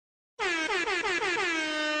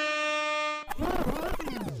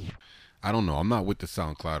I don't know. I'm not with the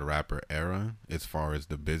SoundCloud rapper era as far as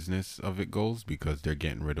the business of it goes because they're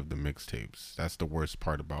getting rid of the mixtapes. That's the worst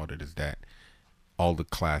part about it is that all the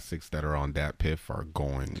classics that are on that piff Yep. are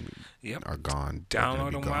gone. They're gonna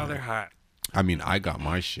Download be them while they're gone. hot. I mean, I got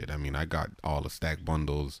my shit. I mean, I got all the stack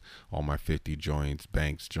bundles, all my 50 joints,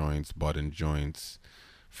 Banks joints, Button joints,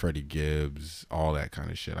 Freddie Gibbs, all that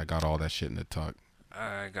kind of shit. I got all that shit in the tuck.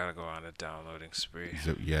 I gotta go on a downloading spree.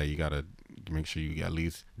 Zip, yeah, you gotta make sure you at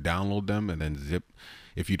least download them and then zip.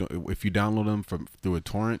 If you download them from through a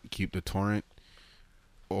torrent, keep the torrent.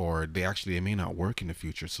 Or they may not work in the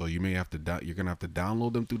future, so you may have to you're gonna have to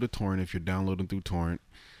download them through the torrent if you're downloading through torrent.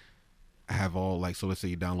 Have all like so. Let's say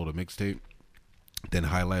you download a mixtape, then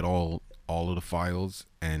highlight all of the files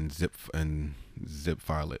and zip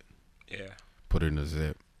file it. Yeah. Put it in a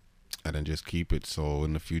zip, and then just keep it. So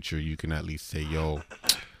in the future, you can at least say, "Yo,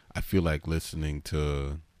 I feel like listening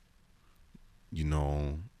to, you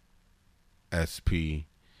know, SP,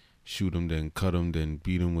 shoot him, then cut him, then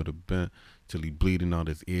beat him with a bent till he bleeding out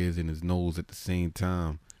his ears and his nose at the same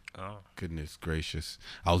time." Oh. Goodness gracious!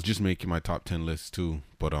 I was just making my top 10 list too,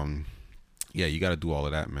 but yeah, you got to do all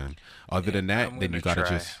of that, man. Other Yeah, than that, I'm then gonna you gotta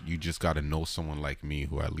try. you just gotta know someone like me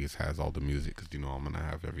who at least has all the music, because I'm gonna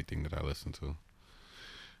have everything that I listen to.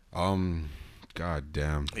 Um, god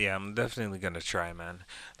damn. Yeah, I'm definitely gonna try, man.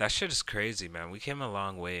 That shit is crazy, man. We came a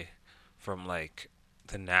long way from like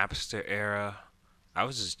the Napster era. I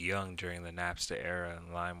was just young during the Napster era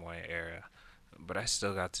and LimeWire era, but I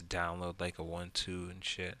still got to download like a 1-2 and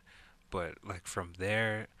shit. But like from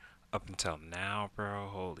there up until now, bro,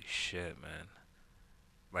 holy shit, man.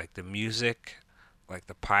 Like the music, like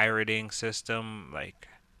the pirating system, like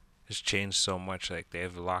has changed so much. Like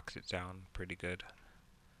they've locked it down pretty good.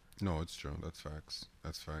 No, it's true. That's facts.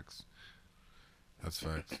 That's facts. That's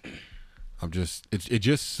facts. It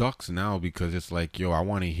just sucks now because it's like, yo, I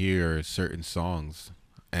want to hear certain songs,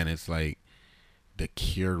 and it's like the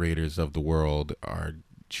curators of the world are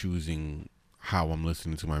choosing how I'm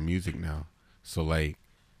listening to my music now. So like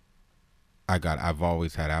I've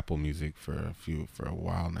always had Apple Music for a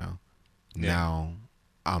while now. Yeah. Now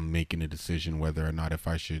I'm making a decision whether or not if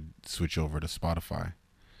I should switch over to Spotify.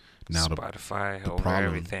 Now Spotify the over problem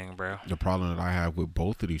everything, bro. the problem that I have with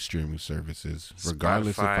both of these streaming services,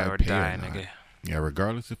 regardless if Spotify I or pay die, or not. nigga. Yeah,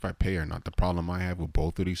 regardless if I pay or not, the problem I have with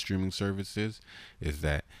both of these streaming services is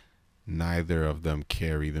that neither of them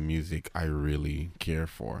carry the music I really care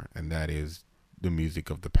for, and that is the music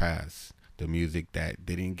of the past, the music that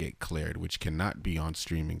didn't get cleared, which cannot be on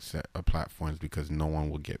streaming platforms because no one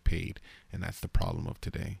will get paid, and that's the problem of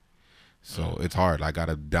today. So it's hard. I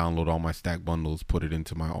gotta download all my stack bundles, put it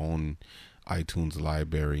into my own iTunes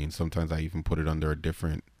library, and sometimes I even put it under a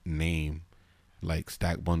different name, like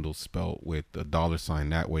stack bundles spelt with a dollar sign.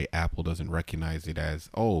 That way, Apple doesn't recognize it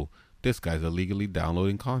as, oh, this guy's illegally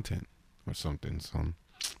downloading content or something. So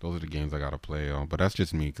those are the games I gotta play on. But that's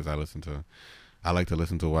just me because I like to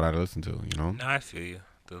listen to what I listen to. No, I feel you.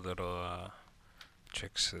 The little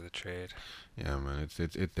tricks of the trade. Yeah, man,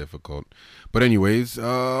 it's difficult. But anyways,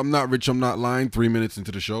 I'm not rich. I'm not lying. 3 minutes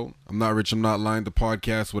into the show, I'm not rich. I'm not lying. The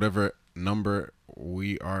podcast, whatever number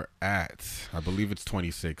we are at, I believe it's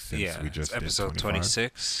 26. Since Yeah, we it's just did episode 25.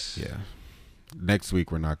 26. Yeah. Next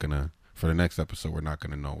week we're not gonna. For the next episode, we're not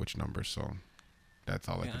gonna know which number. So that's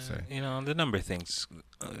all I Yeah, can say. the number thing's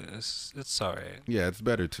it's alright. Yeah, it's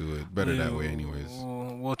better to it. Better that way, anyways.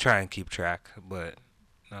 We'll try and keep track, but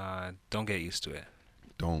don't get used to it.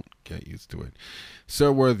 Don't get used to it.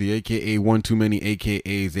 Sir Worthy, aka One Too Many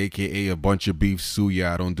AKAs, aka A Bunch of Beef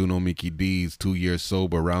Suya. I don't do no Mickey D's. 2 years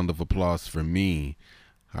sober. Round of applause for me.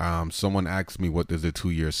 Someone asked me what does a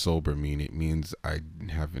 2 years sober mean. It means I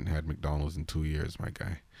haven't had McDonald's in 2 years, my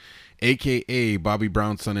guy. AKA Bobby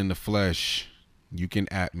Brownson in the flesh. You can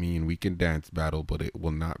at me and we can dance battle, but it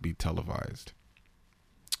will not be televised.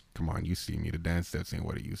 Come on, you see me. The dance steps ain't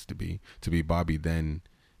what it used to be. To be Bobby then,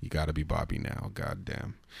 you gotta be Bobby now.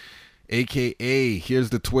 Goddamn. AKA, here's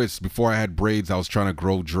the twist. Before I had braids, I was trying to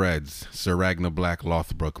grow dreads. Sir Ragnar Black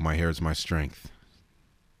Lothbrok, my hair is my strength.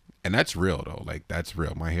 And that's real, though. Like, that's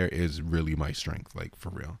real. My hair is really my strength. Like, for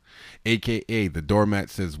real. AKA, the doormat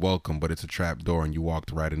says welcome, but it's a trap door and you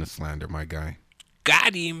walked right into slander, my guy.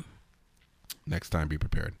 Got him. Next time, be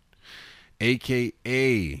prepared.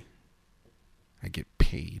 AKA, I get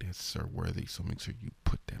paid as Sir Worthy, so make sure you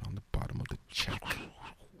put that on the bottom of the check.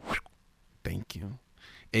 Thank you.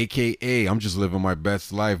 AKA, I'm just living my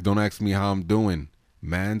best life. Don't ask me how I'm doing.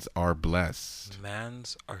 Mans are blessed.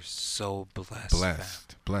 Mans are so blessed.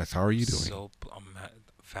 Blessed. Blessed. How are you doing?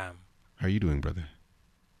 Fam. How are you doing, brother?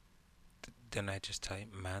 Didn't I just tell you?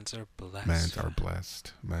 Mans are blessed. Mans are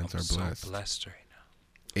blessed. Mans I'm are blessed. so blessed right now.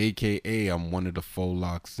 AKA, I'm one of the faux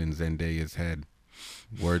locks in Zendaya's head.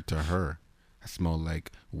 Word to her. I smell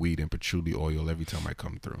like weed and patchouli oil every time I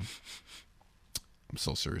come through. I'm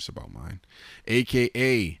so serious about mine.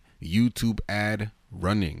 AKA, YouTube ad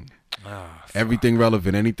running. Everything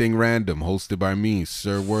relevant, anything random. Hosted by me,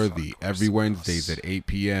 Sir Worthy. Every Wednesdays at 8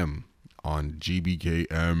 p.m. on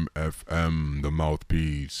GBKM FM, the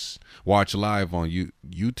mouthpiece. Watch live on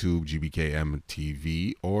YouTube, GBKM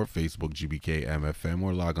TV, or Facebook, GBKM FM,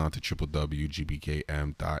 or log on to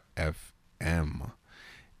www.gbkm.fm.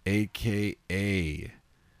 AKA,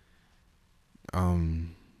 I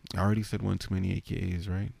already said one too many AKAs,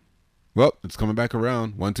 right? Well, it's coming back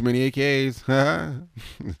around. One too many AKAs.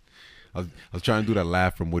 I was trying to do that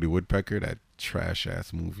laugh from Woody Woodpecker, that trash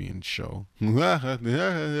ass movie and show.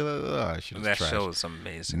 That show is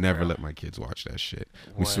amazing. Never bro. let my kids watch that shit.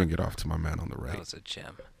 We swing it off to my man on the right. That was a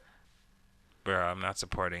gem. Bro, I'm not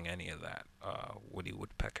supporting any of that Woody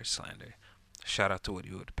Woodpecker slander. Shout out to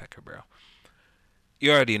Woody Woodpecker, bro.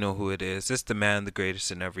 You already know who it is. It's the man, the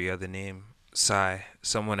greatest in every other name. Psy,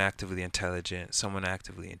 someone actively intelligent, someone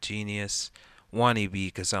actively ingenious. Wanna be,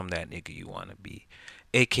 cause I'm that nigga you wanna be.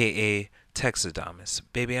 AKA Texadamus.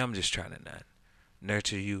 Baby, I'm just trying to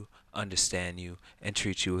nurture you, understand you, and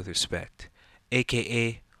treat you with respect.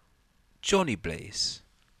 AKA Johnny Blaze.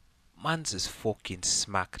 Man's is fucking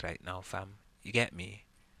smack right now, fam. You get me?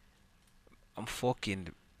 I'm fucking...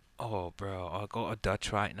 Oh, bro. I got a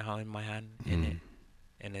Dutch right now in my hand. In it.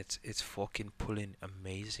 And it's fucking pulling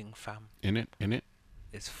amazing, fam. In it?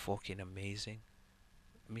 It's fucking amazing.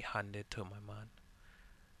 Let me hand it to my man.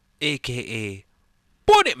 AKA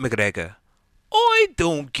Bonnet McGregor. I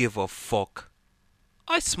don't give a fuck.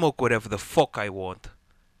 I smoke whatever the fuck I want.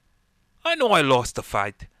 I know I lost the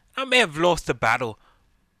fight. I may have lost the battle.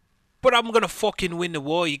 But I'm gonna fucking win the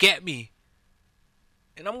war, you get me?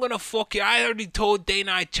 And I'm gonna fucking... I already told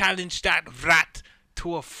Dana I challenged that rat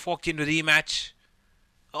to a fucking rematch.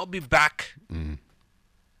 I'll be back.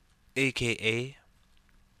 AKA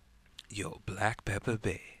Yo Black Pepper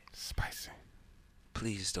Bay. Spicy.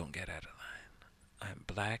 Please don't get out of line. I'm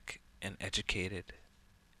black and educated,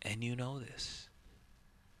 and you know this.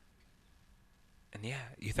 And yeah,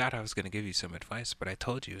 you thought I was gonna give you some advice, but I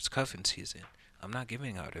told you it's cuffing season. I'm not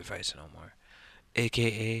giving out advice no more.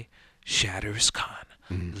 AKA Shatter's Khan,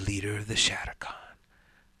 leader of the ShatterCon.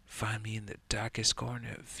 Find me in the darkest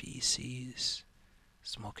corner of VCs,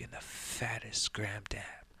 smoking the fattest gram dab.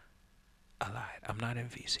 I lied. I'm not in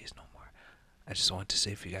VCs no more. I just wanted to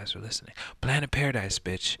say if you guys were listening. Planet Paradise,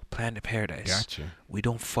 bitch. Planet Paradise. Gotcha. We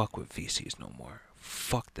don't fuck with VCs no more.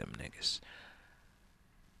 Fuck them niggas.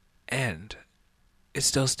 And it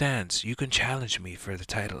still stands. You can challenge me for the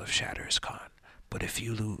title of Shatter's Khan. But if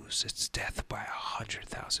you lose, it's death by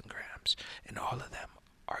 100,000 grams. And all of them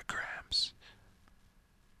are grams.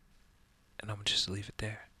 And I'm gonna just leave it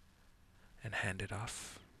there. And hand it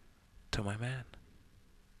off to my man.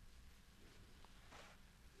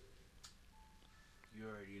 You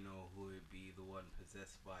already know who would be the one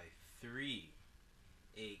possessed by 3,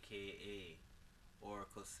 aka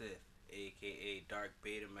Oracle Sith, aka Dark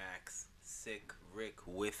Betamax, Sick Rick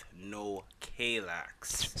with no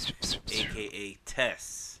Kalax, aka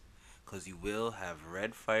Tess, cause you will have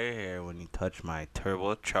red fire hair when you touch my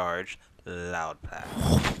turbocharged loud pad.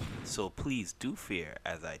 So please do fear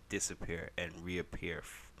as I disappear and reappear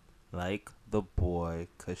like the boy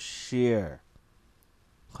Kashir.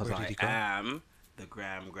 Cause Where did I he go? am the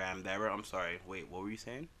Gram Dabber. I'm sorry. Wait, what were you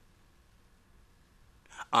saying?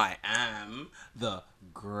 I am the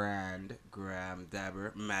Grand Gram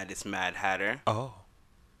Dabber, Maddest Mad Hatter, Oh.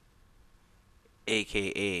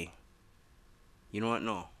 aka. You know what?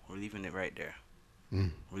 No, we're leaving it right there.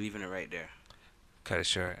 We're leaving it right there. Cut it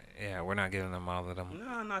short. Yeah, we're not giving them all of them.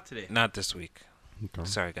 No, not today. Not this week. Okay.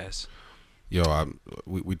 Sorry, guys. Yo,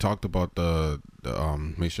 we talked about the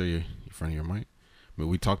make sure you're in front of your mic. But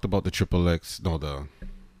we talked about the triple X. No,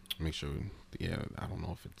 make sure. Yeah, I don't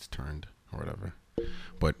know if it's turned or whatever.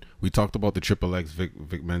 But we talked about the triple X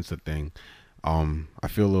Vic Mensa thing. I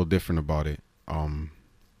feel a little different about it.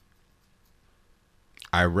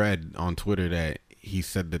 I read on Twitter that he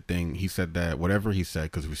said that whatever he said,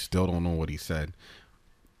 because we still don't know what he said,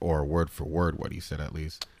 or word for word what he said at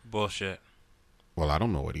least. Bullshit. Well, I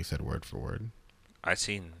don't know what he said word for word. I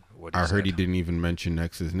seen what I he said. heard he didn't even mention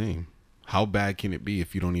X's name. How bad can it be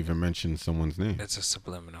if you don't even mention someone's name? It's a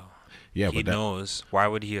subliminal. Yeah, he but knows. Why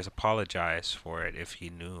would he apologize for it if he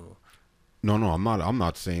knew? No, I'm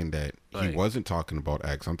not saying that he Like- wasn't talking about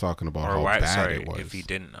X. I'm talking about Or how why? bad Sorry, it was. if he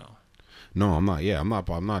didn't know. No, I'm not. Yeah,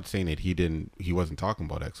 I'm not saying that he wasn't talking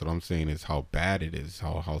about X. What I'm saying is how bad it is,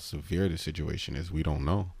 how severe the situation is. We don't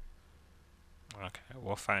know. Okay,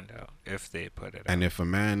 we'll find out if they put it And out. if a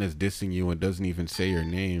man is dissing you and doesn't even say your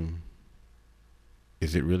name,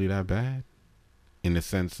 is it really that bad? In the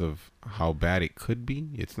sense of how bad it could be,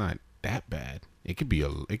 it's not that bad. It could be a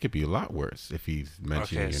lot worse if he's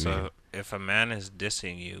mentioning Okay, your so name. if a man is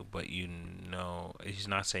dissing you, but you know he's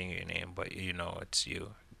not saying your name, but you know it's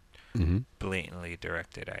you, Mm-hmm. blatantly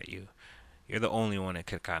directed at you, you're the only one it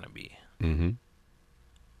could kind of be. Mm-hmm.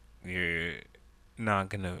 You're not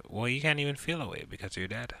gonna. Well, you can't even feel away because you're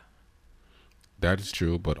dead. That is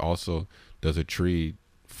true, but also, does a tree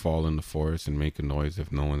fall in the forest and make a noise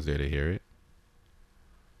if no one's there to hear it?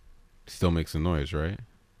 Still makes a noise, right?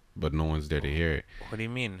 But no one's there to hear it. What do you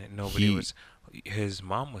mean? Nobody He, was. His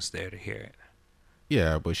mom was there to hear it.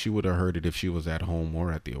 yeah, but she would have heard it if she was at home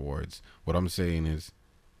or at the awards. What I'm saying is,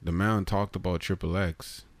 the man talked about Triple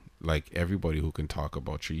X, like everybody who can talk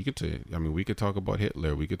about you. I mean, we could talk about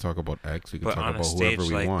Hitler, we could talk about X, we could But talk on a about whoever stage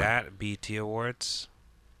we like want. that, BT Awards,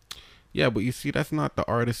 Yeah, but you see, that's not the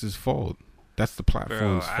artist's fault. That's the bro,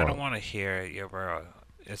 platform's I don't fault. want to hear it, yeah, bro.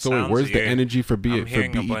 It So wait, sounds where's the weird. energy for I'm for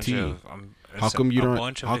hearing a BET? bunch of. How It's come you a don't?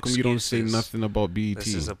 bunch of How come you don't say excuses. nothing about BET?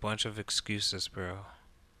 This is a bunch of excuses, bro,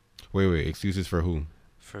 Wait. Excuses for who?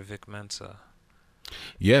 for Vic Mensa.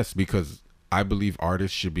 Yes, because I believe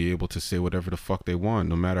artists should be able to say whatever the fuck they want,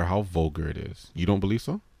 no matter how vulgar it is. You don't believe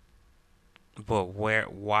so? But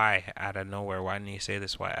why, out of nowhere, why didn't you say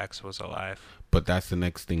this? Why X was alive? But that's the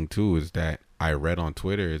next thing too. Is that I read on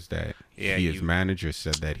Twitter is that Yeah, his manager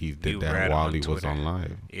said that he you did that read while on he was Twitter. on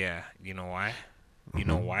live. Yeah, you know why? You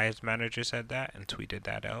know Mhm. why his manager said that and tweeted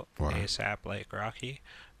that out Why? ASAP like Rocky?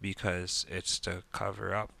 Because it's to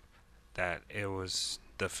cover up that it was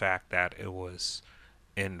the fact that it was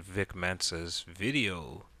in Vic Mensa's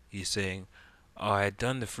video. He's saying, "Oh, I had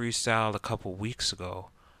done the freestyle a couple weeks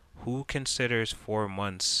ago." Who considers 4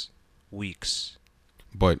 months weeks?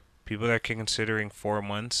 But People that are considering 4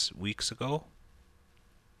 months weeks ago?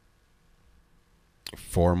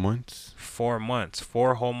 4 months. 4 months,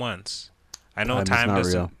 4 whole months. I know Time is time not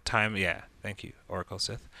doesn't real. time. Yeah, thank you, Oracle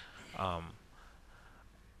Sith. Um,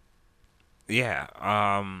 yeah,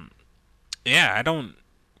 yeah. I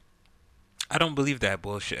don't believe that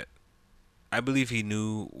bullshit. I believe he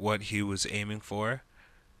knew what he was aiming for.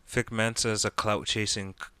 Vic Mensa is a clout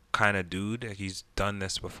chasing kind of dude. He's done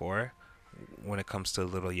this before. When it comes to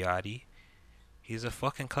Little Yachty, he's a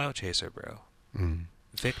fucking clout chaser, bro. Mm.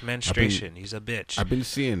 Vic Menstruation, he's a bitch. I've been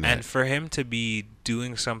seeing that. And for him to be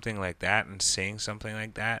doing something like that and saying something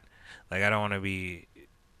like that, like I don't want to be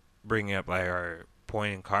bringing up like our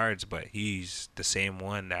pointing cards, but he's the same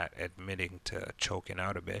one that admitting to choking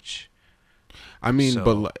out a bitch. I mean, So,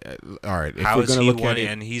 but all right. If How we're is gonna he look one? at it,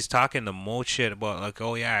 And he's talking the most shit about like,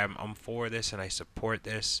 oh yeah, I'm for this and I support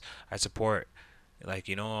this. I support, like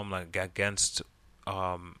I'm like against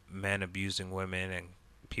men abusing women and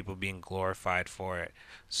people being glorified for it.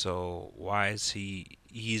 So why is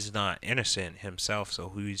he's not innocent himself, so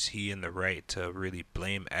who's he in the right to really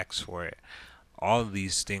blame X for it? All of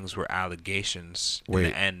these things were allegations in Wait,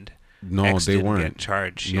 the end. no, X they didn't weren't. get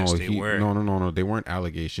charged. No, Yes, they were. no. They weren't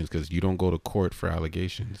allegations because you don't go to court for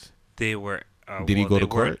allegations. They were. Did he well, go they to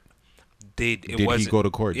weren't- court? It Did he wasn't- go to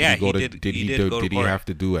court? Yeah, did he go he to, did. Did he he did do, go to Did he court. have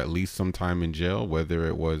to do at least some time in jail, whether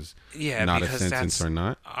it was Yeah, not a because sentence that's or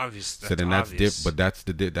not? obvious. So then that's obvious But that's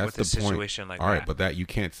the with a the point. situation like All right, that. but that you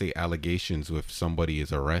can't say allegations if somebody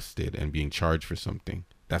is arrested and being charged for something.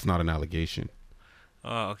 That's not an allegation.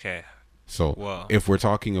 Oh, okay. So Well, if we're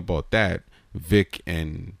talking about that, Vic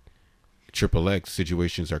and Triple X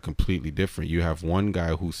situations are completely different. You have one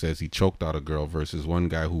guy who says he choked out a girl versus one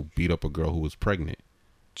guy who beat up a girl who was pregnant.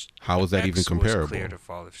 How is that even X was comparable? clear to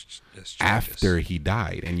fall as After charges. he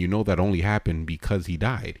died, and you know that only happened because he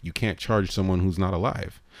died. You can't charge someone who's not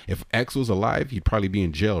alive. If X was alive, he'd probably be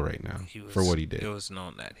in jail right now for what he did. It was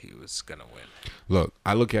known that he was gonna win. Look,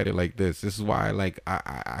 I look at it like this. This is why,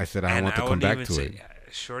 I said I And want to come wouldn't back even to say, it.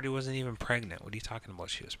 Shorty wasn't even pregnant. What are you talking about?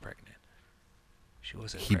 She was pregnant. She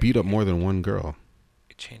wasn't. He beat up more than one girl.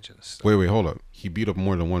 You're changing the story. Wait, hold up. He beat up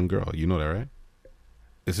more than one girl. You know that, right?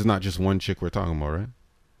 This is not just one chick we're talking about, right?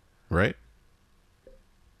 Right?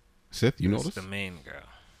 Sith, you know It's this? the main girl.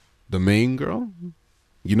 The main girl?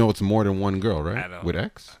 You know it's more than one girl, I right? don't- With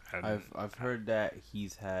X? I've heard that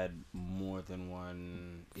he's had more than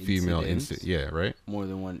one Female incident. Yeah, right? More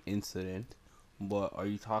than one incident. But are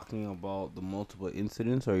you talking about the multiple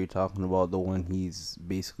incidents, or are you talking about the one he's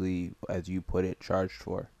basically, as you put it, charged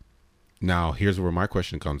for? Now, here's where my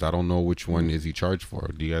question comes. I don't know which one is he charged for.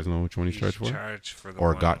 Do you guys know which one he's charged for? Charged for the Or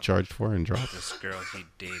one got charged for and dropped? This girl he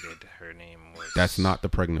dated. Her name was. That's not the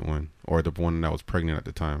pregnant one. Or the one that was pregnant at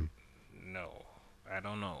the time. No, I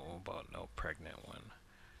don't know about no pregnant one.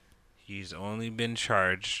 He's only been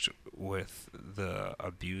charged with the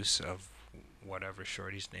abuse of whatever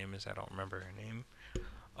Shorty's name is. I don't remember her name.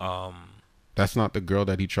 That's not the girl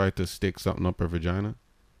that he tried to stick something up her vagina?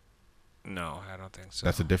 No, I don't think so.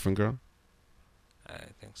 That's a different girl? I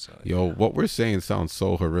think so. Yo, yeah. what we're saying sounds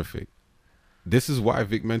so horrific. This is why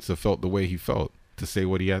Vic Mensa felt the way he felt to say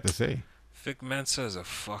what he had to say. Vic Mensa is a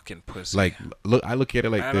fucking pussy. Like, look, I look at it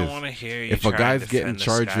like I this. don't want to hear you. If a try guy's and getting defend this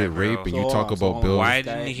charged guy, with rape bro. and you talk So about bills, Why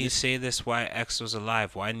Guy- didn't he say this? Why X was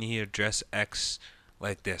alive? Why didn't he address X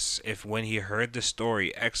like this? If when he heard the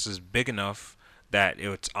story, X is big enough that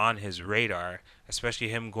it's on his radar, especially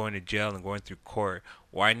him going to jail and going through court,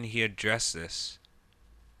 why didn't he address this?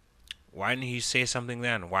 Why didn't he say something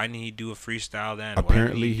then? Why didn't he do a freestyle then? Why didn't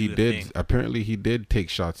apparently he do a did. thing? Apparently he did take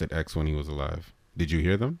shots at X when he was alive. Did you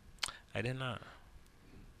hear them? I did not.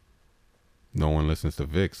 No one listens to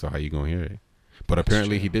Vic, so how you gonna hear it? But That's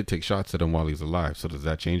apparently true. he did take shots at him while he's alive. So does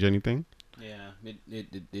that change anything? Yeah,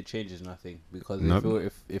 it changes nothing because Nothing?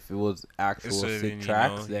 if it was actual So then sick you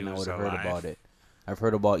tracks, know then he I was would have heard alive. about it. I've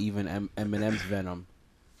heard about even Eminem's Venom.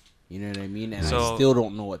 You know what I mean? And So, I still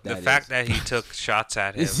don't know what that The is. fact that he took shots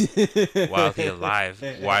at him while he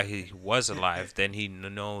was alive, then he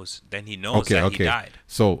knows that he died.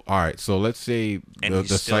 So all right. So let's say And the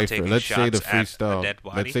he's still cipher. taking Let's say the shots at a freestyle. dead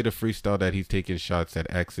body? Let's say the freestyle that he's taking shots at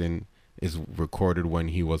X in is recorded when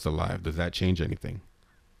he was alive. Does that change anything?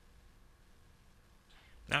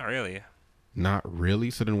 Not really. Not really.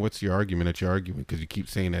 So then, what's your argument at your argument? Because you keep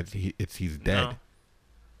saying that he's dead No.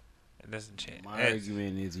 It doesn't change. My It's-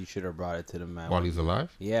 argument is you should have brought it to the man. while he's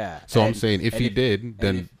alive. Yeah. So I'm and- saying if and he did,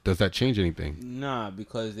 then does that change anything? Nah,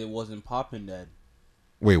 because it wasn't popping then.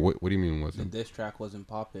 Wait, what do you mean The wasn't? diss track wasn't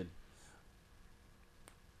popping.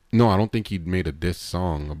 No, I don't think he made a diss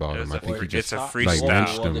song about It's him. I a- think he it's just a like freestyle.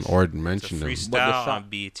 mentioned him or It's a mentioned him. freestyle But the shot- on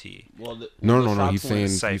BT. Well, No. the He's shots saying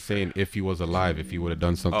weren't- he's saying if he was alive, if he would have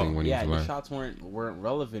done something when he yeah, was the alive. shots weren't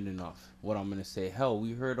relevant enough. What I'm gonna say, hell,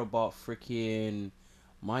 we heard about freaking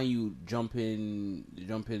Mayu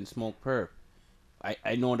jumping Smoke Perp.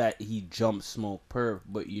 I know that he jumped Smoke Perp,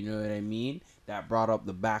 but you know what I mean. That brought up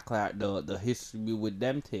the backlash, the history with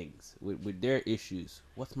them things, with their issues.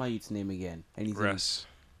 What's Mayu's name again? And he's Russ.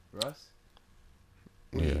 Russ.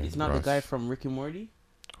 Yeah, It's not Russ. the guy from Rick and Morty.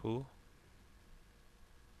 Who?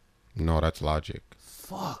 No, that's Logic.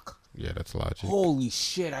 Fuck. Yeah, that's Logic. Holy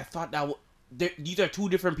shit! I thought that these are two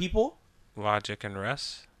different people. Logic and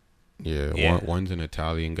Russ? Yeah, Yeah. one's an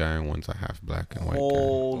Italian guy and one's a half black and white guy.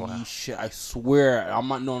 Holy Wow. shit! I swear, I'm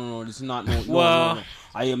not. No. This is not. No. Well- No.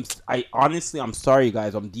 I honestly, I'm sorry,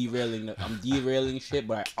 guys. I'm derailing shit.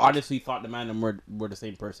 But I honestly thought the man and were the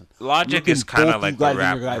same person. Logic Looking is kind both of you like guys the in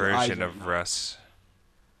rap your guys' eyes version right of now. Russ.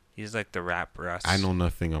 He's like the rap Russ. I know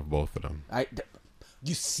nothing of both of them.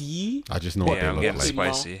 You see? I just know Yeah, what they I'm look getting like.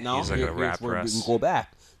 spicy. He's like a rap where Russ. we go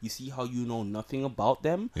back. You see how you know nothing about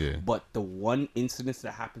them? Yeah. But the one incident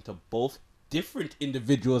that happened to both different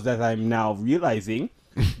individuals that I'm now realizing,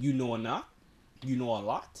 you know enough. You know a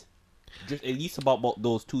lot. Just at least about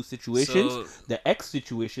those two situations. So- The X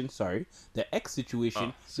situation,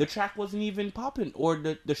 Oh, the track wasn't even popping. Or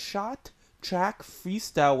the shot, track,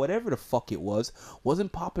 freestyle, whatever the fuck it was,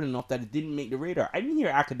 wasn't popping enough that it didn't make the radar. I didn't hear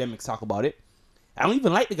academics talk about it. I don't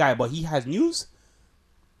even like the guy, but he has news.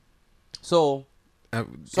 So,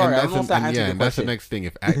 sorry, I don't know if that answered your and that's the question. next thing.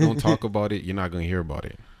 If Act don't talk about it, you're not gonna hear about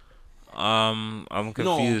it. I'm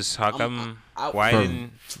confused. How come? Why From-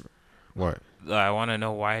 didn't? What? I want to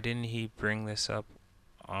know why didn't he bring this up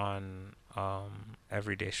on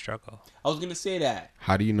Everyday Struggle? I was gonna say that.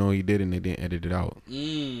 How do you know he did and they didn't edit it out?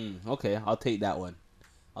 Okay, I'll take that one.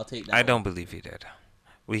 I don't believe he did,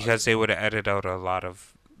 because they would have edited out a lot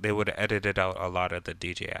of. They would have edited out a lot of the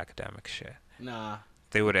DJ Academic shit. Nah.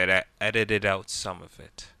 They would have edited out some of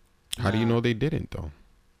it. How do you know they didn't though?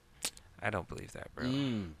 I don't believe that, bro.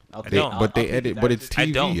 I'll They, don't. but they I'll take edit. that. But it's I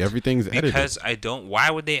TV. don't. Everything's edited. Because I don't. Why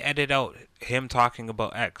would they edit out him talking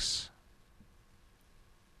about X?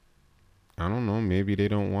 I don't know. Maybe they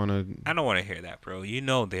don't want to. I don't want to hear that, bro. You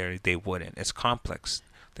know they wouldn't. It's complex.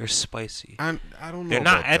 They're spicy. I don't know. They're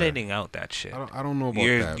not about that. editing out that shit. I don't know about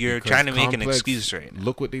You're- that. you're because trying to make an Complex, excuse right now.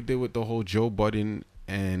 Look what they did with the whole Joe Budden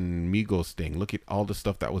and Migos thing. Look at all the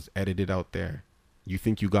stuff that was edited out there. You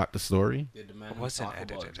think you got the story? Did the man It wasn't talk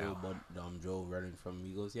about edited out. Joe running from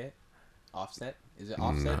Migos yet? Offset? Is it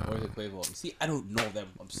Offset or is it Quavo? You see, I don't know them.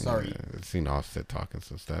 I'm sorry. Yeah, I've seen Offset talking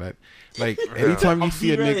some stuff. Like anytime you I'm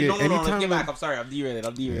see a derailing. nigga, No, let's anytime get back. I'm sorry. I'm derailing.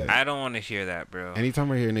 I don't want to hear that, bro. anytime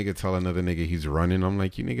I hear a nigga tell another nigga he's running, I'm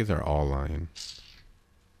like, you niggas are all lying.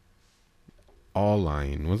 All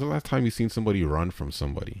lying. When's the last time you seen somebody run from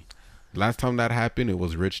somebody? Last time that happened, it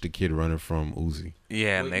was Rich the Kid running from Uzi.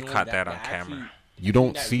 Yeah, and Well, they you know caught what, that on that camera. actually- You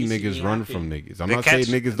don't that see recently niggas run happened. from niggas. I'm They not saying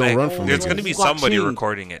catch- niggas don't like, run from there's niggas. gonna be Who got somebody chinged?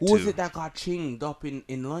 recording it Who was too. it that got chinged up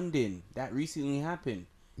in London? That recently happened.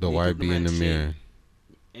 The They took YB in the man's mirror. chain,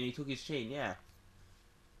 and he took his chain. Yeah.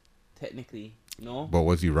 Technically, no. But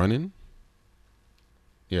was he running?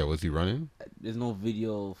 Yeah, was he running? There's no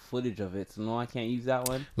video footage of it, so no, I can't use that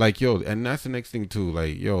one. Like, yo, and that's the next thing too.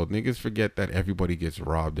 Like, yo, niggas forget that everybody gets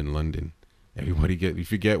robbed in London. You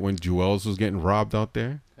forget when Jewels was getting robbed out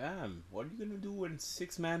there? Fam, what are you gonna do when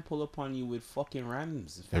 6 man pull up on you with fucking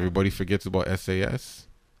rams? Fam? Everybody forgets about SAS.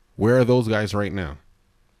 Where are those guys right now?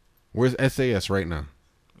 Where's SAS right now?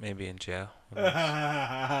 Maybe in jail.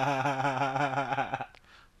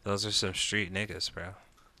 Those are some street niggas, bro.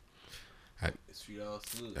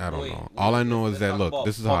 I don't know. All I know is that, look,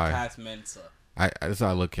 this is how Mensa. this is how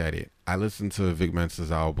I look at it. I listened to Vic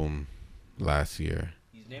Mensa's album last year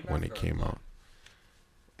He's named when it after a came club. out,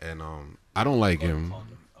 and I don't like him. Called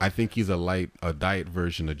him. I think he's a diet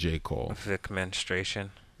version of J. Cole. Vic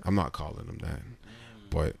menstruation. I'm not calling him that,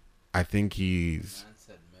 but I think he's Man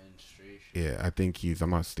said menstruation. yeah. I think he's. I'm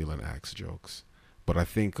not stealing Axe jokes, but I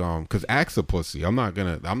think cause Axe a pussy. I'm not doing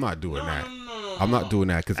that. I'm not doing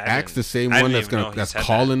that because I Axe didn't- the same I one didn't even know he that's said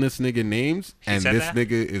calling this nigga names, He and said this that?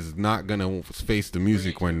 nigga is not gonna face the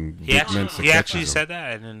music when He Vic actually, Mensa he catches actually him. said that.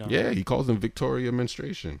 I didn't know. Yeah, he calls him Victoria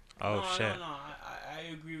menstruation, Oh shit. No, I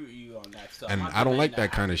agree with you on that stuff. and I'm not I don't like denying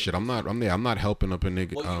that kind of Axe shit. is I'm pussy. not. I'm not helping up a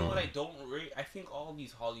nigga. Well, you know what I don't rate? I think all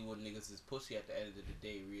these Hollywood niggas is pussy at the end of the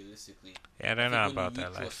day, realistically. Yeah, I they're think not when about you that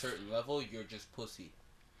reach to a life. certain level, you're just pussy.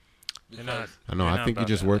 They're not. Because, I know. They're I not think you about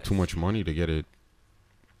just that work life. too much money to get it.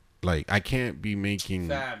 Like I can't be making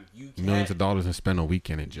fam, you millions of can't, dollars and spend a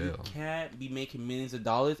weekend in you jail. can't be making millions of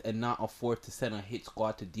dollars and not afford to send a hit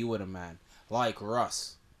squad to deal with a man like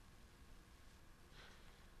Russ.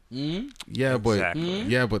 Yeah, but Exactly.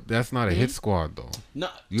 yeah, but that's not a hit squad though. No,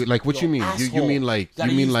 You like what yo, you mean? You asshole. mean like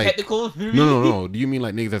Gotta you mean use like technical? no. Do you mean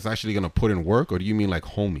like niggas that's actually gonna put in work, or do you mean like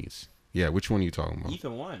homies? Yeah, which one are you talking about?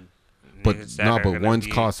 Ethan won. But Niggas that no, are but gonna ones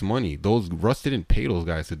be- cost money. Those Russ didn't pay those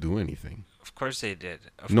guys to do anything. Of course they did.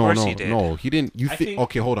 Of No, course no, he did. no. He didn't. You I think? think-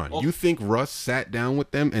 Okay, hold on. oh. You think Russ sat down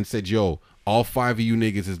with them and said, "Yo, all 5 of you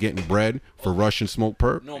niggas is getting bread for Russian smoke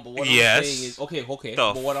perp"? No, but what Yes. I'm saying is okay. The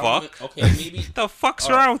but what fuck? okay, maybe. The fuck's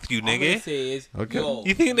Alright, wrong with you, All I'm gonna nigga? say is, Okay. yo,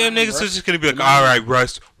 You think them man, niggas Russ- was just gonna be like, man, all right,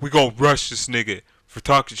 Russ, we gonna rush this nigga for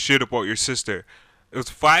talking shit about your sister? It was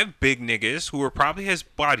 5 big niggas who were probably his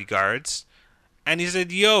bodyguards, and he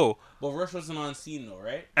said, yo, But Rush wasn't on scene though,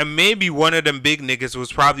 right? and maybe one of them big niggas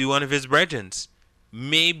was probably one of his brethrens.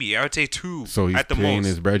 Maybe I would say 2 So he's at the paying most,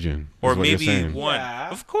 his brethren, or is what you're maybe saying. 1. Yeah.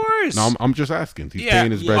 Of course. No, I'm just asking. He's yeah,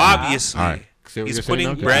 paying his yeah. brethren. obviously. All right. See what He's you're saying putting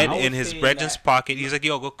now? bread I in was his saying brethren's that- pocket. He's like,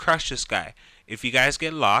 yo, go crush this guy. If you guys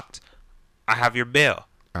get locked, I have your bail.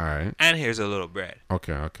 All right. And here's a little bread.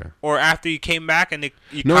 Okay. Or after you came back and you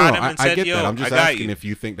No, caught no, him and I said, get yo, that. I'm just I got asking you. if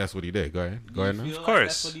you think that's what he did. Go ahead. Go ahead now. Feel Of like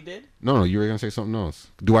course. that's what he did. No, you were gonna say something else.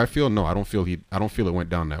 Do I feel? No, I don't feel he. I don't feel it went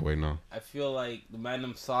down that way. No. I feel like the man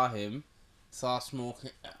them saw him, saw smoke.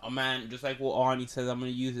 A man just like what Arnie says. I'm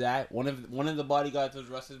gonna use that. One of the bodyguards was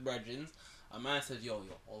Russ's brethren. A man says, yo,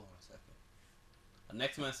 hold on a second. The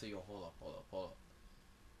next man said, yo, hold up.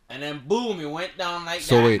 And then boom, it went down like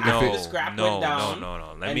So that. wait, After if the it- scrap no, went down.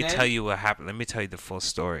 no. Let and me then- tell you what happened. Let me tell you the full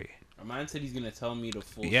story. A man said he's gonna tell me the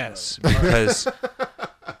full Yes, story. because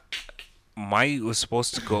Mai was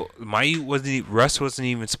supposed to go. Russ wasn't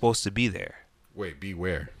even supposed to be there. Wait.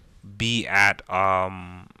 Beware. Be at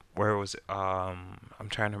where was it? I'm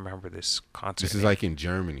trying to remember this concert. This is like in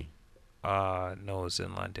Germany. no, it was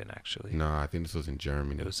in London actually. No, I think this was in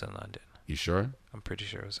Germany. It was in London. You sure? I'm pretty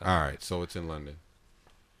sure it was in All right. So it's in London.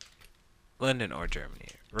 London or Germany,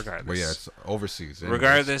 regardless. But yeah, it's overseas. Anyways.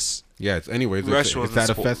 regardless, Yeah, it's anyways. Russ It's at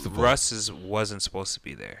a festival. Wasn't supposed to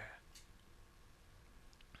be there.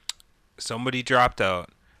 Somebody dropped out.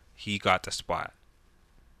 He got the spot.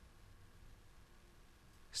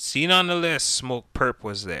 Seen on the list, Smoke Perp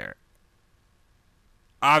was there.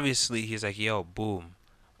 Obviously, he's like, yo, boom.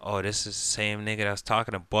 Oh, this is the same nigga that was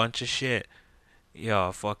talking a bunch of shit.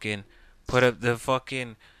 Yo, fucking put up the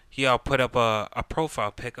fucking... Yo, put up a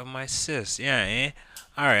profile pic of my sis. Yeah, eh?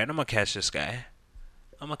 Alright, I'm gonna catch this guy.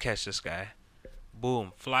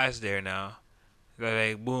 Boom, flies there now. They're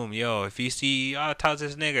like, boom, yo, if you see, tells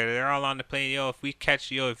this nigga, they're all on the plane, yo, if you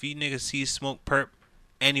niggas see Smoke Perp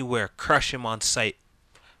anywhere, crush him on sight.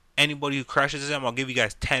 Anybody who crushes him, I'll give you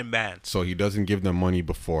guys 10 bands. So he doesn't give them money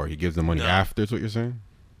before. He gives them money No. after. Is what you're saying?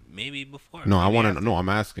 Maybe before. No, I maybe want to. after. No, I'm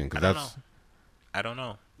asking because I don't that's. I don't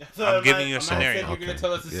know. I'm giving you a I'm scenario. You're gonna Okay.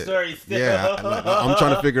 tell us a Yeah. story. Still. Yeah, I'm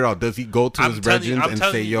trying to figure out. Does he go to his brethren and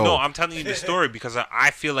say, "Yo"? No, I'm telling you the story because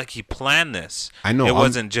I feel like he planned this. I know. It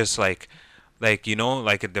wasn't just like like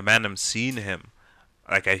the man I'm seeing him.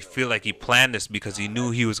 Like I feel like he planned this because he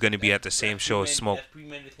knew he was going to be at the same show as Smoke. That's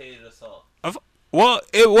premeditated assault. Well,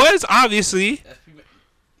 it was obviously. That's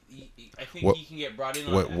I think What- he can get brought in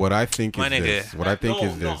on that. What I think My is nigga. this. What I think no,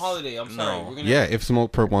 is No, this. Holiday. I'm sorry. No. We're gonna, Yeah, if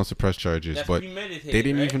Smoke Perp wants to press charges, that's but premeditated, they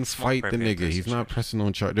didn't right? even Smoke fight Perp the ain't nigga. He's pressing not pressing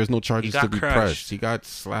on charge. There's no charges got to be crushed. pressed. He got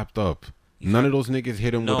slapped up. None of those niggas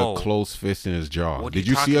hit him No. with a closed fist in his jaw. What are Did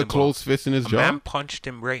you you see talking a about? closed fist in his A jaw? man punched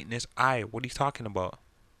him right in his eye. What are you talking about?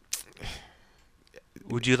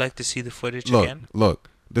 Would you like to see the footage again? Look.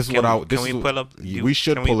 This is Can what we- I. This can is we what- pull up- We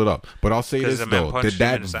should can we- pull it up. But I'll say 'Cause this the man though. punched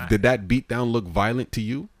him in his eye. Did that beatdown look violent to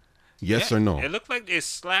you? Yes Yeah, or no? It looked like they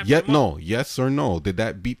slapped Yet him up. no. Yes or no? Did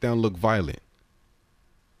that beatdown look violent?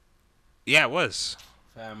 Yeah, it was.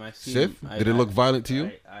 Fam, I seen, Sif, did it look violent to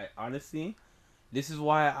you? I honestly, this is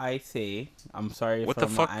why I say I'm sorry What if the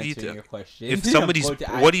I'm fuck not do you answering do? your question. If I'm somebody's, going to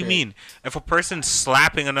what do you answer it. mean? If a person's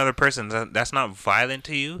slapping another person, that's not violent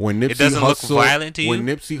to you. When Nipsey It doesn't Hussle, look violent to you. When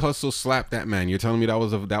Nipsey Hussle slapped that man, you're telling me that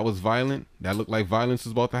was violent? That looked like violence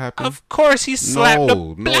is about to happen? Of course, he slapped the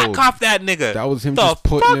No, black no. off that nigga. That was him The just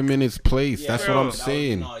putting fuck? him in his place. Yeah, That's bro, what I'm that was-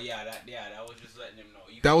 saying. no, that was just letting him know.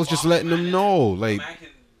 You That can was just box letting a him man know, and- like- a man can-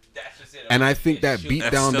 that's just it. A And man I can think get that shoot. beat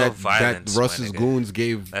That's down still that violence, my Russ's nigga. goons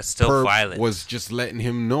gave That's still Perp violence. was just letting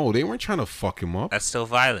him know. They weren't trying to fuck him up. That's still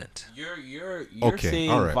violent. You're Okay, saying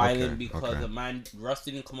alright, violent okay, because okay. the man Russ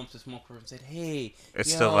didn't come up to Smoke Perp and said, "Hey, It's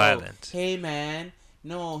yo, still violent. Hey man,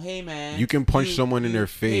 no, hey man. You can punch someone in their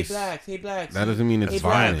face. Hey blacks. That doesn't mean it's Hey,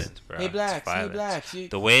 violent. blacks. Bro. Hey It's blacks, hey violent. blacks. You-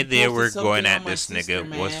 The way you they posted were something going on at my this sister,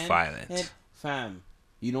 nigga was man. violent. And, fam,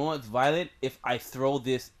 you know what's violent? If I throw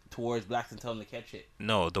this towards blacks and tell them to catch it.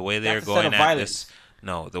 No, the way they're That's a set of going at violence. this.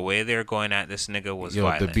 No, the way they're going at this nigga was Yo,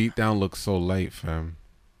 violent. the beat down looks so light, fam.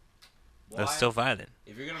 That's Why? still violent.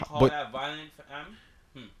 If you're gonna call But- that violent, fam,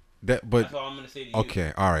 That, but that's all I'm gonna say to you.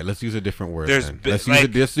 okay, all right. Let's use a different word. There's then. bi- Let's like, use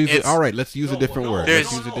it. Let's use it. it's- All right, let's use a No, different no, word. There's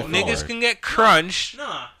Let's use a different niggas word. can get crunched,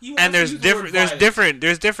 Nah, you and wants there's to use the word different. There's violent. different.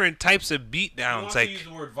 There's different types of beat You downs. want to Like use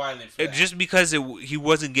the word violent for that. just because he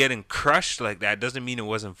wasn't getting crushed like that doesn't mean it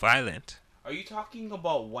wasn't violent. Are you talking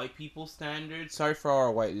about white people standards? Sorry for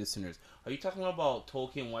our white listeners. Are you talking about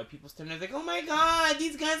Tolkien white people standards? Like, oh my god,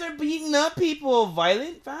 these guys are beating up people.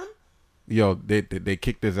 Violent, fam? Yo, they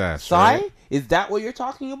kicked his ass. Sorry? Right? Is that what you're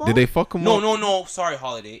talking about? Did they fuck him No, up? no. Sorry,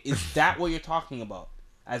 Holiday. Is that what you're talking about?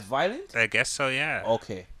 As violent? I guess so. Yeah.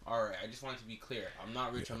 Okay. Alright. I just wanted to be clear. I'm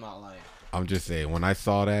not rich. I'm not lying. I'm just saying. When I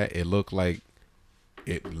saw that, it looked like.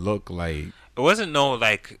 It wasn't no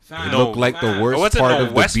like Fam, It no looked like the fam. It worst wasn't part no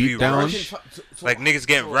of the Westview beatdown. rush. Like, niggas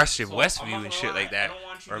getting rushed in Westview I'm not and shit gonna like lie, that. I don't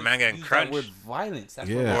want you Or a to man getting use that crunched. word violence. That's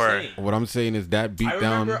what Yeah. I'm Or- saying. What I'm saying is that I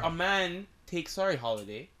remember beatdown. a man take sorry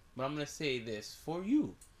Holiday, but I'm gonna say this for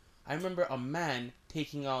you. I remember a man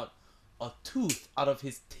taking out a tooth out of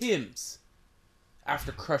his Timbs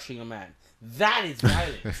after crushing a man. That is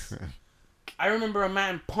violence. I remember a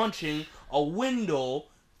man punching a window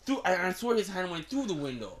through, and I swear his hand went through the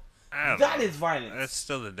window. I don't That know. is violence. That's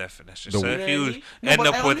still the definition. The- So You if know you what I mean? No, end but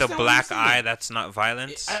up I with a understand what black you're saying. eye, that's not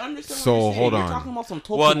violence. I understand. So, what you're saying. hold You're on. talking about some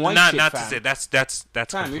Tolkien Well, white not shit, not to fam. say that's Fam,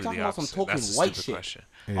 completely you're talking about some opposite. Tolkien That's a white stupid shit. question.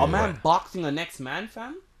 Yeah. A man boxing the next man,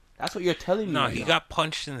 fam. That's what you're telling me. No, right he now. got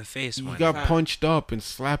punched in the face. He man. got Fam. punched up and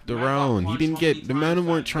slapped Man got around. He punched didn't how get. many The man times,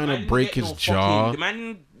 weren't fam? trying The to man break didn't his get jaw. The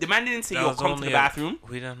man didn't say, That "Yo, was come to only the a- bathroom."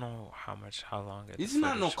 We don't know how long. This is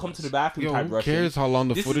not no come to the bathroom Yo, type who Russian. cares how long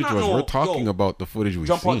the This is footage not was? no, We're talking yo, about the footage we've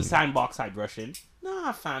Jump on the seen. sandbox type Russian.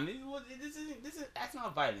 Nah, fam. That's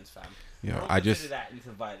not violence, fam. Yeah, Don't I consider just. that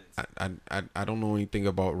into violence. I don't know anything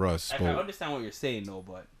about Russ, Like, I but understand what you're saying, though,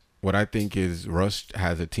 but what I think is Russ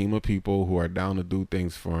has a team of people who are down to do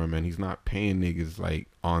things for him, and he's not paying niggas like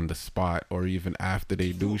on the spot or even after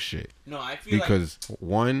they do shit. no, I feel Because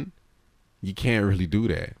one, you can't really do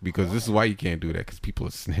that. Because this is why you can't do that. Because people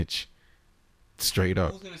are snitch, straight like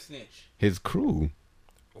up. who's gonna snitch? His crew.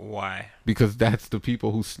 Why? Because that's the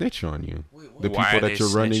people who snitch on you. Wait, what? The Why people are that they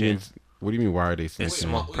you're running snitching? in. What do you mean? Why are they Is snitching?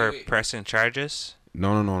 Smoke wait. pressing charges?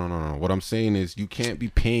 No. What I'm saying is you can't be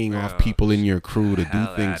paying off Bro, people in your crew to do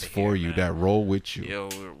hell things outta for here, you man. that roll with you. Yo,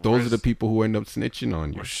 Those are the people who end up snitching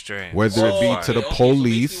on you. We're straying. Whether it be Oh, to the okay, so basically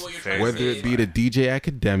police, what you're trying to whether say it be the DJ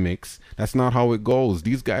Academics, that's not how it goes.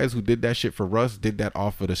 These guys who did that shit for Russ did that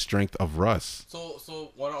off of the strength of Russ.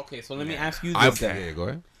 So what? Okay, so let me ask you I, this. then. yeah, go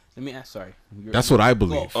ahead. Let me ask. Sorry. That's what I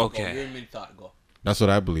believe. Go, Okay. Go. You're in mid-thought. Go. That's what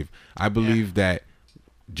I believe. I believe that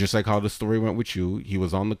just like how the story went with you, he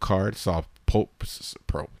was on the card, saw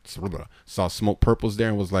saw Smoke Purples there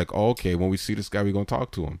and was like, oh, okay, when we see this guy, we gonna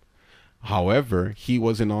talk to him. However, he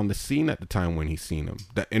wasn't on the scene at the time when he seen him.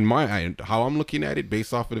 That in my eye, how I'm looking at it,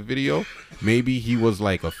 based off of the video, maybe he was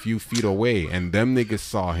like a few feet away, and them niggas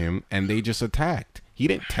saw him and they just attacked. He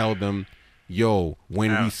didn't tell them, yo,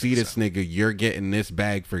 when we see this nigga, you're getting this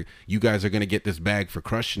bag for, you guys are gonna get this bag for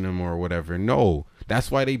crushing him or whatever. No,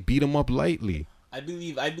 that's why they beat him up lightly. I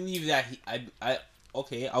believe that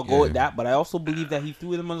okay, I'll go with that, but I also believe that he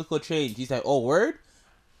threw them a little change. He's like, oh, word?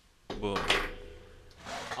 Well,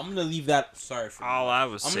 I'm gonna leave that. Sorry for all I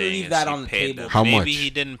was I'm saying gonna leave is that he on the paid table. them. How Maybe much? he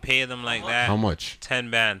didn't pay them like that. How much? 10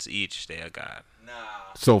 bands each they got. Nah.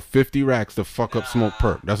 So 50 racks to fuck up Smoke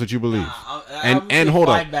Perp. That's what you believe. I'm And say hold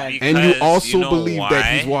up. 5 bands. And you Because also you know believe that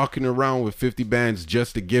why? he's walking around with 50 bands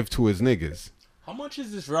just to give to his niggas. How much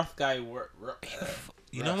is this rough guy worth?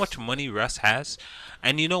 You know how much money Russ has?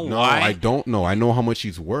 And you know No, why? I don't know. I know how much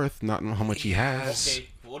he's worth, not know how much he has. Okay,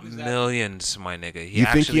 what is that? Millions, my nigga. You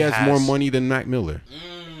think he has more money than Mac Miller?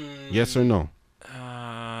 Yes or no?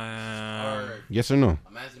 Or Yes or no?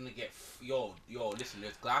 a man's gonna get yo. Listen,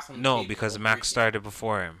 there's glass on the No, table. because Don't Mac break it. started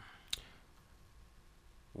before him.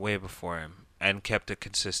 Way before him. And kept it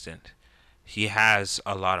consistent. He has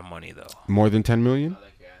a lot of money, though. More than 10 million? I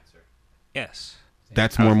like your answer. Yes.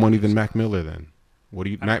 That's more money than Mac Miller then. What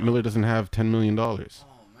do you? Mac Miller doesn't have $10 million. Oh man.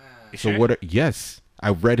 You So sure? what? Yes,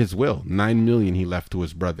 I read his will. 9 million he left to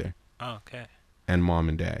his brother Oh, okay. and mom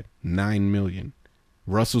and dad. 9 million.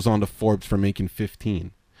 Russell's on the Forbes for making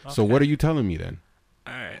 15. So Okay. what are you telling me then?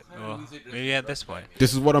 All right. kind of Well, music does maybe at Russ this make? point.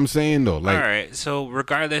 This is what I'm saying though. Like, All right. So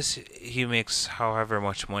regardless, he makes however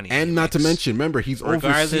much money. he and not to makes. mention, remember he's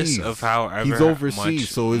Regardless overseas. of however He's overseas. much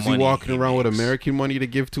So is he money walking he around with makes. American money to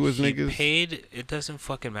give to his He niggas? paid. It doesn't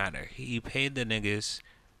fucking matter. He paid the niggas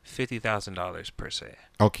 $50,000 per se.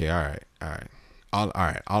 Okay, all right. All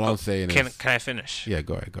right. All I'm saying Can is, I finish? yeah,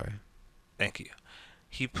 go ahead. Thank you.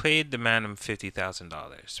 He paid the man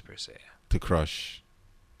 $50,000 per se. To crush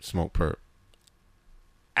Smoke Perp.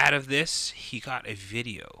 Out of this, he got a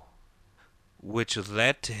video, which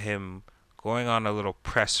led to him going on a little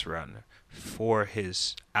press run for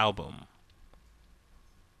his album,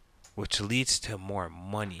 which leads to more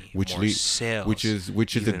money, Which more sales, which is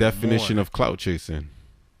the even definition more. of clout chasing,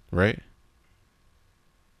 right?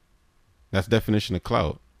 That's definition of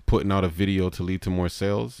clout. Putting out a video to lead to more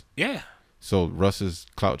sales. Yeah, So Russ is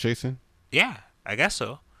clout chasing. yeah, I guess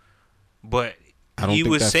so. But I don't he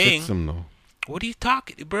think was that saying, fits him though. "What are you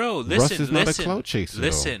talking, bro? Listen, Russ is not a listen, clout chaser,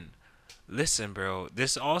 though. listen, bro.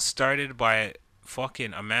 This all started by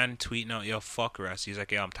fucking a man tweeting out, yo, fuck Russ. He's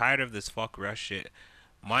like, yo, I'm tired of this fuck Russ shit.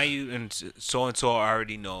 My you and so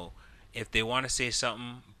already know. If they want to say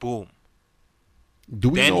something, boom. Do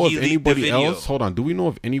we Then know he of leaked the anybody video. else? Hold on. Do we know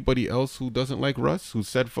of anybody else who doesn't like Russ? Who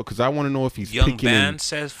said fuck? Because I want to know if he's Young picking. Band and,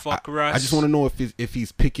 says fuck Russ. I just want to know if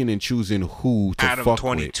he's picking and choosing who to Adam fuck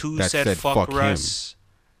 22 with. That said fuck him. Russ.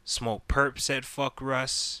 Smoke Perp said fuck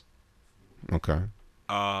Russ. Okay.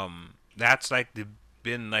 That's like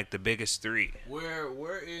been the biggest three.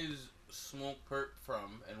 Where is Smoke Perp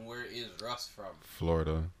from, and where is Russ from?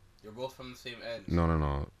 Florida. You're both from the same end.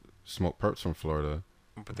 No. Smoke Perp's from Florida.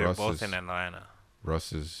 But they're Russ both is- in Atlanta.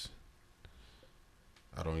 Russ is.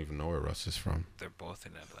 I don't even know where Russ is from. They're both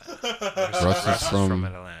in Atlanta. Russ is from.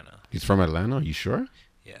 Atlanta. He's from Atlanta. Are you sure?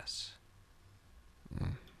 Yes.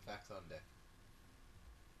 Facts on deck.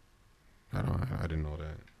 I didn't know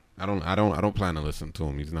that. I don't plan to listen to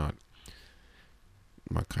him. He's not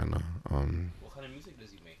my kind of What kind of music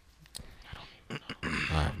does he make?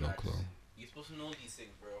 I have no clue. You're supposed to know these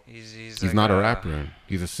things, bro. He's He's not a rapper.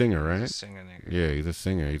 He's a singer, He's a right? singer, nigga. Yeah, he's a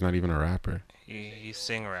singer. He's not even a rapper. He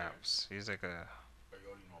sing raps. He's like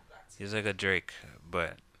a Drake,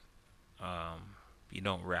 but you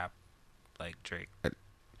don't rap like Drake.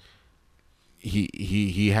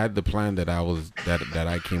 He had the plan that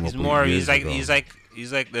I came He's up with. more. Years ago. He's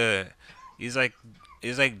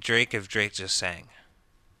like Drake if Drake just sang.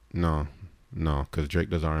 No, because Drake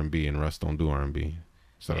does R&B and Russ don't do R&B,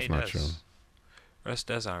 so that's Yeah, he not does. true. Russ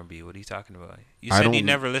does R&B. What are you talking about? You I said you don't-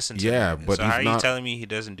 never listened to yeah, him. but so he's how are you not- telling me he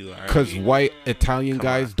doesn't do R&B? Because white Italian Come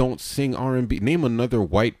guys on. don't sing R&B. Name another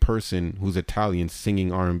white person who's Italian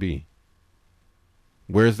singing R&B.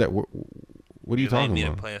 Where's that? What are you You'd like talking me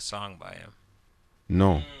about? to play a song by him.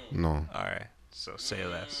 No. All right. So say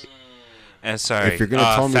less. And sorry. If you're gonna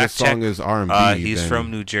tell me the fact song check, is R&B, he's then from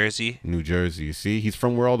New Jersey. New Jersey. You see, he's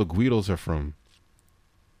from where all the Guidos are from.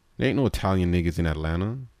 There ain't no Italian niggas in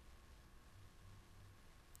Atlanta.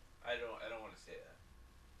 I don't want to say that.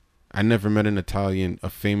 I never met a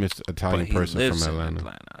famous Italian But he person lives from in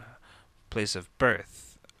Atlanta. Place of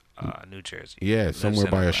birth, New Jersey. Yeah, Lives somewhere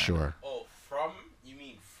in by a Atlanta. shore. Oh,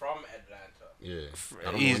 Yeah. I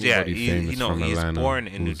don't know He's anybody famous from he's Atlanta born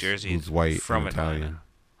in New who's- Jersey. who's white from and Italian. Atlanta.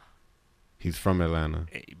 He's from Atlanta.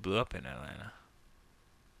 He blew up in Atlanta.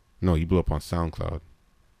 No, he blew up on SoundCloud.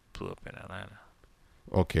 Blew up in Atlanta.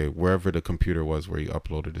 Okay, wherever the computer was where he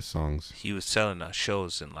uploaded his songs. He was selling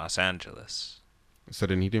shows in Los Angeles. So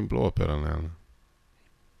then he didn't blow up at Atlanta.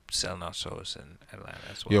 Selling out shows in Atlanta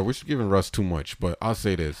as well. Yeah, we're giving Russ too much, but I'll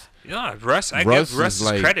say this. Yeah, Russ. I Russ give Russ is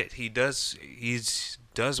like- credit. He does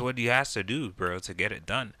what he has to do, bro, to get it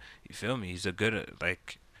done. You feel me? He's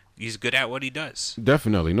he's good at what he does.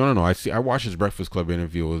 Definitely. No. I watched his Breakfast Club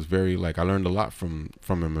interview. It was very I learned a lot from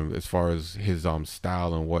him as far as his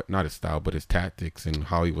style and not his style, but his tactics and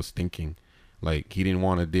how he was thinking. Like he didn't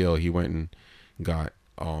want a deal. He went and got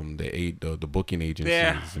the booking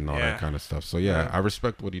agencies and all that kind of stuff. So I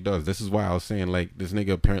respect what he does. This is why I was saying like this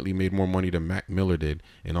nigga apparently made more money than Mac Miller did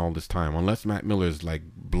in all this time. Unless Mac Miller's like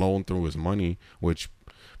blown through his money, which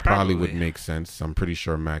probably would make sense. I'm pretty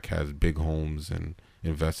sure Mac has big homes and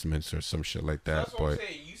investments or some shit like that. That's what I'm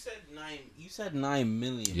saying. You said 9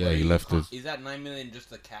 million. Yeah, he left his. Is that 9 million just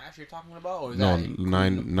the cash you're talking about, or is No, that including the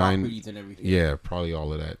nine. properties and everything? Yeah, probably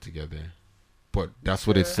all of that together. But that's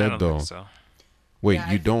what it I said don't though. think so. Wait,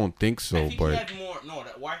 Yeah, you don't think so? I think But he has more. No,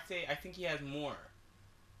 why I say I think he has more.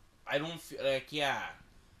 I don't feel like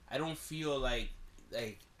I don't feel like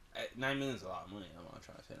 9 million is a lot of money. I'm not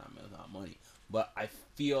trying to say 9 million is a lot of money, but I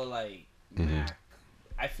feel like Mac.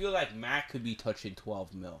 I feel like Mac could be touching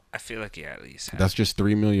 12 mil. I feel like he at least has. that's just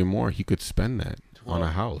 3 million more. He could spend that on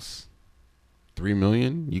a 12. house. 3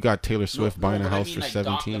 million? You got Taylor Swift buying a but I house mean, for like,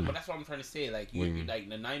 17. but that's what I'm trying to say. Like What do you mean? like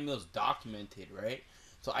the 9 mil's documented, right?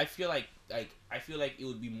 So I feel like it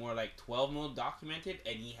would be more like 12 mil documented,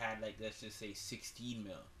 and he had like let's just say 16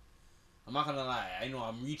 mil. I'm not gonna lie. I know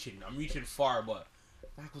I'm reaching far, but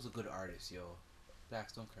Mac was a good artist, yo.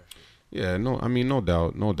 Dax, don't crush it. Yeah, no, I mean, no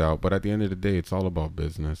doubt. But at the end of the day, it's all about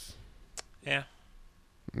business. Yeah.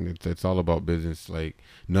 It's all about business. Like,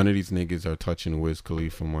 none of these niggas are touching Wiz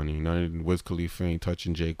Khalifa money. None of Wiz Khalifa ain't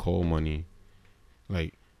touching J. Cole money.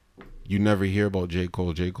 Like, you never hear about J.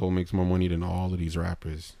 Cole. J. Cole makes more money than all of these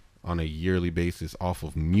rappers on a yearly basis off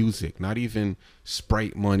of music. Not even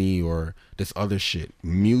Sprite money or this other shit.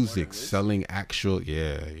 Music, selling actual...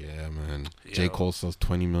 Yeah, man. J. Cole sells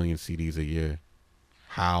 20 million CDs a year.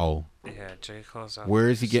 How? Yeah, J. Cole's out. Where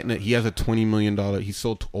is he getting it? He has a $20 million... He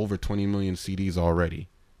sold over 20 million CDs already.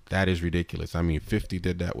 That is ridiculous. I mean, 50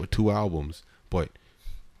 did that with 2 albums. But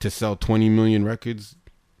to sell 20 million records...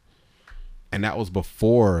 And that was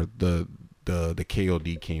before the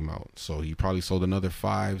KOD came out. So he probably sold another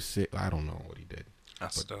 5, 6... I don't know what he did.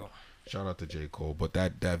 That's dope. Shout out to J. Cole. But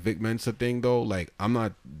that Vic Mensa thing, though, like, I'm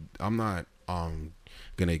not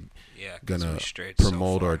gonna Yeah, 'cause gonna we strayed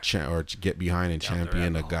promote so far. or get behind and Down the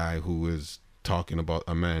champion a rabbit hole. guy who is talking about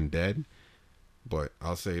a man dead. But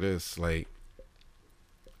I'll say this, like,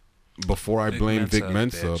 before I Vic blame Mensa, Vic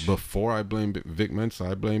Mensa, bitch. before I blame Vic Mensa,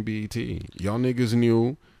 I blame BET. Y'all niggas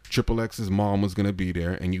knew Triple X's mom was gonna be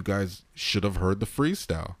there, and you guys should have heard the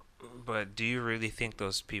freestyle. But do you really think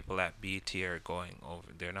those people at BT are going over?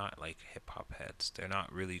 They're not like hip hop heads. They're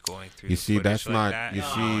not really going through. You the see, footage that's like not. that. You No,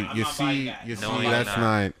 see, I'm you not buying see, that. you No, see. I'm That's not.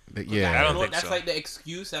 not. I Yeah. don't think that's so. like the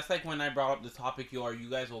excuse. That's like when I brought up the topic, are you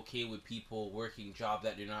guys okay with people working jobs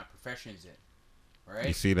that they're not professions in? Right?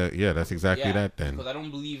 You see that? Yeah, that's exactly that. Then Because I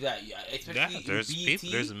don't believe that. Yeah, especially Yeah, there's in BET.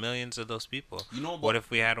 people. There's millions of those people. You know, What if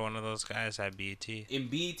we had one of those guys at BT? in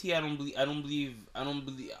BET, I don't believe.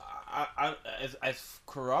 As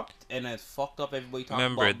corrupt and as fucked up everybody talking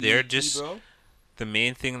Remember, about they're BET, just- bro. The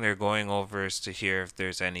main thing they're going over is to hear if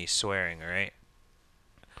there's any swearing, right?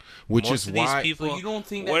 which Most is of these why. people. So you don't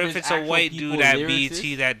think that What if there's it's a actual white people, dude at lyricists?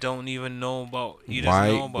 BT that don't even know about? You just Why?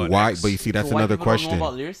 know about Why? X? But you see, that's So white another people don't know question.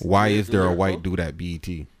 about lyrics? Why is there a Lyrical? white dude at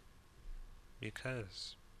BET?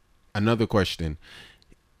 Because Another question.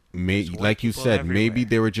 There's white Like you people said, maybe everywhere.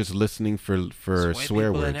 they were just listening for there's white swear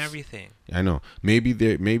people words. and everything. I know. Maybe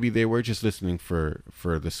they were just listening for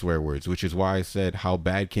the swear words, which is why I said, how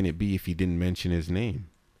bad can it be if he didn't mention his name?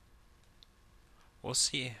 We'll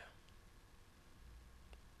see.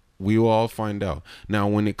 We will all find out. Now,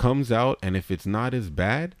 when it comes out, and if it's not as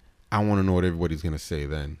bad, I want to know what everybody's gonna say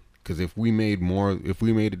then. Because if we made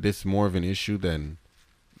this more of an issue than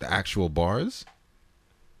the actual bars,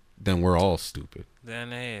 then we're all stupid.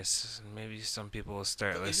 Then hey, maybe some people will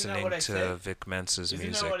start Isn't that listening what I to said? Vic Mensa's Isn't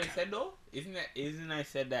music. that what I said though? Isn't I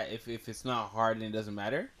said that if it's not hard then it doesn't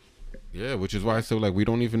matter? Yeah, which is why I said, like, we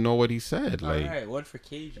don't even know what he said. Like, Alright, one for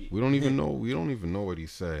KG. we don't even know. We don't even know what he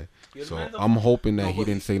said. Yeah, So man, I'm hoping that no, he but-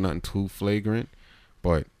 didn't say nothing too flagrant.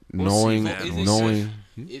 But We'll see, knowing, man. Is it knowing,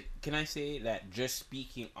 Can I say that just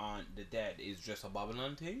speaking on the dead is just a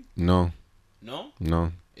Babylon thing? no, No,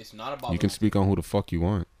 No. it's not about. You can speak on who the fuck you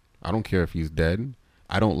want. I don't care if he's dead.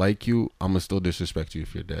 I don't like you. I'm gonna still disrespect you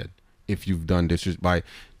if you're dead. If you've done by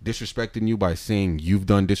disrespecting you by saying you've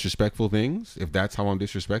done disrespectful things, if that's how I'm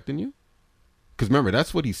disrespecting you. Because remember,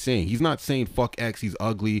 that's what he's saying. He's not saying fuck X, he's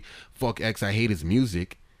ugly. Fuck X, I hate his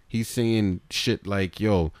music. He's saying shit like,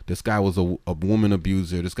 yo, this guy was a woman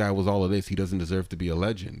abuser. This guy was all of this. He doesn't deserve to be a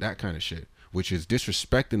legend. That kind of shit. Which is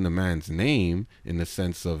disrespecting the man's name in the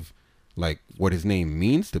sense of like what his name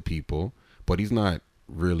means to people. But he's not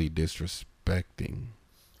really disrespecting.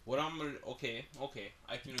 What I'm gonna okay,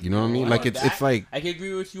 I can. You know what I mean? Like it's like I can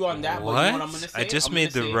agree with you on that. What? But you know what I'm gonna say? I just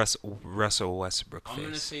made the Russell Westbrook face. I'm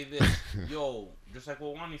gonna say this, yo, just like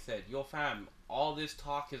what Wani said, yo, fam. All this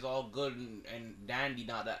talk is all good and dandy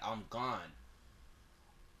now that I'm gone.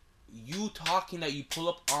 You talking that you pull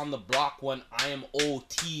up on the block when I am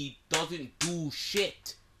OT doesn't do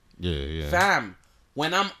shit. Yeah. Fam,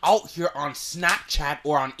 when I'm out here on Snapchat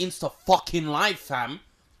or on Insta fucking live, fam,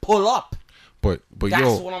 pull up. But That's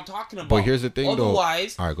yo, what I'm talking about. but here's the thing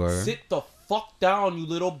Otherwise, though. All right, go ahead. sit the fuck down, you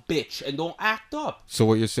little bitch, and don't act up. So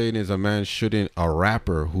what you're saying is a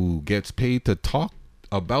rapper who gets paid to talk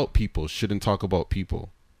about people shouldn't talk about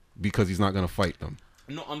people because he's not gonna fight them.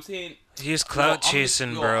 No, I'm saying he's clout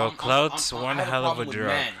chasing, bro. Clout's one hell of a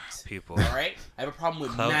drug. People. All right, I have a problem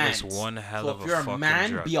with clout mans. is one hell of a So if you're a fucking man,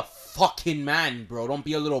 drug. be a fucking man, bro. Don't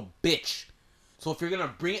be a little bitch. So if you're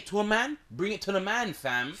gonna bring it to a man, bring it to the man,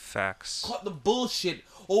 fam. Facts. Cut the bullshit.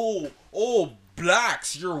 Oh,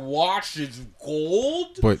 blacks, your watch is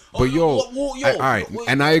gold. But all right,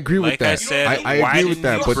 and I agree with Like that. I said, I agree with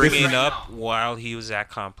that. But bring this it is up while he was at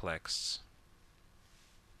Complex.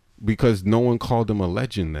 because no one called him a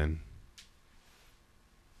legend then.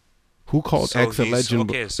 Who called So X a he's- legend?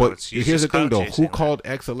 okay, so but he's here's the just thing though. clout Who chasing, called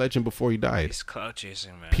X a legend before he died? He's clout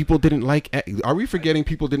chasing, man. People didn't like X. Are we forgetting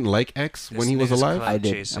people didn't like X when This he was nigga's alive? clout I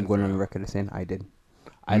did. chasing, I'm going on bro. the record as saying I did.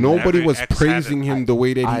 Nobody Every was X praising had him the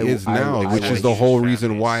way that I- he is I- now, I which is was- the whole Huge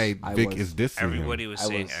reason fan why base. Vic I is was- dissing Everybody him. was I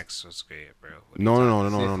saying was- X was great, bro. What are No, you no, no,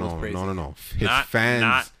 Sif no, was no, no, praising no, no, him. no. His Not- fans.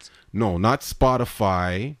 not- No, not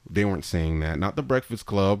Spotify. They weren't saying that. Not the Breakfast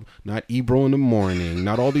Club. Not Ebro in the Morning.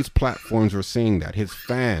 Not all these platforms were saying that. His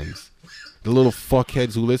fans, the little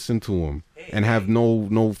fuckheads who listen to him and have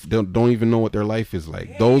don't even know what their life is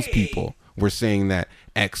like. Those people were saying that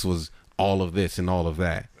X was all of this and all of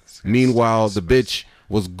that. Meanwhile, the bitch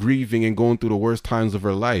was grieving and going through the worst times of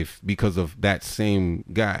her life because of that same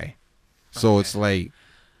guy. So it's like,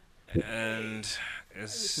 And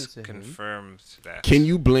it's Listen to him. confirmed that. can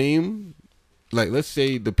you blame, like, let's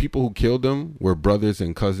say the people who killed him were brothers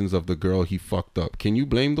and cousins of the girl he fucked up. Can you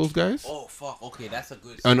blame those guys? Oh fuck. Okay, that's a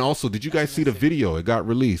good. And also, did you guys see the video? It got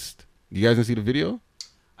released. You guys didn't see the video?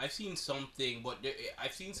 I've seen something, but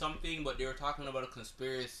they were talking about a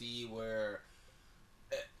conspiracy where,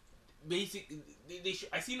 basically,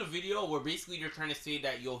 I seen a video where basically they're trying to say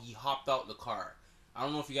that he hopped out the car. I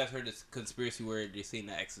don't know if you guys heard this conspiracy where they're saying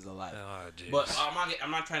that X is alive. Oh, jeez. But I'm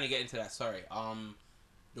not trying to get into that. Sorry.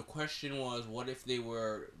 The question was, what if they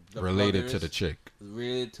were Related to brothers the chick.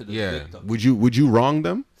 related to the Yeah. victim? Would you wrong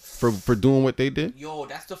them for doing what they did? Yo,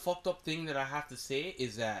 that's the fucked up thing that I have to say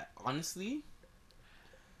is that honestly,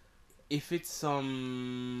 if it's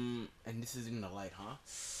and this is in the light, huh?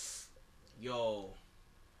 Yo,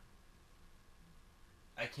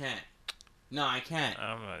 I can't. No, I can't.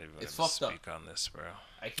 I'm not even It's gonna fucked up. speak on this, bro.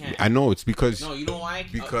 I can't. I know it's because No, you know why?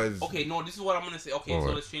 Because- okay, no, this is what I'm gonna say. Okay, so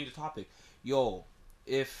Alright. let's change the topic. Yo,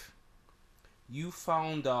 if you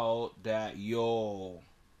found out that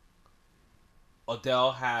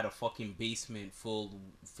Adele had a fucking basement filled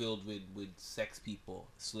with sex people,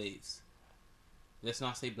 slaves. Let's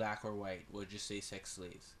not say black or white. We'll just say sex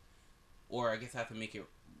slaves. Or I guess I have to make it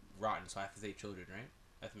rotten, so I have to say children, right?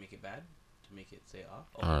 I have to make it bad to make it say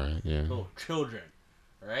okay. all right, yeah. So children,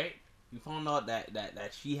 right? You found out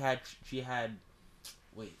that she had.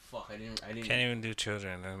 Wait, fuck! I didn't. Can't even do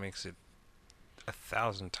children. That makes it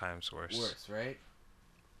 1,000 times worse. Worse, right?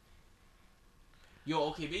 Yo,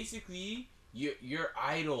 okay. Basically, your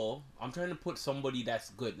idol. I'm trying to put somebody that's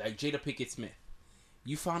good, like Jada Pinkett Smith.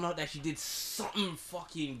 You found out that she did something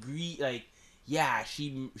fucking like. Yeah,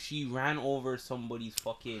 she ran over somebody's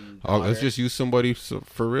fucking. Oh, let's daughter. just use somebody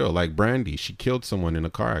for real, like Brandy. She killed someone in a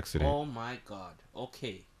car accident. Oh my god.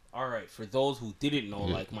 Okay. All right. For those who didn't know,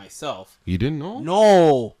 like myself. You didn't know?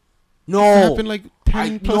 No. It happened like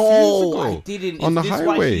 10 plus years ago. I didn't. On Is the this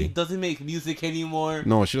Why highway. she doesn't make music anymore?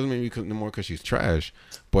 No, she doesn't make music anymore because she's trash.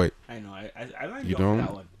 But I know. I like You you on don't?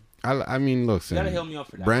 that one. I mean, look, You gotta son, heal me up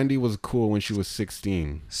for that. Brandy was cool when she was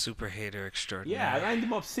 16. Super hater extraordinaire. Yeah, I lined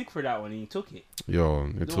him up sick for that one, and he took it. Yo,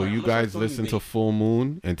 until worry, you I'm gonna guys start throwing listen you to bait. Full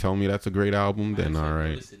Moon and tell me that's a great album, then all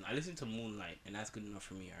right. Listen, I listened to Moonlight, and that's good enough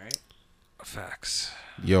for me. All right. Facts.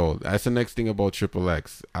 Yo, that's the next thing about Triple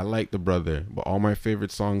X. I like the brother, but all my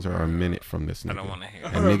favorite songs are a minute from this nigga. I don't want to hear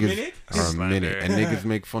And it. Or a niggas minute? are a Slander. minute, and niggas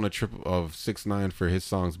make fun of 6ix9ine for his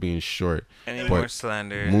songs being short. Any But more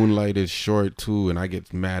slander? Moonlight is short too, and I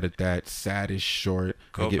get mad at that. Sad is short.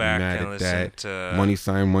 I Go get back mad and at listen that. to. Money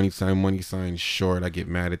sign, money sign, money sign short. I get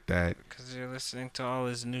mad at that. Because you're listening to all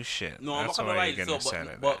his new shit. No, I'm not That's gonna why lie. you're getting So, sad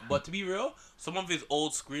at but to be real, some of his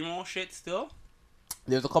old screamo shit still.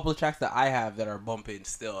 There's a couple of tracks that I have that are bumping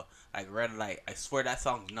still. Like Red Light. I swear that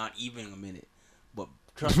song's not even a minute. But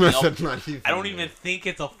trust me, I don't even think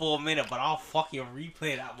it's a full minute. But I'll fucking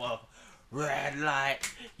replay that one. Red Light,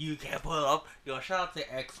 you can't pull up. Yo, shout out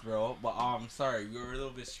to X, bro. But sorry, we were a little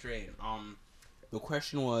bit strayed. The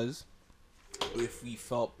question was, if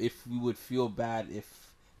we would feel bad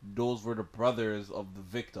if those were the brothers of the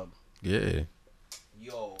victim. Yeah.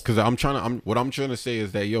 Yo. Because what I'm trying to say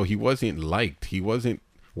is that, yo, he wasn't liked. He wasn't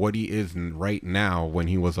what he is right now when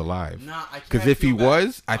he was alive. Nah, I can't. Because if he feel bad.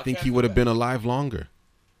 was, I I think can't he feel would have bad. been alive longer.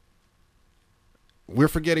 We're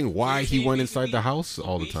forgetting why you're he saying went inside the basically- house so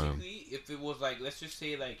all the time. basically, if it was like, let's just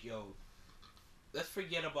say like, yo, let's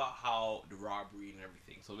forget about how the robbery and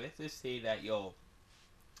everything. So let's just say that, yo,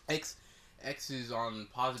 X is on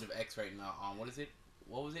positive X right now. On what is it?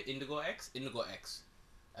 What was it? Indigo X,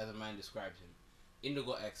 as a man describes him.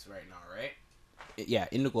 Indigo X right now, right? Yeah,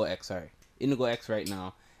 Indigo X. Sorry, Indigo X right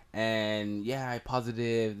now. And yeah,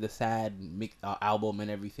 positive the sad album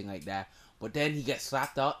and everything like that. But then he gets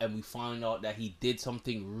slapped out, and we find out that he did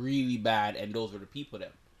something really bad, and those were the people then,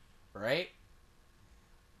 right?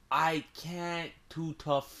 I can't too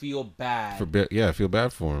tough feel bad I feel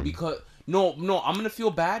bad for him. because no, I'm gonna feel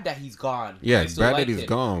bad that he's gone. Yeah, I it's still bad liked that he's him.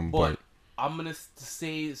 gone, but I'm gonna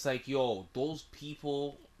say it's like, yo, those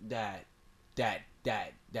people that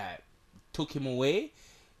took him away,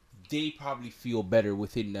 they probably feel better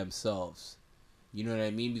within themselves. You know what I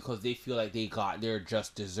mean? Because they feel like they got their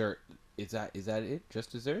just dessert. Is that it?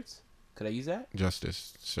 Just desserts? Could I use that?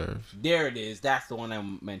 justice served. There it is. That's the one I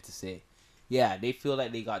meant to say. Yeah, they feel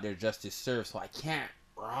like they got their justice served, so I can't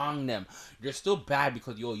wrong them. They're still bad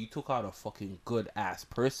because, yo, you took out a fucking good ass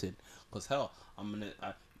person. Because, hell, I'm gonna.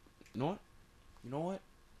 You know what?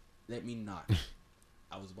 Let me not.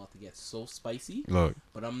 I was about to get so spicy, Look,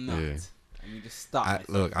 but I'm not. yeah. I need to stop. I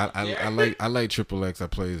myself there. like Triple X. I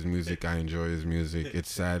play his music. I enjoy his music.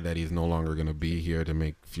 It's sad that he's no longer gonna be here to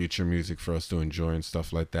make future music for us to enjoy and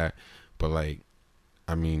stuff like that. But like,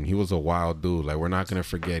 I mean, he was a wild dude. Like, we're not gonna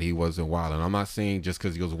forget he wasn't wild. And I'm not saying just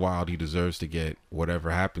because he was wild, he deserves to get whatever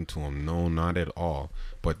happened to him. No, not at all.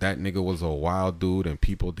 But that nigga was a wild dude, and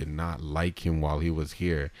people did not like him while he was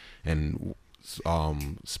here. And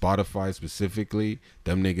Spotify specifically,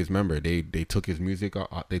 them niggas, remember, they took his music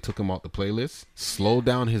out, they took him out the playlist, slowed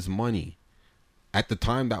down his money. At the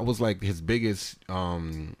time, that was like his biggest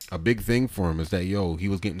a big thing for him, is that, yo, he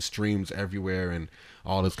was getting streams everywhere and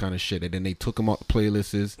all this kind of shit, and then they took him out the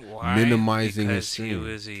playlists, Why? minimizing his Because he stream.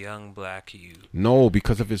 was a young black youth. No,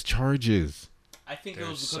 because of his charges. I think it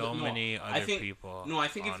There's was because so many I other think, people No, I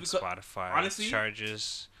think on it's because Spotify honestly,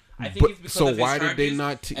 charges I think But it's because so of his why did they charges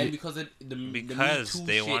not and because of the because Me Too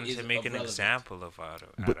they shit wanted is to make an irrelevant. example of out of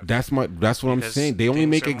But it. that's what I'm Because saying. They only things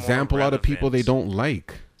make are more example out of people they relevant. don't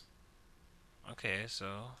like. Okay, so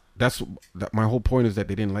My whole point is that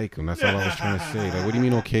they didn't like him. That's all I was trying to say. Like, what do you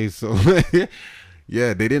mean? Okay, so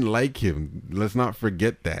yeah, they didn't like him. Let's not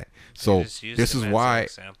forget that. So just use this him is as an why,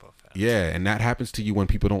 example, fam. yeah, and that happens to you when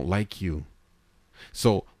people don't like you.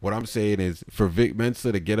 So what I'm saying is, for Vic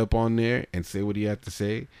Mensa to get up on there and say what he had to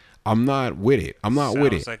say, I'm not with it. I'm not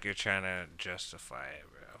with it. Sounds like you're trying to justify it,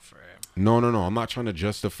 bro, for him. No. I'm not trying to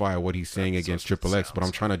justify what he's saying That's against what it Triple X, but I'm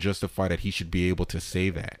sounds trying to justify that he should be able to say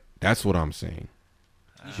that. That's what I'm saying.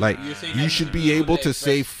 Like, You're saying you that should you be able would to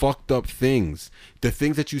say express- fucked up things. The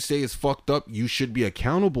things that you say is fucked up, you should be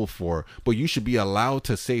accountable for, but you should be allowed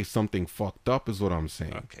to say something fucked up, is what I'm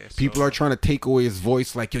saying. Okay, People so- are trying to take away his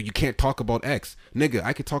voice, like, yo, you can't talk about X. Nigga,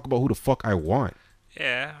 I can talk about who the fuck I want.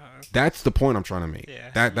 Yeah. That's the point I'm trying to make.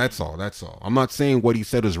 Yeah. That's all. I'm not saying what he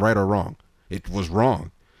said is right or wrong. It was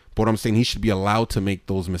wrong. But I'm saying he should be allowed to make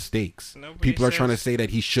those mistakes. Nobody People are trying to says- say that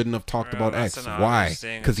he shouldn't have talked Bro, about that's X. an Why? obvious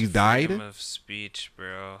thing. Because he It's died? Freedom of speech,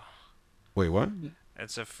 bro. Wait, what?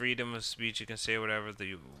 It's a freedom of speech. You can say whatever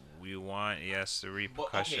you want. Yes, the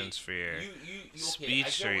repercussions for your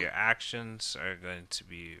speech or your actions are going to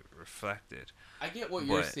be reflected. I get what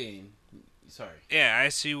you're But- saying. Sorry. Yeah, I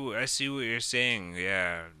see what you're saying.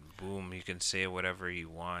 Yeah, boom, you can say whatever you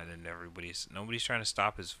want, and nobody's trying to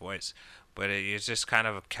stop his voice. But it's just kind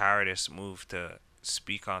of a cowardice move to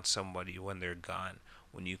speak on somebody when they're gone,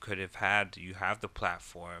 when you have the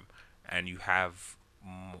platform, and you have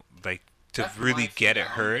like to That's really my get thing it that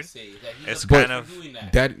I'm gonna heard. say, that he's It's a kind bitch of for doing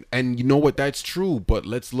that. That, and you know what? That's true. But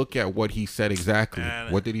let's look at what he said exactly.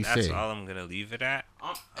 And What did he that's say? all I'm gonna leave it at.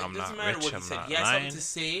 I'm It doesn't not matter rich, what he I'm said. not He has lying. something to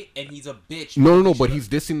say, and he's a bitch. No, He but should've- he's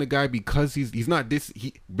dissing the guy because he's not this.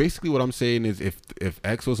 He basically what I'm saying is if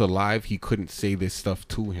X was alive, he couldn't say this stuff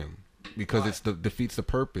to him because Why? it's the defeats the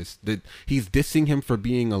purpose. That he's dissing him for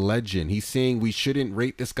being a legend. He's saying we shouldn't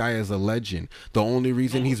rate this guy as a legend. The only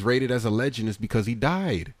reason No. he's rated as a legend is because he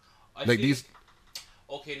died. I Like think- these.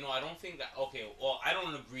 Okay, no, I don't think that. Okay, well, I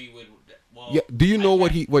don't agree with. Well, Yeah. Do you I know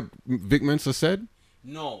what can't- what Vic Mensa said?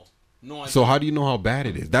 No, no. So how do you know how bad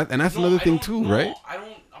it is? That's No, another I thing don't- too, no, right? I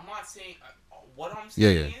don't. I'm not saying. What I'm Yeah,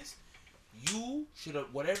 saying yeah. is, you should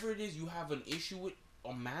have whatever it is you have an issue with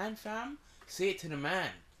a man, fam. Say it to the man.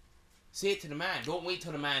 Say it to the man. Don't wait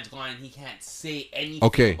till the man's gone and he can't say anything.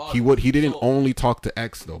 Okay, about he it. would. He didn't So, only talk to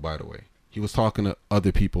X though. By the way, he was talking to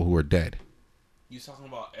other people who are dead. You talking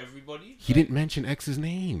about everybody? He didn't mention X's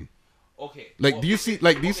name. Okay. Like, well, do you see?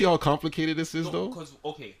 Like, do you see how complicated this is, No, though? because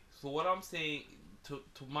okay. So what I'm saying, to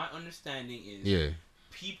my understanding is, Yeah.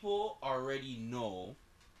 people already know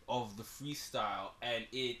of the freestyle and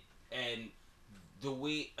the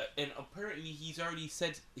way and apparently he's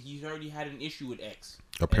already had an issue with X,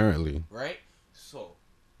 Apparently. right? So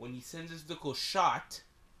when he sends his little shot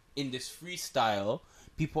in this freestyle,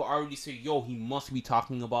 people already say, yo, he must be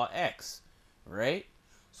talking about X, right?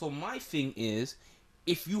 So my thing is,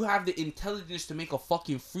 if you have the intelligence to make a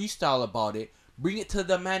fucking freestyle about it, bring it to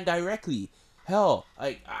the man directly. Hell,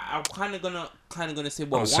 like I'm kind of gonna say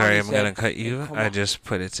what I'm sorry, Wani I'm said, gonna cut and you. come I on. just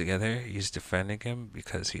put it together. He's defending him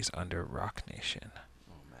because he's under Rock Nation.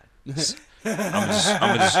 Oh, man.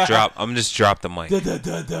 I'm gonna just drop the mic.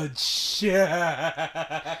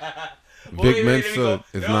 Vic Mensa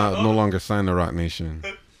is no longer signed to Rock Nation.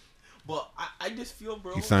 But I just feel,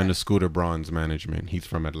 bro. He signed to that, Scooter Braun's management. He's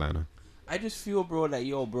from Atlanta. I just feel, bro, that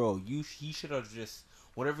yo, bro, he should have just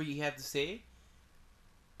whatever he had to say.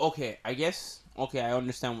 Okay, I guess. Okay, I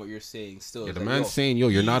understand what you're saying. Still, Yeah, it's the like, man's saying, yo,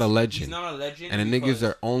 you're not a he's legend. not a legend. And the niggas because-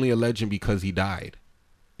 are only a legend because he died.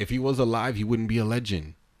 If he was alive, he wouldn't be a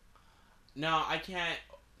legend. No, I can't.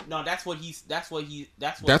 No, that's what That's what he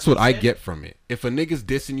I said. get from it. If a nigga's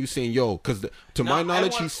dissing you saying, yo, because to No, my I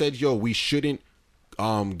knowledge, he want- said, yo, we shouldn't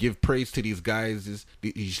give praise to these guys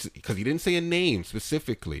because he didn't say a name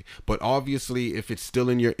specifically. But obviously, if it's still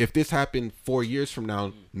in if this happened 4 years from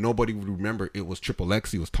now, nobody would remember it was Triple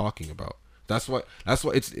X he was talking about. That's what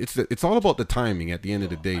it's all about the timing at the end of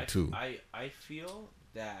the day too. I feel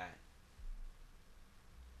that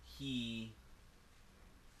he.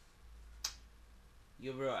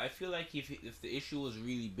 Yo, bro, I feel like if the issue was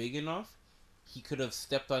really big enough, he could have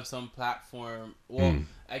stepped on some platform. Well,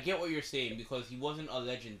 I get what you're saying because he wasn't a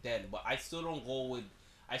legend then, but I still don't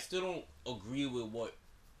agree with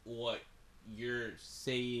what you're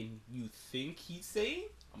saying. You think he's saying?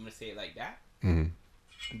 I'm gonna say it like that.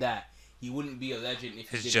 That he wouldn't be a legend if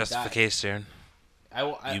His he didn't die. justification.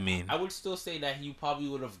 I You mean? I would still say that he probably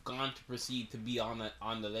would have gone to proceed to be on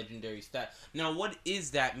the legendary stat. Now, what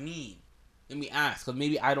is that mean? Let me ask, because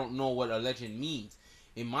maybe I don't know what a legend means.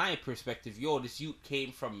 In my perspective, yo, this youth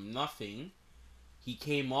came from nothing. He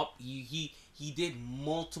came up. He did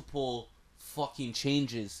multiple fucking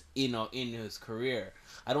changes in his career.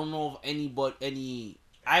 I don't know of any.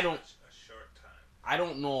 I don't. I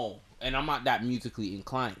don't know, and I'm not that musically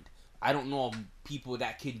inclined. I don't know of people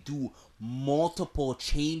that can do multiple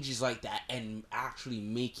changes like that and actually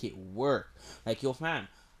make it work. Like, yo, fam,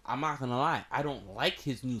 I'm not gonna lie, I don't like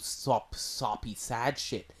his new soppy sad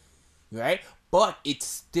shit, right? But it's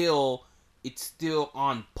still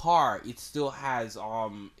on par. It still has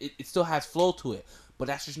it still has flow to it. But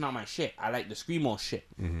that's just not my shit. I like the screamo shit.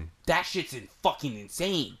 That shit's fucking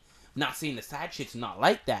insane. I'm not saying the sad shit's not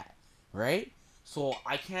like that, right? So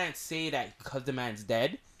I can't say that because the man's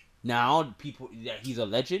dead. Now people that he's a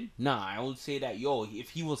legend. Nah, I would say that yo, if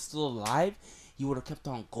he was still alive, he would have kept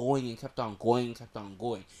on going and kept on going and kept on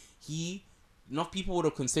going. Enough people would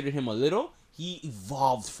have considered him a little. He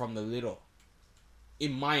evolved from the little,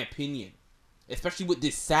 in my opinion. Especially with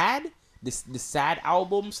this sad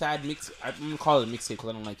album, sad mix. I'm gonna call it a mixtape because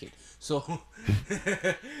I don't like it. So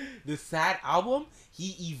the sad album,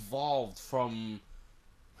 he evolved from.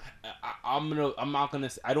 I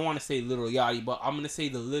don't want to say Little Yachty, but I'm gonna say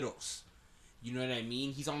the Littles. You know what I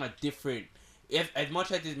mean? He's on a different. If as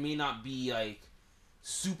much as it may not be like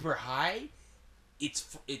super high,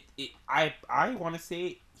 I want to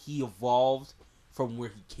say he evolved from where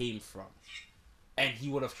he came from, and he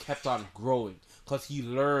would have kept on growing because he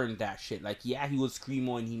learned that shit. Like, yeah, he was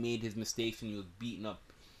screamo and he made his mistakes and he was beating up.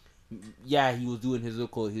 Yeah, he was doing his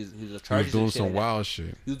charges. He was doing and shit some like that. wild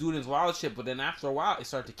shit. He was doing his wild shit, but then after a while, it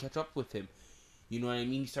started to catch up with him. You know what I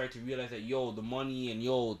mean? He started to realize that, yo, the money and,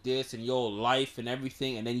 yo, this and, yo, life and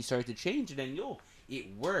everything. And then he started to change. And then, yo, it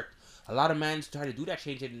worked. A lot of men started to do that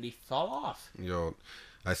change and they fell off. Yo,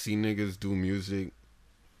 I see niggas do music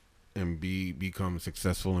and become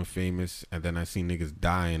successful and famous. And then I see niggas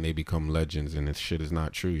die and they become legends. And this shit is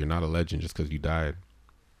not true. You're not a legend just because you died.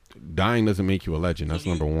 Dying doesn't make you a legend. That's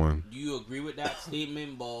number one. Do you agree with that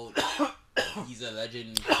statement about he's a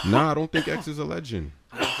legend? Nah, I don't think X is a legend.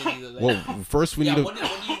 You don't think he's a legend? Well, first we need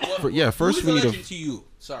to... First who we is need a legend to you?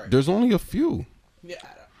 Sorry. There's only a few. Yeah.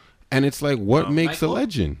 And it's like, what makes Michael? a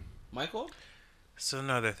legend? Michael? So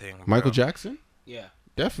another thing, bro. Michael Jackson? Yeah.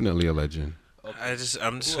 Definitely a legend. Okay.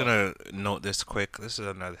 I'm just gonna note this quick. This is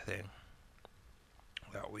another thing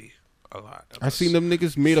that a lot. I seen them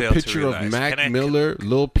niggas made a fail to picture of realize. Mac Can I- Miller,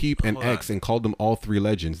 Lil Peep, and Hold X on. and called them all three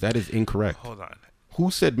legends. That is incorrect. Hold on.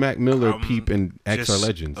 Who said Mac Miller, Peep, and X are Just-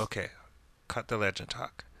 legends? Okay, cut the legend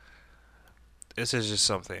talk. This is just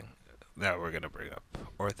something that we're gonna bring up,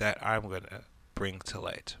 or that I'm gonna bring to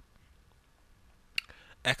light.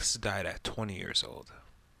 X died at 20 years old.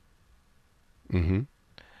 Mm-hmm.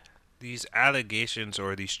 These allegations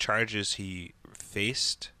or these charges he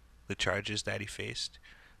faced, the charges that he faced,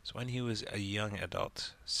 is when he was a young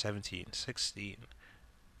adult, 16,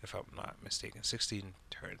 if I'm not mistaken. 16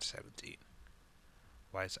 turned 17.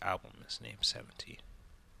 Why his album is named 17.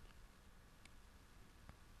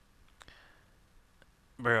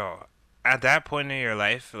 Bro, at that point in your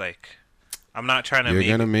life, like, I'm not trying to You're make...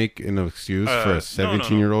 gonna make an excuse for no, a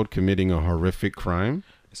 17-year-old committing a horrific crime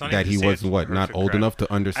It's not that even he to say was it's what, not horrific old crime. enough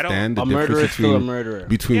to understand the A murderer difference is still a between murderer.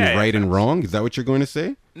 Yeah, right and that's- wrong? Is that what you're going to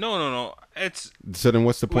say? No. It's... So then,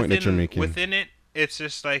 what's the point that you're making? Within it, it's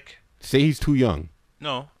just like... Say he's too young.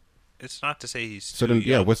 No, it's not to say he's So too then,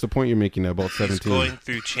 yeah, young. what's the point you're making about He's 17? going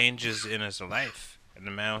through changes in his life, and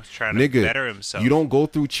the man was trying to better himself. You don't go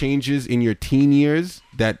through changes in your teen years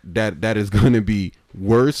that is going to be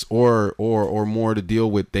worse or more to deal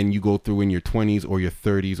with than you go through in your 20s or your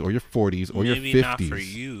 30s or your 40s or Maybe your 50s. not for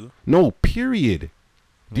you. No, period.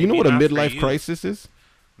 Do you know Maybe what a not for midlife you. crisis is?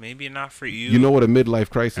 Maybe not for you. You know what a midlife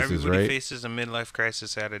crisis is, Everybody right? faces a midlife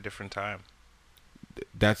crisis at a different time.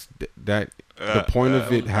 That's the point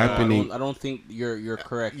of it happening. I don't think you're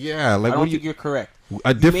correct. Yeah, like I what don't do you? think you're correct.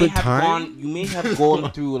 A different time. You may have gone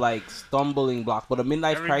through like stumbling blocks, but a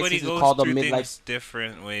midlife Everybody crisis is goes called a through midlife. things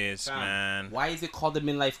different ways, Fam, man. Why is it called a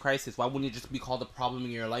midlife crisis? Why wouldn't it just be called a problem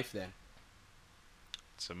in your life then?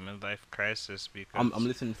 It's a midlife crisis because I'm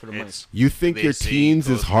listening for the mic. it's You think they your say teens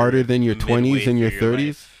go is harder through than your midway 20s and your through 30s?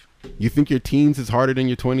 life. You think your teens is harder than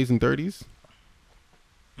your 20s and 30s?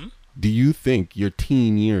 Do you think your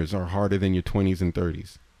teen years are harder than your 20s and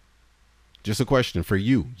 30s? Just a question for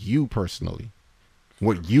you personally.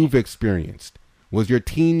 What you've experienced. Was your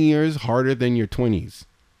teen years harder than your 20s?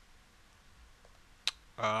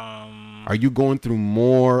 Are you going through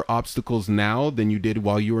more obstacles now than you did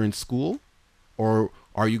while you were in school? Or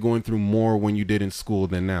are you going through more when you did in school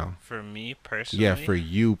than now? For me personally, Yeah, for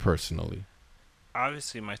you personally.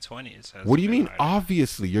 obviously my 20s. What do you mean,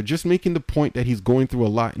 obviously? You're just making the point that he's going through a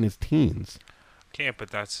lot in his teens. Okay, but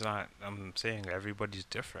that's not. I'm saying everybody's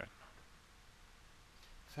different.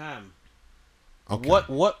 Fam, Okay.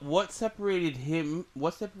 what separated him?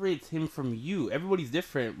 What separates him from you? Everybody's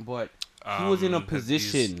different, but he was in a He's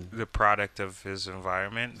position. the product of his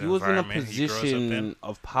environment. The He was in a environment he grows up in. position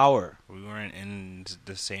of power. We weren't in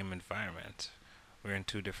the same environment. We were in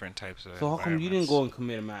two different types of So how come you didn't environments. go and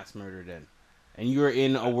commit a mass murder then? And you're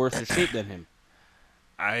in a worse shape than him.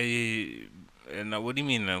 What do you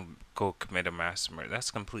mean go commit a mass murder? That's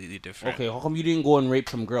completely different. Okay, how come you didn't go and rape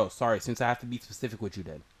some girls? Sorry, since I have to be specific with you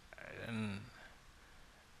then.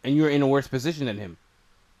 And you're in a worse position than him.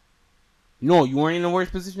 No, you weren't in a worse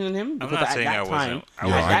position than him? I'm Because not at saying that I time, wasn't. Yo,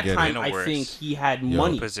 at I that get time, it. I think he had Yo.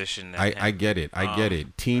 money. Position than I him. get it. I get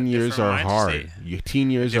it. Teen a years different are mind hard. state. Your teen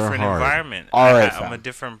years are different hard. environment. All right, I'm fam.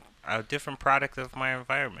 a different product of my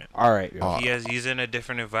environment. All right, yo. He's in a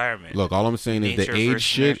different environment. Look, all I'm saying is Nature the age versus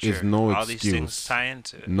shit is nurture. no All these things excuse. tie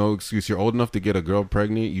into it. No excuse. You're old enough to get a girl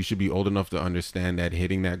pregnant. You should be old enough to understand that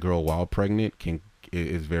hitting that girl while pregnant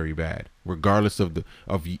is very bad, regardless of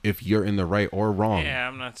if you're in the right or wrong. Yeah,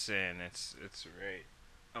 I'm not saying it's right.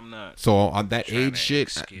 I'm not. So on that trying age to shit,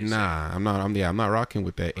 excuse nah, it. I'm not rocking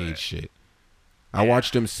with that But- age shit. I Yeah.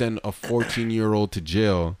 watched him send a 14-year-old to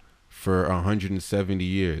jail for 170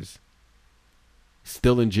 years.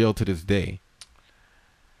 still in jail to this day.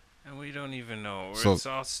 And we don't even know. So, It's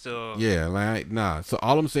all still Yeah, like nah. So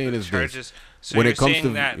all I'm saying is this: charges. So when you're it comes saying to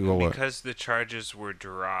that what? because the charges were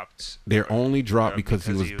dropped, They're only dropped or because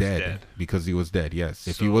he was dead. Because he was dead. Yes.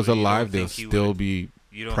 If he So was you don't alive, they'll think he still would've- be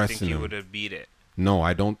you don't pressing think he him. would have beat it? No,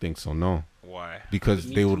 I don't think so. No, Why? because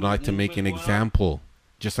Me they would Too like to make an movement going on? example,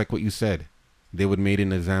 just like what you said. They would make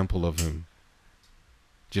an example of him,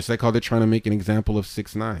 just like how they're trying to make an example of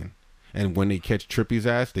 6ix9ine. And when they catch Trippy's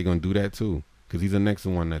ass, they're gonna do that too, because he's the next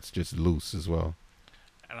one that's just loose as well.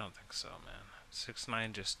 I don't think so, man.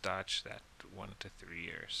 6ix9ine just dodged that 1 to 3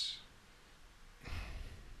 years.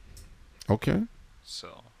 Okay,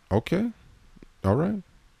 So okay, all right.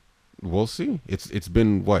 We'll see. It's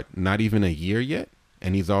been what? Not even a year yet,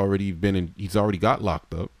 and he's already been in. He's already got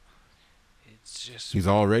locked up. it's just He's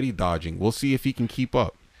already dodging. We'll see if he can keep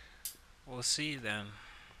up. we'll see then.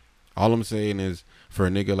 All I'm saying is, for a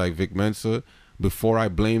nigga like Vic Mensa, before I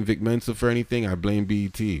blame Vic Mensa for anything, I blame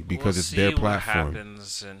BET because We'll it's see their what platform.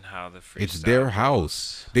 happens and how the It's freestyle their goes.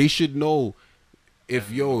 house. They should know if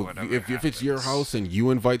And yo whatever if it's your happens. house and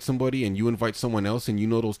you invite somebody and you invite someone else and you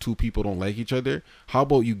know those two people don't like each other, how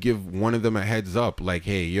about you give one of them a heads up like,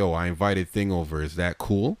 hey, yo, I invited Thing over. Is that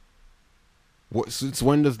cool? What? Since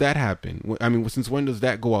when does that happen? I mean, since when does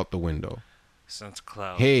that go out the window? Since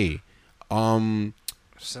Cloud. Hey,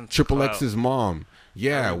 Since Triple Clout. X's mom.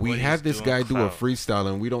 Yeah, we Everybody's had this doing guy do a clout. freestyle,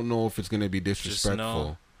 and we don't know if it's gonna be know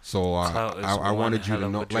disrespectful. So clout is I one wanted you hell to of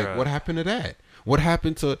a know, like, drug. what happened to that? What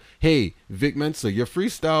happened to, hey, Vic Mensa, your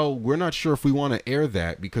freestyle? We're not sure if we want to air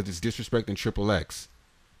that because it's disrespecting Triple X.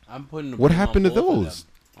 I'm putting the What blame happened on to both of those? them.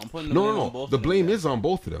 I'm putting the No, blame no, on no. both The of them blame then. is on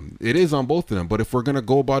both of them. It is on both of them. But if we're gonna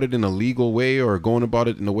go about it in a legal way or going about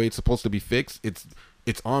it in the way it's supposed to be fixed,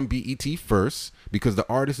 it's on BET first because the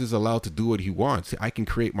artist is allowed to do what he wants. I can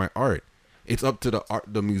create my art. It's up to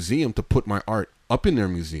the museum to put my art up in their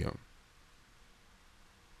museum.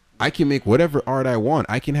 I can make whatever art I want.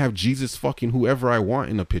 I can have Jesus fucking whoever I want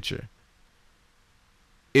in a picture.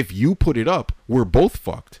 If you put it up, we're both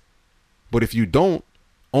fucked. But if you don't,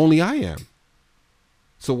 only I am.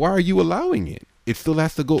 So why are you allowing it? It still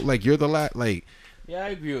has to go, like, you're the like, Yeah, I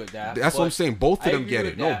agree with that. that's what I'm but saying. Both I of them agree get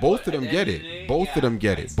with it. No, that, both but of them at the get end of the it. day, Both of yeah, them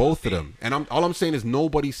get I it. still Both of think- them. And all I'm saying is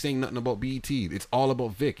nobody's saying nothing about BET. It's all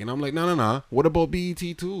about Vic. And I'm like, no. What about BET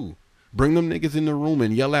too? Bring them niggas in the room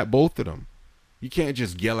and yell at both of them. You can't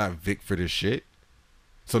just yell at Vic for this shit.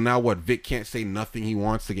 So now what? Vic can't say nothing he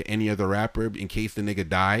wants to get any other rapper in case the nigga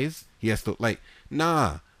dies. He has to, like,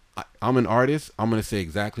 nah. I'm an artist. I'm gonna say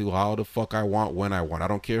exactly how the fuck I want when I want. I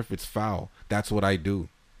don't care if it's foul. That's what I do.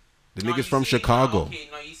 The No, nigga's you from see, Chicago. okay,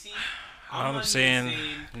 no, you see, All not I'm saying,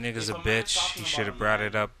 even nigga's if a a man's bitch. talking He should have about brought man,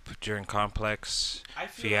 it up during Complex. I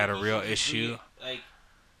If feel he had a like real should just issue, really, like,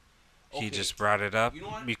 he okay, just brought it up you know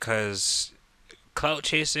what? because clout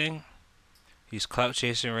chasing. He's clout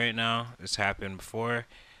chasing right now. It's happened before.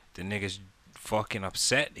 The nigga's fucking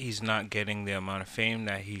upset. He's not getting the amount of fame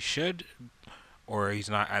that he should, or he's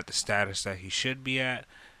not at the status that he should be at.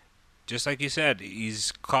 Just like you said,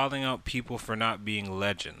 he's calling out people for not being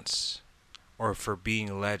legends, or for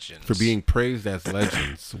being legends. For being praised as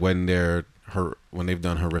legends when they've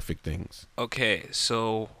done horrific things. Okay,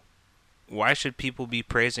 so why should people be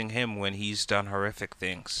praising him when he's done horrific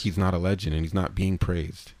things? He's not a legend and he's not being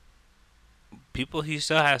praised. He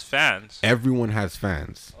still has fans. Everyone has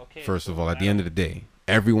fans. Okay, First of so all, at I the end of the day,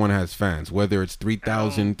 everyone has fans. Whether it's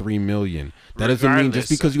 3,000, 3 million. That doesn't mean just Regardless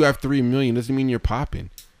because you have 3 million doesn't mean you're popping.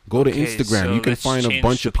 Go to Okay, Instagram. so You can let's find a change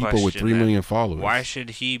bunch the of people with question 3 then. million followers. Why should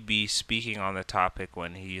he be speaking on the topic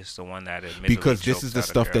when he is the one that admitted? Because this is the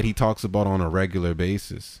stuff that he talks about on a regular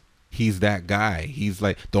basis. He's that guy. He's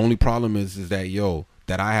like, the only problem is that,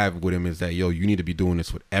 that I have with him is that, you need to be doing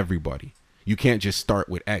this with everybody. You can't just start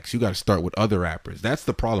with X. You got to start with other rappers. That's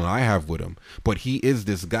the problem I have with him. But he is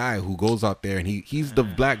this guy who goes out there and he's the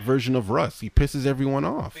black version of Russ. He pisses everyone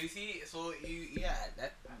off. But you see, so yeah,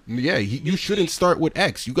 that. Yeah, you shouldn't start with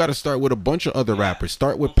X. You got to start with a bunch of other rappers.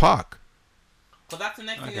 Start with Pac. But that's the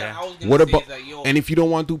next thing Okay. that I was gonna What say about? is that, And if you don't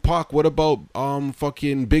want to do Pac, what about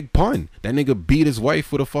fucking Big Pun? That nigga beat his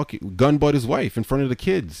wife with a fucking gun, butt his wife in front of the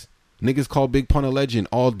kids. Niggas call Big Pun a legend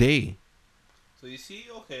all day. So you see,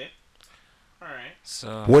 okay, all right.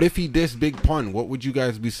 So What if he dissed Big Pun? What would you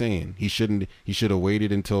guys be saying? He shouldn't. He should have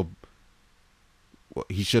waited until.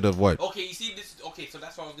 He should have what? Okay, you see this. Okay, so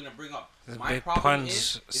that's what I was gonna bring up. the My Big problem Pun's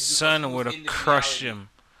is because son he was would in have this crushed reality. him.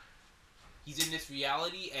 He's in this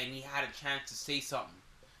reality, and he had a chance to say something.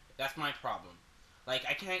 That's my problem. Like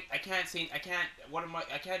I can't say I can't. What am I?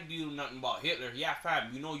 I can't do nothing about Hitler. Yeah,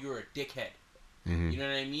 fam, you know you're a dickhead. Mhm. You know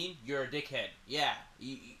what I mean? You're a dickhead. Yeah.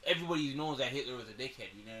 Everybody knows that Hitler was a dickhead.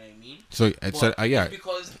 You know what I mean? So it said, But yeah, it's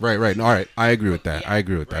because right. No, all right, I agree with that. Yeah, I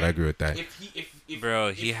agree with that. I right? agree with that. If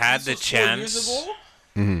Bro, he if had this the was 4 years chance. ago,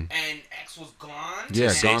 Mhm. and X was gone. Yeah,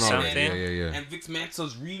 say gone already. something. Yeah. And Vic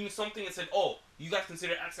Mensa's reading something and said, "Oh, you guys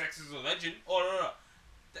consider XX as a legend? Oh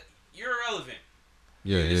no. You're irrelevant."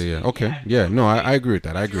 Yeah. Okay. Yeah. No, I agree with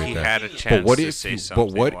that. I agree He with that. had a But chance what to if? say something.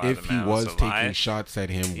 But what while if the he man was taking alive. shots at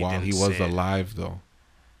him He while didn't he was say it. alive, though?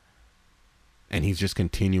 And he's just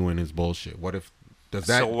continuing his bullshit. What if? Does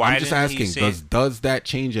that? So why I'm just didn't he asking. say- Does that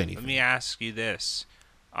change Let anything? me ask you this: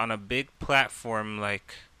 on a big platform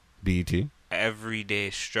like BET. Everyday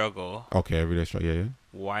Struggle, Okay, everyday show. Yeah.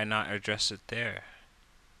 why not address it there?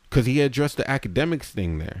 Because he addressed the academics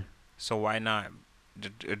thing there. So why not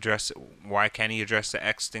address it? Why can't he address the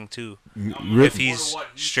X thing too? Re- If he's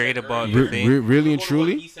straight about re- the thing, really and What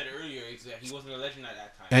truly. he said earlier is that he wasn't a legend at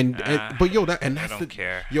that time. And but yo, that and I that's don't the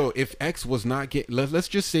care. yo. If X was not let's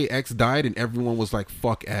just say X died and everyone was like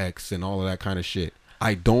fuck X and all of that kind of shit.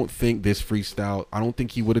 I don't think this freestyle. I don't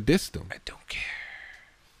think he would have dissed him. I don't care.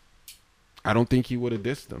 I don't think he would have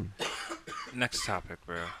dissed him. Next topic,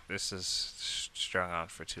 bro. This is strung out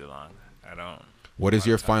for too long. I don't. What is wanna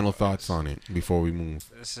your talk final about thoughts this. on it before we move?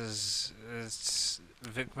 It's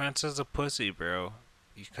Vic Mensa's a pussy, bro.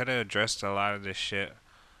 You could have addressed a lot of this shit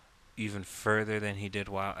even further than he did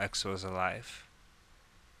while X was alive.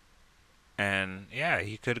 And yeah,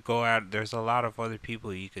 he could go at. There's a lot of other people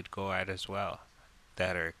he could go at as well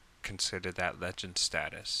that are considered that legend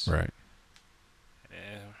status. Right.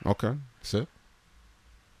 Yeah. Okay. So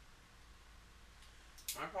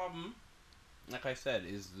My problem, like I said,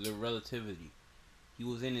 is the relativity. He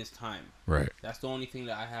was in his time. right. That's the only thing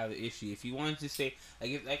that I have an issue. If he wanted to say,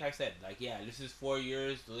 like I said, yeah, this is 4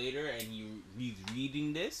 years later, and he's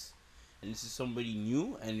reading this, and this is somebody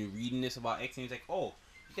new, and you're reading this about X, and he's like, oh,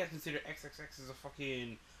 you guys consider XXX as a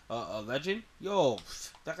fucking a legend? Yo,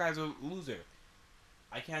 that guy's a loser.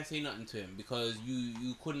 I can't say nothing to him because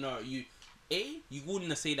you couldn't you wouldn't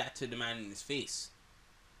have say that to the man in his face.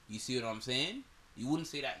 You see what I'm saying? You wouldn't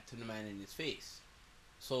say that to the man in his face.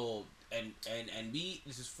 So and B,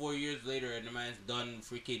 this is 4 years later, and the man's done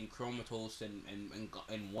freaking Chromatos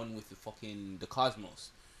and won with the Cosmos.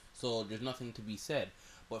 So there's nothing to be said.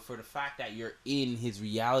 But for the fact that you're in his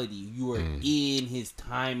reality, you are in his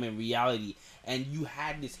time and reality, and you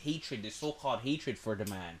had this hatred, this so-called hatred for the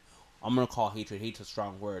man. I'm gonna call hatred. Hate's a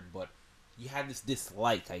strong word, but you had this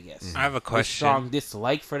dislike, I guess. I have a This question. strong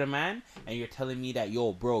dislike for the man, and you're telling me that,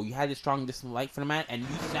 yo, bro, you had this strong dislike for the man, and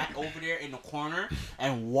you sat over there in the corner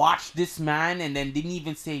and watched this man, and then didn't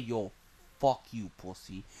even say, yo, fuck you,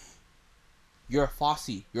 pussy. You're a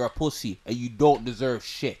fussy. You're a pussy, and you don't deserve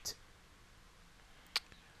shit.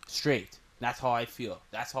 Straight. That's how I feel.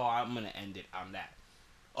 That's how I'm gonna end it on that.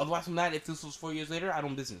 Otherwise, from that, if this was 4 years later, I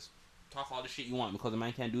don't business. Talk all the shit you want because the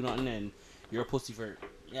man can't do nothing, and you're a pussy for.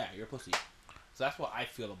 Yeah, you're a pussy. So that's what I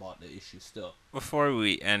feel about the issue still. Before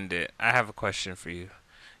we end it, I have a question for you.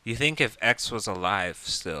 You think if X was alive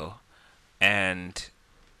still, and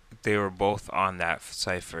they were both on that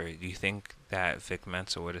cipher, do you think that Vic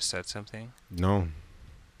Mensa would have said something? No,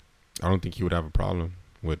 I don't think he would have a problem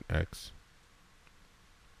with X.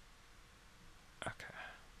 Okay.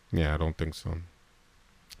 Yeah, I don't think so.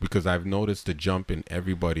 Because I've noticed the jump in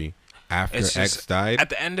everybody after It's X just- died, At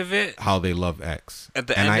the end of it, how they love X. at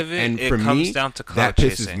the And end of it, it for comes me, down to that cloud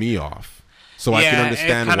pisses chasing. me off. So I Yeah, can it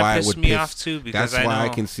understand kinda why it pissed would me piss. off too, because That's I why I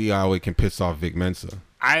know- can see how it can piss off Vic Mensa.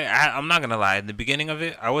 I'm not gonna lie. In the beginning of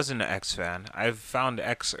it, I wasn't an X fan. I found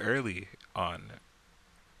X early on.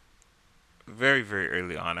 Very, very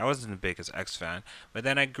early on. I wasn't the biggest X fan, but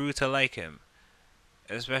then I grew to like him.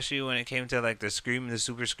 Especially when it came to like the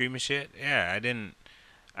super screaming shit. Yeah,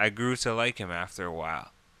 I grew to like him after a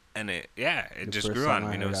while, and it The just first grew song on I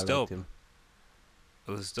me. And it heard, was I liked dope. him.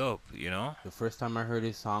 It was dope, you know. The first time I heard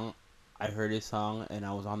his song, and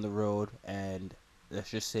I was on the road, and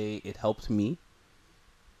let's just say it helped me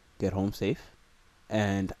get home safe,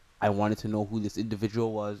 and I wanted to know who this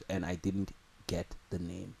individual was, and I didn't get the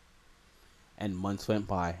name. And months went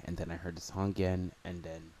by, and then I heard the song again, and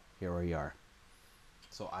then here we are.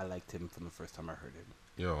 So I liked him from the first time I heard him.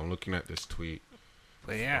 Yo, I'm looking at this tweet.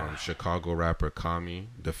 But yeah, Chicago rapper Kami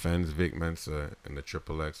defends Vic Mensa in the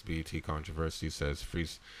Triple X BET controversy.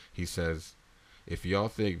 He says, if y'all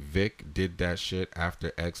think Vic did that shit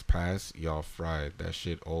after X passed, y'all fried. That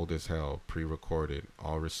shit old as hell, pre-recorded.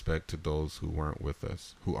 All respect to those who aren't with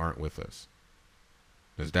us.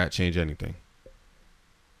 Does that change anything?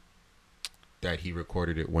 That he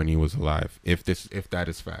recorded it when he was alive. If that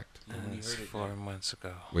is fact. Nobody it's heard it. 4 months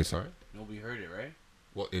ago. Wait, sorry? Nobody heard it, right?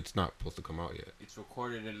 Well, it's not supposed to come out yet. It's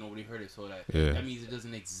recorded and nobody heard it, so that means it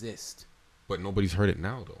doesn't exist. But nobody's heard it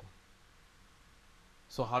now, though.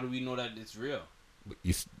 So how do we know that it's real? But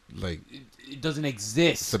like it doesn't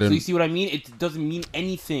exist. So So you see what I mean? It doesn't mean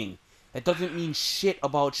anything. It doesn't mean shit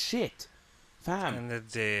about shit, fam. In the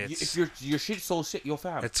day, If your shit's so shit, yo,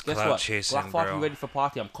 fam. It's guess clout what? chasing, Glock 5, bro. you ready for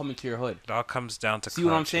party? I'm coming to your hood. it all comes down to See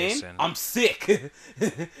what I'm clout saying? chasing. I'm sick.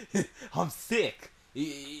 I'm sick.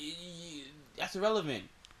 That's irrelevant.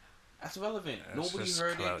 That's irrelevant. That's Nobody just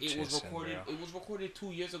heard clout it. It was chasing, recorded. bro. It was recorded 2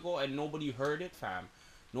 years ago, and nobody heard it, fam.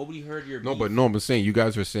 Nobody heard your. no, beef. but no, I'm saying you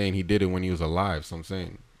guys were saying he did it when he was alive. So I'm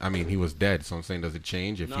saying, I mean, he was dead. So I'm saying, does it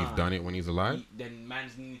change if he's Nah. done it when he's alive? Then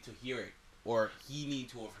man's needed to hear it, or he need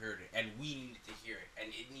to have heard it, and we needed to hear it,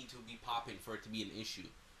 and it need to be popping for it to be an issue.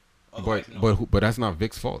 Otherwise, no. But that's not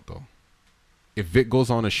Vic's fault though. If Vic goes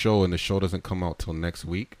on a show and the show doesn't come out till next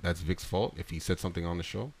week, that's Vic's fault. If he said something on the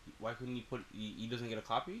show, Why couldn't he put? He doesn't get a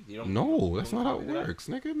copy. They don't. no, they that's don't not how copy it that? works,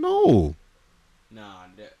 nigga. No. Nah,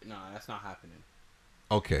 that's not happening.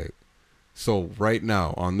 Okay, so right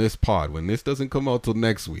now on this pod, when this doesn't come out till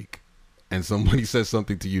next week, and somebody says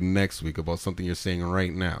something to you next week about something you're saying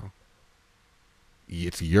right now,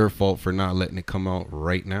 it's your fault for not letting it come out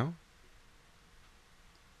right now.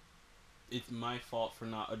 It's my fault for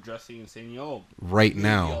not addressing and saying, "Yo, Right maybe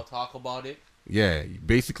now, I'll talk about it." yeah.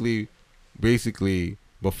 Basically,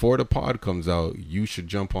 before the pod comes out, you should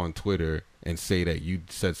jump on Twitter and say that you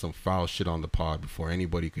said some foul shit on the pod before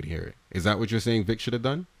anybody could hear it. Is that what you're saying Vic should have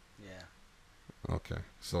done? Yeah. Okay.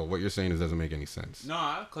 So what you're saying is doesn't make any sense.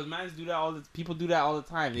 No, cause mans do that all the people do that all the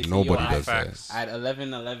time. They say, Nobody Yo, does facts. that. At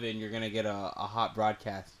 11:11, you're gonna get a hot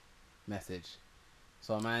broadcast message.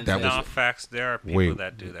 So a man That said, was- No, facts. There are people Wait.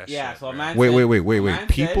 that do that Yeah, shit. so a bro. man Wait. said- Wait.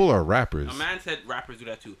 People or rappers? a man said rappers do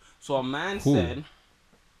that too. So a man Who? said,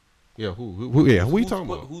 Yeah. Who? Yeah. Who are you talking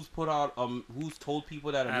about? Who's put out? Who's told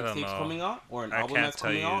people that a I don't mixtape's know. coming out or an I album can't that's tell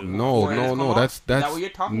coming you. out? No. Or it has come out? That's Is that what you're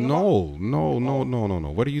talking about?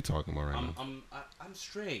 No. What are you talking about right now? I'm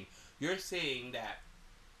straying. You're saying that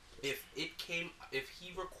if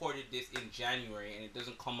he recorded this in January and it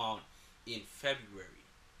doesn't come out in February,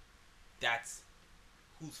 that's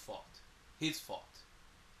whose fault? His fault.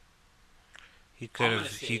 He gonna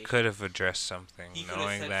could have addressed something, He could have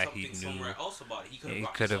knowing said that something he knew. somewhere else about it. He He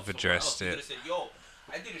could could have have addressed He it. could have said, "Yo,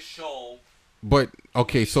 I did a show." But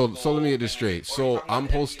okay, so let me get this straight. Or So you're talking I'm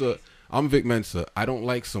about supposed to. NDAs. I'm Vic Mensa. I don't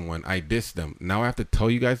like someone. I diss them. Now I have to tell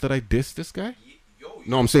you guys that I diss this guy? Yo,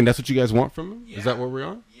 No, I'm saying that's what you guys want from him. Yeah. Is that what we're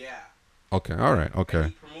on? Yeah. Okay. All right. I Okay.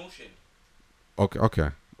 need promotion. Okay.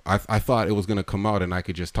 I thought it was gonna come out and I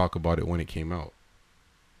could just talk about it when it came out.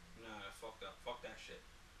 Nah, fuck that shit.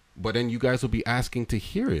 But then you guys will be asking to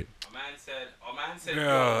hear it. A man said, Bro,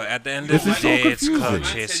 "Yo, at the end we of This the is so day, it's confusing. clout Man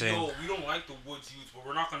said, chasing. "Yo, we don't like the Woods youth, but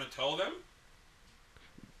we're not gonna tell them."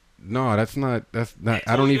 No, that's not. That's not. It's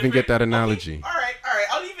I don't totally even get different. that analogy. Okay, all right.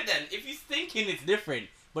 I'll leave it then. If he's thinking it's different,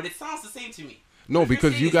 but it sounds the same to me. No, If you're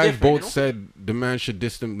because saying you it's guys different, both I don't said the man should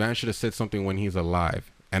diss the man should have said something when he's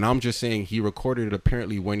alive. And I'm just saying he recorded it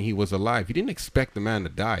apparently when he was alive. He didn't expect the man to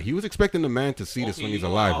die. He was expecting the man to see this Okay, when you he's know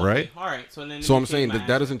alive, what? Okay, right? all right. So then. So I'm okay, saying man,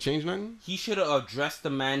 that doesn't change nothing? He should have addressed the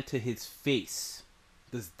man to his face.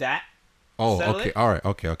 Does that? Oh, settle okay. it? All right.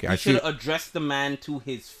 Okay. He I should see. have addressed the man to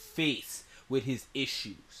his face with his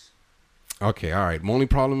issues. Okay. All right. My only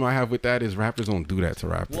problem I have with that is rappers don't do that to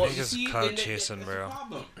rappers. Well, Niggas you see, clout and chasing, that's the bro.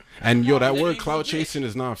 problem. And yo, that Then word you clout do this. chasing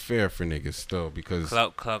is not fair for niggas still because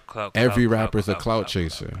Clout. every clout, rapper's a clout, clout clout,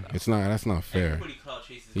 chaser. clout. It's not. That's not fair. Everybody clout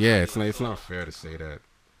chases. Yeah, it's not fair to say that.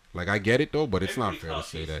 Like I get it though, but it's not Everybody fair to clout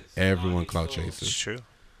say that chases. everyone No, clout it's so- It's chases. true.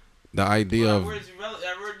 The idea That of word is irrelevant.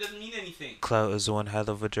 That word doesn't mean anything. Clout is one hell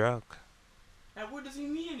of a drug. That word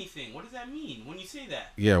doesn't mean anything. What does that mean when you say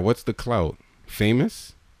that? yeah, what's the clout?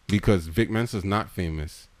 Famous? Because Vic Mensa's not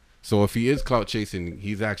famous. So if he is clout chasing,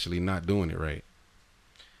 he's actually not doing it right.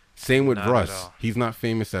 Same with Not at Russ. all. He's not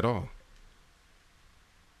famous at all.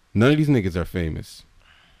 None of these niggas are famous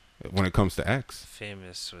when it comes to X.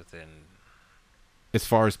 Famous within. As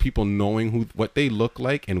far as people knowing what they look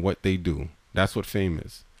like and what they do. That's what fame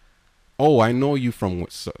is. Oh, I know you from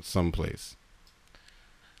someplace.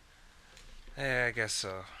 Yeah, I guess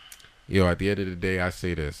so. Yo, at the end of the day, I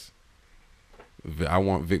say this. I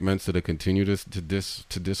want Vic Mensa to continue to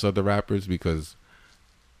diss other rappers because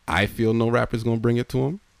I feel no rapper's gonna bring it to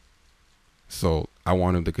him. So I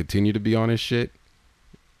want him to continue to be on his shit,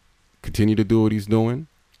 continue to do what he's doing.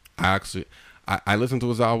 I listened to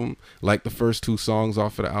his album, like the first 2 songs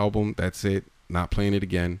off of the album. That's it. Not playing it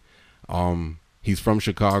again. He's from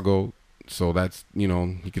Chicago, so that's, you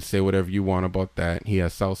know, he could say whatever you want about that. He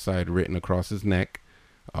has Southside written across his neck.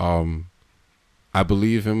 I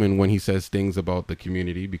believe him, and when he says things about the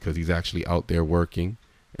community, because he's actually out there working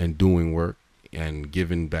and doing work and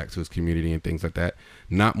giving back to his community and things like that.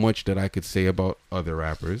 Not much that I could say about other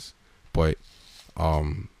rappers, but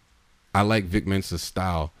I like Vic Mensa's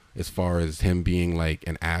style as far as him being like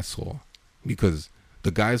an asshole, because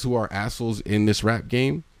the guys who are assholes in this rap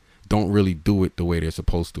game don't really do it the way they're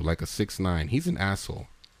supposed to. Like a 6ix9ine, he's an asshole.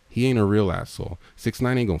 He ain't a real asshole.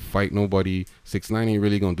 6ix9ine ain't gonna fight nobody. 6ix9ine ain't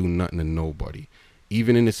really gonna do nothing to nobody.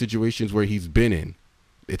 Even in the situations where he's been in,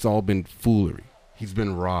 it's all been foolery. He's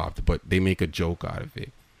been robbed, but they make a joke out of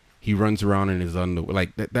it. He runs around in his underwear.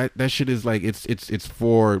 Like that shit is like it's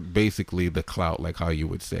for basically the clout, like how you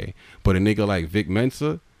would say. But a nigga like Vic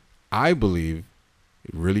Mensa, I believe,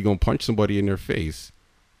 really gonna punch somebody in their face,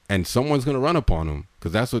 and someone's gonna run up on him,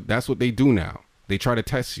 because that's what they do now. They try to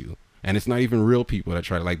test you. And it's not even real people that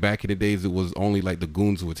try to, like, back in the days, it was only like the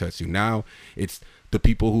goons who would test you. Now it's the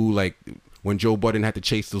people who, like, when Joe Budden had to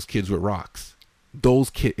chase those kids with rocks. Those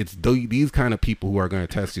kids, it's these kind of people who are going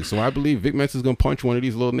to test you. So I believe Vic Mensa's going to punch one of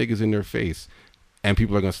these little niggas in their face, and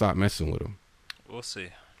people are going to stop messing with him. We'll see.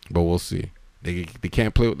 But we'll see. They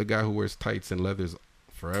can't play with the guy who wears tights and leathers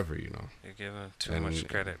forever, you know. You're giving too much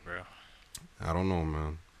credit, bro. I don't know,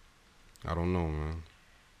 man.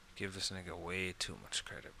 Give this nigga way too much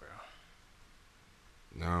credit, bro.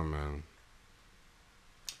 Nah, man.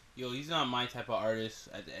 Yo, he's not my type of artist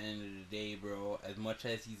at the end of the day, bro. As much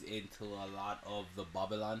as he's into a lot of the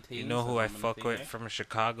Babylon things. You know who I fuck with from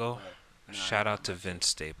Chicago? Nah, Shout out to Vince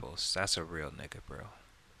Staples. That's a real nigga, bro.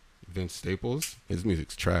 Vince Staples? His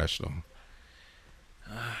music's trash, though.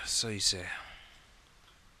 So you say.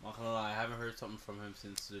 Not gonna lie, I haven't heard something from him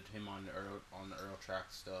since him on the Earl track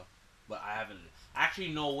stuff. But I haven't. Actually,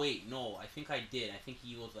 no, wait. No, I think I did. I think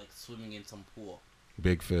he was, like, swimming in some pool.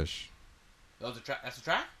 Big Fish. That was a track? That's a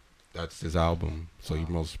track? That's his album. So you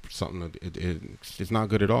most something it's not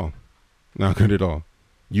good at all. Not good at all.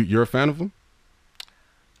 You're a fan of him?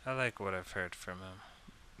 I like what I've heard from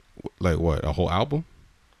him. Like what? A whole album?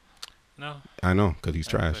 No. I know, because he's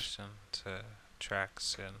trash. Listen to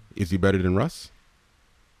tracks and. Is he better than Russ?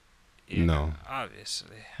 Yeah, No.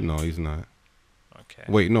 Obviously. No, he's not. Okay.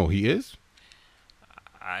 Wait, no, he is?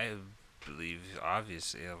 I believe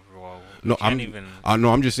obviously. Well, No,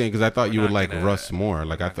 I'm just saying, because I thought We're you would not like gonna- Russ more.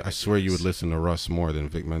 Like we're I not gonna swear do you would this. listen to Russ more than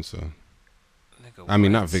Vic Mensa. Nigga, I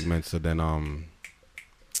mean, not what? Vic Mensa, than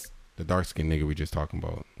the dark skinned nigga we just talking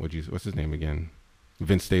about. What's his name again?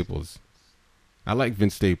 Vince Staples. I like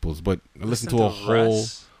Vince Staples, but listen to a whole.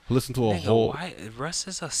 Russ. Listen to a Nigga, whole. why? Russ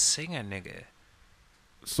is a singer, nigga.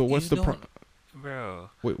 So what's You the problem? Bro.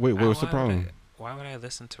 Wait, what's the problem? Why would I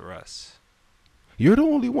listen to Russ? You're the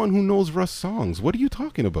only one who knows Russ songs. What are you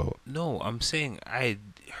talking about? No, I'm saying I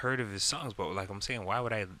heard of his songs, but like I'm saying, why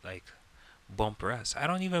would I like bump Russ? I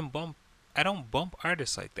don't bump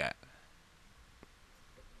artists like that.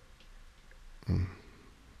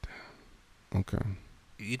 Okay.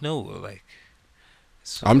 You know, like.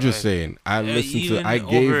 So I'm just like, saying. I listened to. even I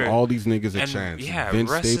gave over- all these niggas a and chance. yeah, Vince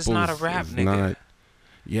Russ Staples is not a rap nigga. Not,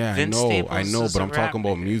 yeah, Vince I Staples know, is but a I'm rap talking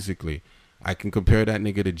about nigga. musically. I can compare that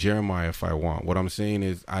nigga to Jeremiah if I want. What I'm saying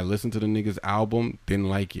is, I listened to the nigga's album, didn't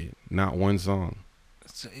like it, not one song.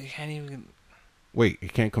 So you can't even. Wait, you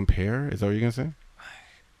can't compare? Is that what you're gonna say?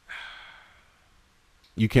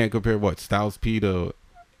 You can't compare what Styles P to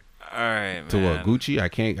Alright, what man. Gucci? I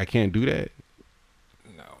can't do that.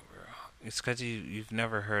 No, bro. It's because you've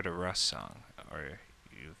never heard a Russ song, or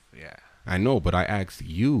yeah. I know, but I asked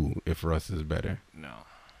you if Russ is better No,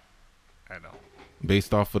 I don't.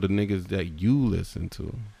 based off of the niggas that you listen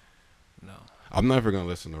to. No. I'm never gonna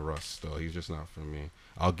listen to Russ though. He's just not for me.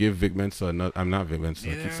 I'll give Vic Mensa another. I'm not Vic Mensa. I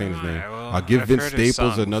keep Neither saying his am I. name. Well, I'll give I've Vince heard his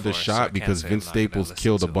Staples song another before, so I shot can't because say I'm Vince not gonna Staples listen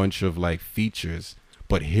killed a to bunch of like features,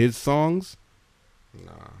 but his songs,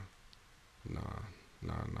 nah.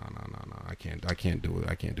 I can't do it.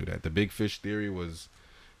 I can't do that. The Big Fish Theory was,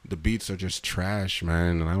 the beats are just trash,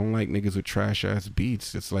 man, and I don't like niggas with trash ass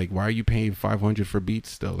beats. It's like, why are you paying $500 for beats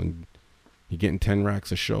still, and you're getting 10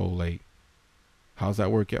 racks a show? Like, how's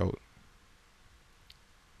that work out?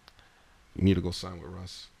 You need to go sign with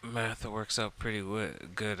Russ. Math works out pretty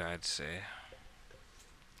good, I'd say.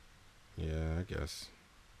 Yeah, I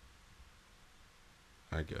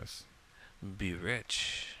guess. Be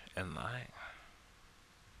rich and lying.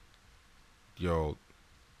 Yo,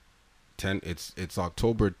 it's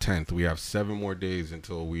October 10th. We have 7 more days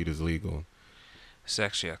until weed is legal. It's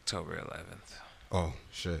actually October 11th. Oh,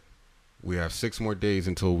 shit. We have 6 more days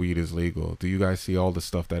until weed is legal. Do you guys see all the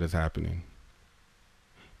stuff that is happening?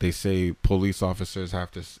 They say police officers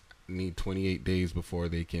have to need 28 days before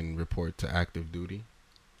they can report to active duty.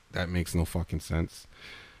 That makes no fucking sense.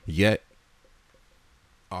 Yet,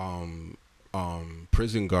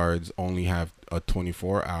 prison guards only have a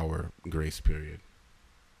 24-hour grace period.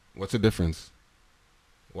 What's the difference?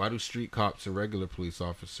 Why do street cops and regular police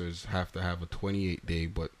officers have to have a 28-day,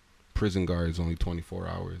 but prison guards only 24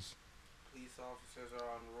 hours? Police officers are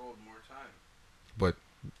on the road more time. But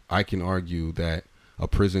I can argue that a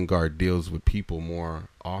prison guard deals with people more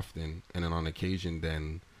often and on occasion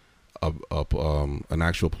than an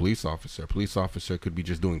actual police officer. A police officer could be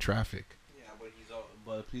just doing traffic. Yeah,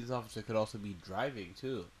 But a police officer could also be driving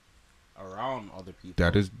too, around other people.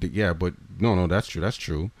 That is, yeah, but no, that's true. That's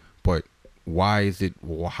true. But why is it?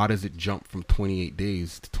 How does it jump from 28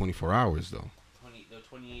 days to 24 hours though? The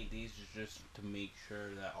 28 days is just to make sure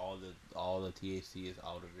that all the THC is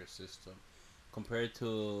out of your system. Compared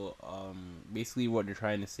to basically what they're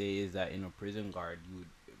trying to say is that in a prison guard,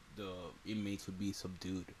 the inmates would be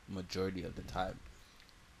subdued majority of the time.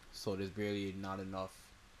 So there's barely not enough.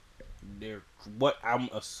 What I'm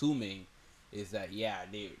assuming is that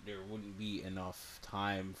there wouldn't be enough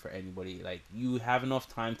time for anybody. Like, you have enough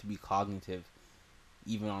time to be cognitive,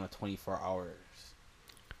 even on a 24 hours,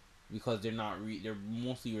 because they're not they're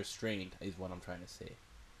mostly restrained, is what I'm trying to say.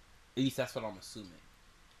 At least that's what I'm assuming,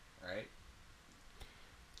 right?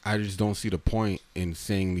 I just don't see the point in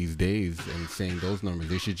saying these days and saying those numbers.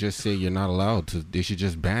 They should just say you're not allowed to. They should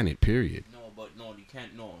just ban it. Period. No, you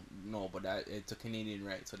can't. No, but it's a Canadian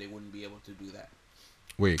right, so they wouldn't be able to do that.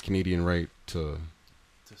 Wait, Canadian right to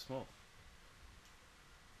smoke.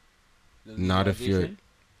 Not if you're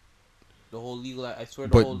the whole legal. I swear.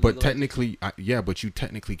 But technically, but you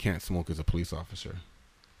technically can't smoke as a police officer.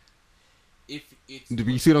 If it's,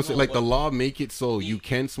 you see what I'm saying? Like, the law make it so you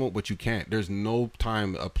can smoke, but you can't. There's no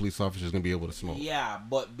time a police officer is gonna be able to smoke. Yeah,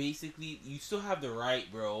 but basically, you still have the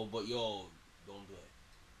right, bro. But don't do it.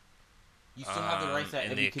 You still have the rights that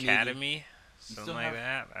in every the Canadian, academy, something like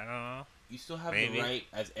that. I don't know. You still have Maybe. the right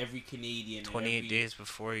as every Canadian. 28 days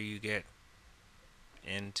before you get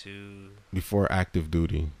into before active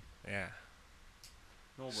duty. Yeah.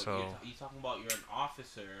 No, but So you're talking about you're an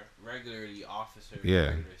officer, regularly officer, Yeah.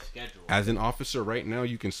 regular schedule. As an officer right now,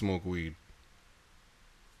 you can smoke weed.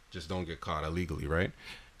 Just don't get caught illegally, right?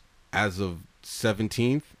 As of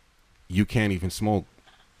 17th, you can't even smoke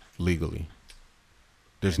legally.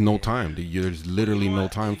 There's no time. There's literally no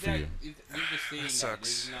time for you. You're just saying that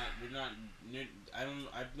Sucks.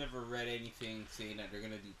 I've never read anything saying that they're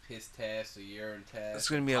gonna do piss tests or urine tests. There's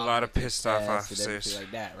gonna be a lot of pissed off tests and officers. everything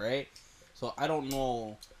like that, right? So I don't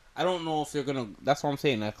know if they're gonna. That's what I'm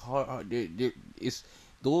saying. Like, it's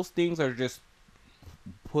those things are just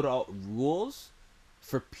put out rules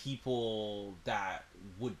for people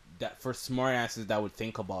for smart asses that would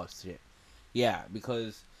think about shit. Yeah,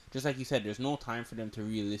 because just like you said, there's no time for them to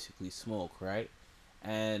realistically smoke, right?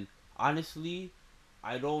 And honestly,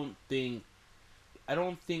 I don't think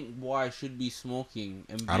why should be smoking.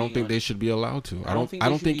 And I don't think they should be allowed to. I don't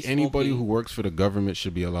think anybody who works for the government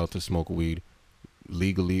should be allowed to smoke weed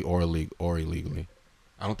legally or illegally.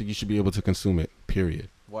 I don't think you should be able to consume it, period.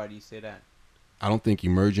 Why do you say that? I don't think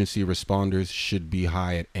emergency responders should be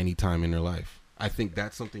high at any time in their life. I think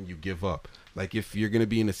that's something you give up. Like, if you're going to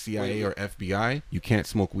be in the CIA or FBI, you can't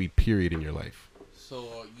smoke weed, period, in your life.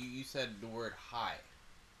 So you said the word high,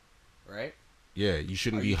 right? Yeah, you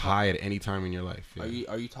shouldn't be high at any time in your life. Yeah.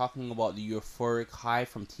 Are you talking about the euphoric high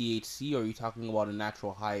from THC, or are you talking about a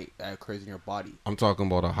natural high that occurs in your body? I'm talking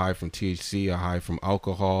about a high from THC, a high from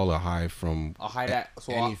alcohol, a high from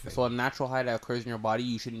anything. So a natural high that occurs in your body,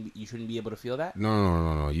 you shouldn't be able to feel that?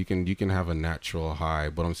 No. You can have a natural high,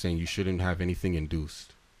 but I'm saying you shouldn't have anything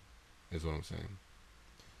induced. Is what I'm saying.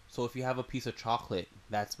 So if you have a piece of chocolate,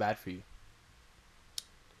 that's bad for you.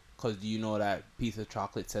 Because do you know that piece of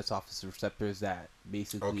chocolate sets off its receptors that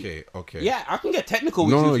basically... Okay. Yeah, I can get technical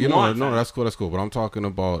with you. No, that's cool. But I'm talking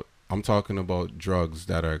about drugs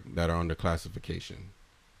that are under classification.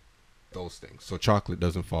 Those things. So chocolate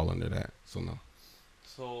doesn't fall under that. So no.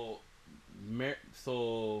 So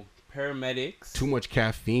paramedics. Too much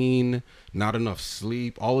caffeine, not enough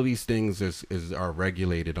sleep. All of these things are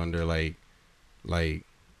regulated under like. Wait,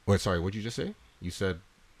 sorry. What'd you just say?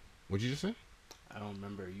 What'd you just say? I don't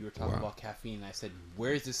remember. You were talking about caffeine. I said,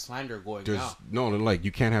 "Where is this slander going now?" No, like,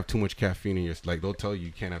 you can't have too much caffeine in your. Like, they'll tell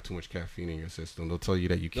you can't have too much caffeine in your system. They'll tell you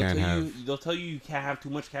that They'll tell you you can't have too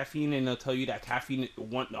much caffeine, and they'll tell you that caffeine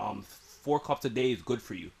 4 cups a day is good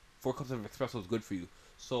for you. 4 cups of espresso is good for you.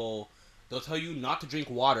 So they'll tell you not to drink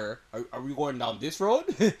water. Are we going down this road?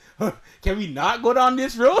 Can we not go down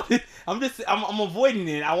this road? I'm avoiding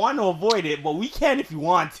it. I want to avoid it, but we can if you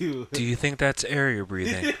want to. Do you think that's air you're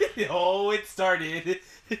breathing? Oh, it started.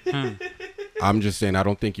 I'm just saying I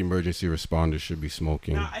don't think emergency responders should be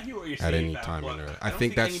smoking Nah, I hear what you're at saying, any fam, time but in their life. I I don't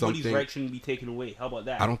think that's anybody's something. right shouldn't be taken away. How about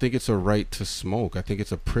that? I don't think it's a right to smoke. I think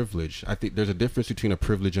it's a privilege. I think there's a difference between a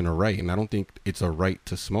privilege and a right, and I don't think it's a right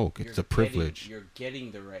to smoke. It's a privilege. You're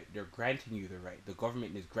getting the right. They're granting you the right. The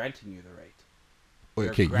government is granting you the right. Wait,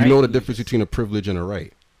 They're okay, you know granting the you difference this. between a privilege and a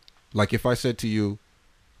right. Like if I said to you,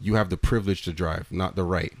 you have the privilege to drive, not the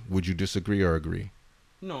right. Would you disagree or agree?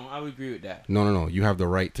 No, I would agree with that. No. You have the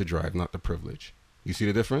right to drive, not the privilege. You see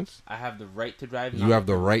the difference? I have the right to drive. You have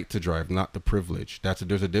the right to drive, not the privilege.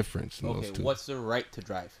 There's a difference in those Okay, two. what's the right to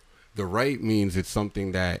drive? The right means it's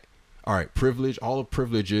something that, all right, privilege. All a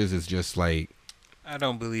privilege is just like, I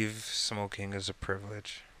don't believe smoking is a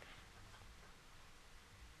privilege.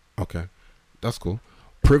 okay, that's cool.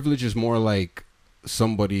 Privilege is more like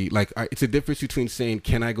somebody like it's a difference between saying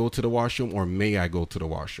can I go to the washroom or may I go to the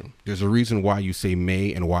washroom. There's a reason why you say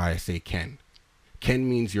may and why I say can. Can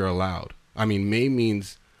means you're allowed. I mean, may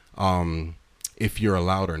means if you're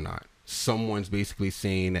allowed or not. Someone's basically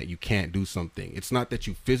saying that you can't do something. It's not that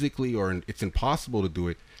you physically or it's impossible to do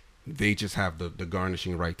it. They just have the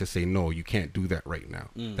garnishing right to say, no, you can't do that right now.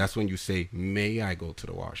 That's when you say, may I go to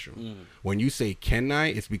the washroom? When you say, can I,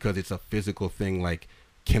 it's because it's a physical thing. Like,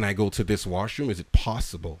 can I go to this washroom? Is it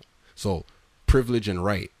possible? So privilege and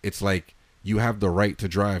right. It's like you have the right to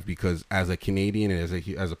drive because as a Canadian and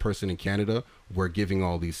as a person in Canada, we're giving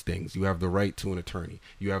all these things. You have the right to an attorney.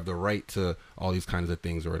 You have the right to all these kinds of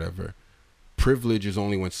things or whatever. Privilege is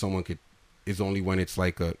only when it's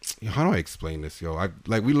like a, how do I explain this, yo?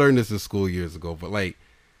 We learned this in school years ago, but like,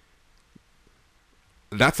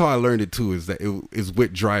 that's how I learned it too, is that it is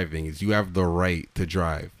with driving, is you have the right to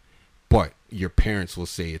drive, but your parents will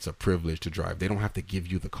say it's a privilege to drive. They don't have to give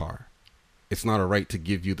you the car. It's not a right to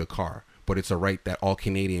give you the car, but it's a right that all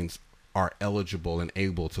Canadians are eligible and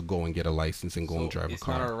able to go and get a license and go and drive a car. It's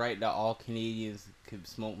not a right that all Canadians could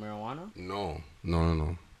smoke marijuana? No.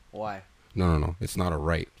 Why? No. It's not a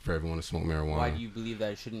right for everyone to smoke marijuana. Why do you believe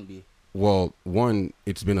that it shouldn't be? Well, one,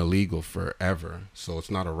 it's been illegal forever, so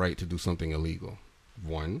it's not a right to do something illegal.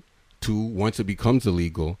 One. Two, once it becomes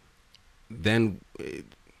illegal, then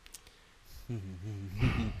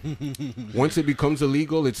once it becomes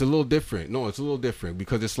illegal, it's a little different. No, it's a little different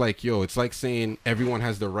because it's like, it's like saying everyone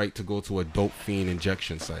has the right to go to a dope fiend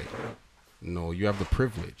injection site. No, you have the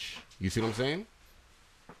privilege. You see what I'm saying?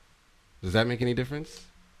 Does that make any difference?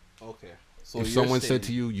 Okay. So If someone said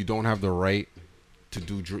to you, you don't have the right to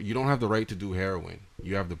you don't have the right to do heroin.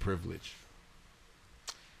 You have the privilege.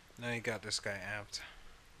 Now you got this guy amped.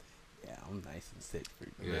 Yeah, I'm nice and sick for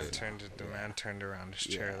you. Yeah. The man turned around his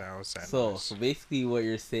chair. That was that. So basically, what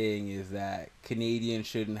you're saying is that Canadians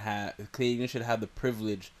should have the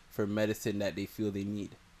privilege for medicine that they feel they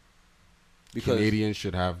need. Because Canadians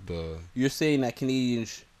should have the. you're saying that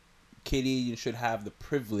Canadians should have the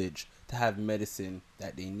privilege to have medicine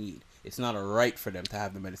that they need. It's not a right for them to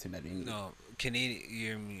have the medicine that they need. No, Canadian.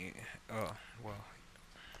 You're me. Oh well.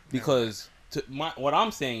 Because what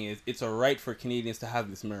I'm saying is it's a right for Canadians to have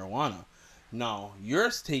this marijuana. Now, you're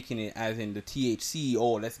taking it as in the THC,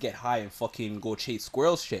 let's get high and fucking go chase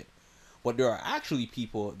squirrels shit. But there are actually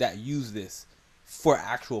people that use this for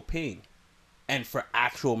actual pain and for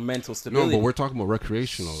actual mental stability. No, but we're talking about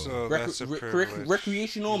recreational. So that's a privilege.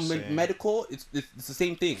 Recreational, you're saying. medical, it's the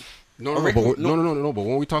same thing. No, A but no. But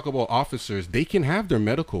when we talk about officers, they can have their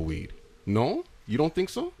medical weed. No, you don't think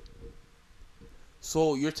so?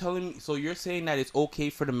 So you're saying that it's okay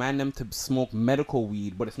for the man them to smoke medical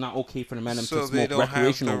weed, but it's not okay for the man them So to they smoke don't have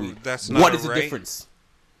recreational the- weed. that's not What a is the right? difference?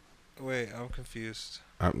 Wait, I'm confused.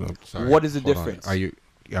 No, sorry. What is the Hold on. difference? Are you?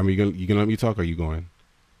 I mean, you gonna let me talk? Or are you going?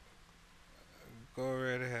 Go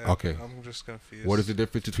right ahead. Okay. I'm just confused. What is the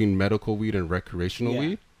difference between medical weed and recreational Yeah.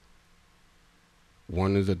 weed?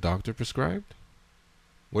 One is a doctor prescribed.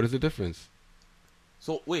 What is the difference?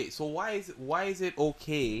 So wait, so why is it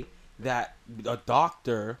okay that a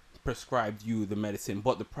doctor prescribed you the medicine,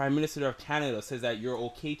 but the Prime Minister of Canada says that you're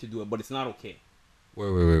okay to do it, but it's not okay?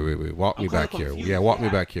 Wait. Walk I'm me kinda back here. confused, Yeah, walk me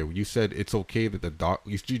yeah. back here. You said it's okay that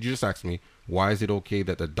you just asked me, why is it okay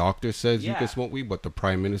that the doctor says you Yeah. can smoke weed, but the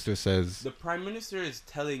Prime Minister says... The Prime Minister is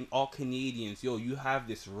telling all Canadians, yo, you have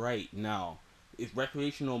this right now. If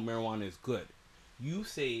recreational marijuana is good. You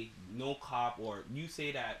say no cop, or you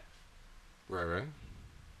say that Right.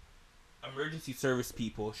 emergency service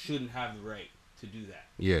people shouldn't have the right to do that.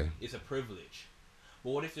 Yeah. It's a privilege.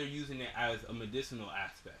 But what if they're using it as a medicinal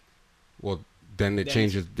aspect? Well, then it Then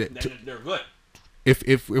changes... then they're good.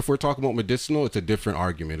 If we're talking about medicinal, it's a different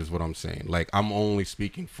argument, is what I'm saying. Like, I'm only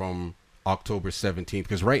speaking from October 17th,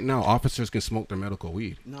 because right now officers can smoke their medical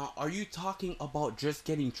weed. Now, are you talking about just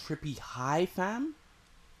getting trippy high, fam?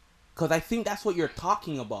 Because I think that's what you're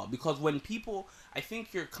talking about. Because when people, I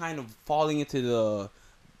think you're kind of falling into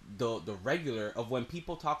the regular of when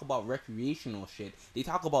people talk about recreational shit, they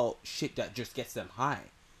talk about shit that just gets them high.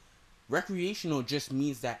 Recreational just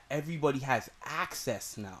means that everybody has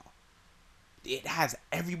access now.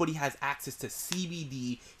 Everybody has access to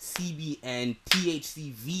CBD, CBN,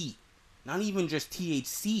 THCV, not even just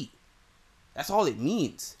THC. That's all it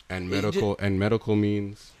means. And medical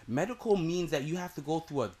means medical means that you have to go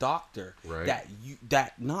through a doctor. Right.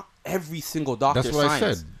 That not every single doctor. That's what signs.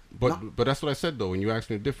 I said. But that's what I said though. When you asked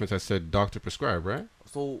me the difference, I said doctor prescribe, right?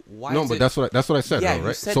 So why? No, but that's what I said. Yeah, though, right?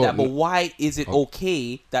 you said so, that. But why is it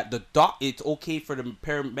okay that it's okay for the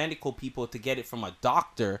paramedical people to get it from a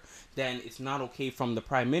doctor, then it's not okay from the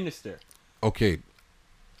prime minister? Okay,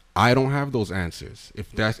 I don't have those answers.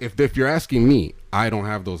 If you're asking me, I don't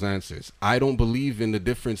have those answers. I don't believe in the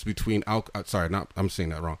difference between I'm saying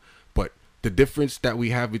that wrong. But the difference that we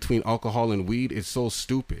have between alcohol and weed is so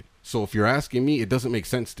stupid. So if you're asking me, it doesn't make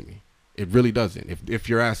sense to me. It really doesn't. If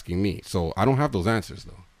you're asking me, so I don't have those answers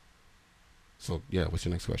though. So yeah, what's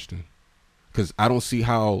your next question? Because I don't see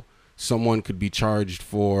how someone could be charged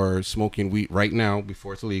for smoking weed right now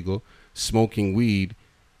before it's illegal, smoking weed,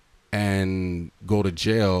 and go to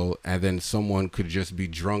jail, and then someone could just be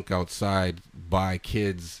drunk outside by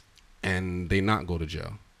kids and they not go to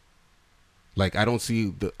jail. Like I don't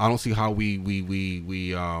see how we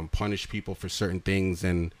punish people for certain things,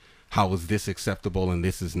 and how is this acceptable and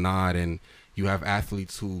this is not. And you have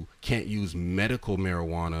athletes who can't use medical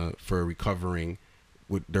marijuana for recovering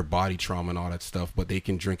with their body trauma and all that stuff, but they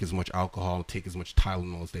can drink as much alcohol and take as much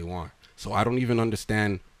Tylenol as they want. So I don't even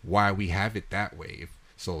understand why we have it that way.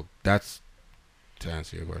 So that's to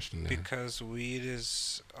answer your question there. Because weed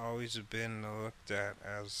has always been looked at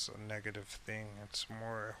as a negative thing. It's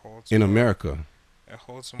more, it holds in more, America. It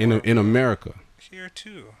holds more in America. Here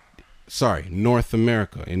too. Sorry, North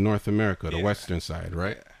America. In North America, the Yeah. western side,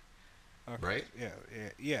 right? Yeah. Okay. Right? Yeah,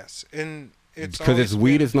 yes. And it's because always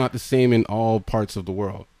weed been- is not the same in all parts of the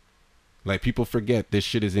world. Like people forget this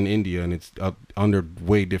shit is in India and it's under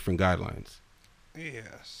way different guidelines.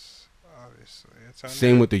 Yes, obviously. It's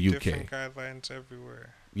Same under with the UK. Different guidelines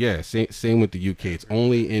everywhere. Yeah, same with the UK. It's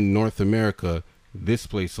only in North America, this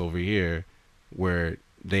place over here, where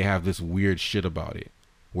they have this weird shit about it,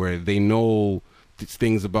 where they know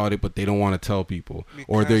things about it, but they don't want to tell people,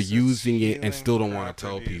 or they're Because it's using it and healing still don't want to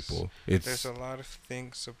tell properties. people. There's It's a lot of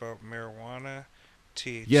things about marijuana,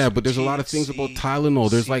 THC. yeah, but there's a lot of things about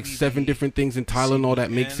Tylenol. There's like 7 CBD, different things in Tylenol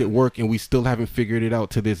that makes it CBN. work, and we still haven't figured it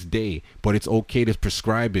out to this day. But it's okay to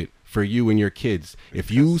prescribe it for you and your kids.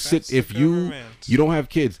 If you Because sit, that's the if you government. don't have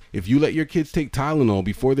kids, if you let your kids take Tylenol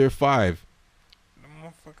before they're 5, The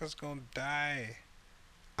motherfucker's gonna die.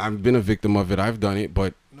 I've been a victim of it. I've done it,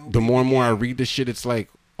 but No the more and more I BBM. read this shit, it's like,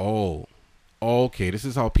 oh, okay, this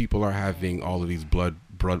is how people are having all of these blood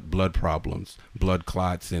problems, blood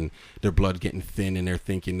clots, and their blood getting thin, and they're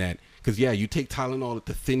thinking that because yeah, you take Tylenol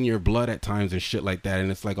to thin your blood at times and shit like that, and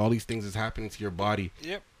it's like all these things is happening to your body.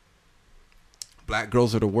 Yep. Black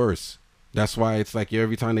girls are the worst. That's why it's like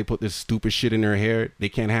every time they put this stupid shit in their hair, they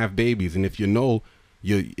can't have babies. And if you know,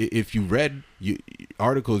 if you read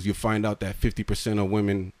articles, you find out that 50% of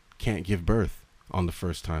women can't give birth on the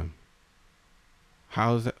first time.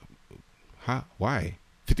 How is that? How? Why?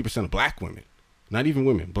 50% of black women, not even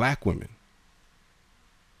women, black women.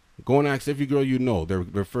 Go and ask every girl you know.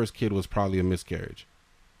 Their first kid was probably a miscarriage.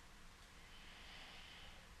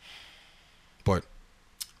 But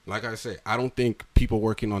like I say, I don't think people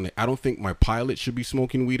working on it. I don't think my pilot should be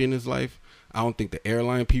smoking weed in his life. I don't think the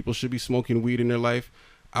airline people should be smoking weed in their life.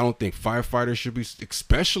 I don't think firefighters should be,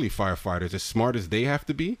 especially firefighters, as smart as they have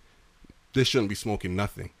to be, they shouldn't be smoking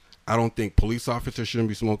nothing. I don't think police officers shouldn't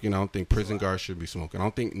be smoking. I don't think prison guards should be smoking. I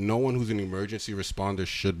don't think no one who's an emergency responder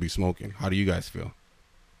should be smoking. How do you guys feel?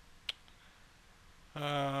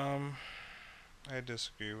 I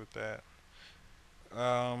disagree with that.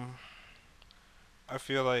 I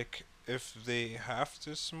feel like if they have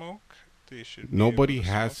to smoke, they should. be Nobody able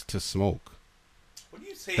to has smoke. to smoke. What are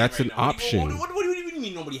you saying? That's right an now? option. What do you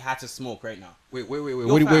mean nobody has to smoke right now? Wait. Yo,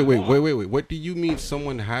 Wait. fam, Wait. What do you mean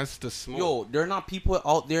someone has to smoke? Yo, there are not people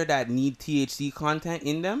out there that need THC content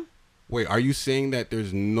in them. Wait, are you saying that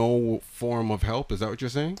there's no form of help? Is that what you're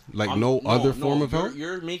saying? Like no other form of help?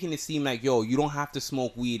 You're making it seem like, yo, you don't have to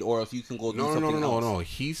smoke weed, or else you can go do something else. No.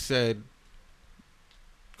 He said,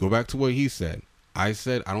 go back to what he said. I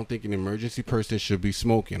said, I don't think an emergency person should be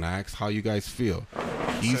smoking. I asked how you guys feel.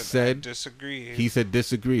 He said disagree. he said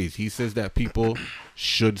disagrees. He says that people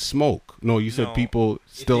should smoke. No, you said No. people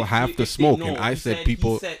still have to smoke, and I said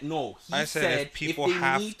people. I said if people if they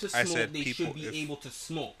have- need to I smoke, said they people should be if- able to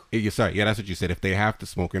smoke. Yeah, sorry, yeah, that's what you said. If they have to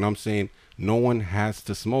smoke, and I'm saying no one has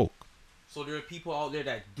to smoke. So there are people out there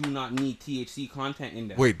that do not need THC content in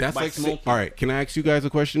them. Wait, that's by like smoking. all right. Can I ask you guys a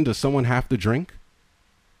question? Does someone have to drink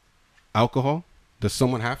alcohol? Does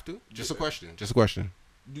someone have to? Just a question. Just a question.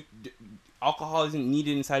 Alcohol isn't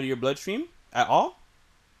needed inside of your bloodstream at all.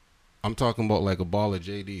 I'm talking about like a ball of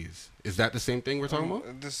JDs. Is that the same thing we're talking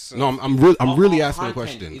about? This, No, I'm really Alcohol asking a content,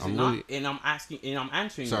 question. is I'm it really not? And I'm asking, and I'm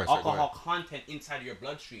answering. Sorry, you. sorry, go Alcohol content inside of your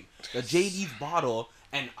bloodstream. The JD's bottle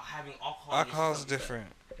and having alcohol. in your alcohol's system. different.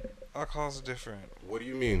 Alcohol's different. What do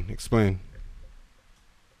you mean? Explain.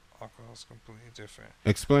 Alcohol's completely different.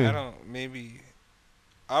 Explain. I don't. Maybe.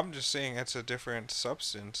 I'm just saying it's a different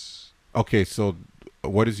substance. Okay, so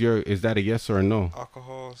what is your? Is that a yes or a no?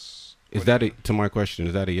 Alcohol's. Is what that do a, you- to my question?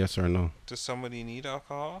 Is that a yes or a no? Does somebody need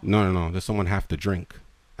alcohol? No, no, no. Does someone have to drink?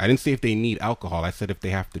 I didn't say if they need alcohol. I said if they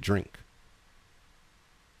have to drink.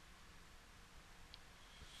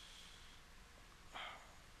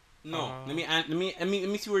 No, let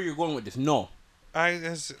me see where you're going with this. No.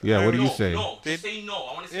 Yeah, what do you no, say? No, They- just say no.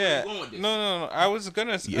 I want to see where Yeah. you're going with this. No. I was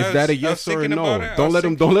gonna. Is that a yes or a no? Don't let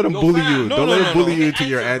him Yo, bully fam, you. no, Don't no, let no, him bully no. you to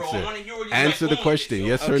your Bro. I answer. wanna hear where you guys Answer the going with question, this, yo.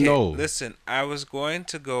 yes or Okay, no. listen, I was going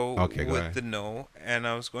to go Okay, go with ahead. the no, and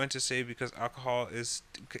I was going to say because alcohol is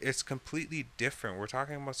it's completely different. We're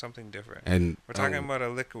talking about something different. And We're talking about a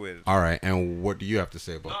liquid. all right. And what do you have to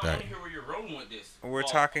say No, about I that? want to hear where you're rolling with this. We're Well,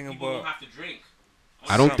 talking people about- don't have to drink.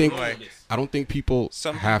 I don't Something think like- I don't think people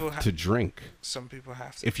Some have people to drink. Some people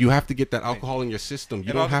have to. If you have to get that alcohol in your system, you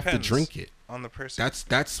It all don't have depends to drink it. on the person.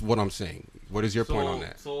 That's what I'm saying. What is your point on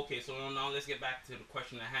that? So okay, so now let's get back to the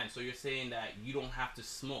question at hand. So you're saying that you don't have to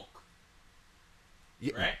smoke,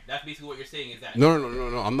 Yeah. right? That's basically what you're saying. Is that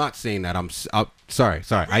No. I'm not saying that. I'm sorry.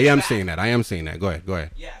 I am saying that. Go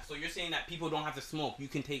ahead. Yeah. So you're saying that people don't have to smoke. You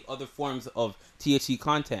can take other forms of THC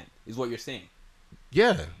content. Is what you're saying.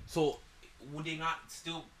 Yeah. So would they not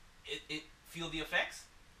still it feel the effects?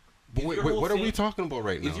 But Is wait, your whole what are we thing- talking about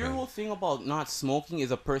right now? Is your man? whole thing about not smoking is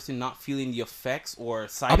a person not feeling the effects or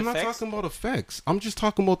side I'm not effects? talking about effects. I'm just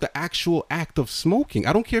talking about the actual act of smoking.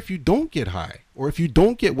 I don't care if you don't get high or if you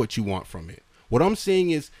don't get what you want from it. What I'm saying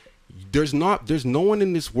is there's no one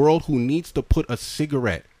in this world who needs to put a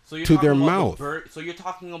cigarette So you're to talking their about mouth. so you're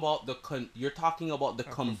talking about the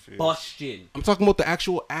confused. combustion. I'm talking about the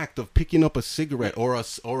actual act of picking up a cigarette or a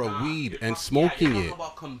Nah, weed you're and talk- smoking you're it. talking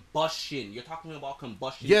about combustion. You're talking about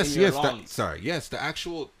combustion. Yes, in your yes. lungs. Yes, the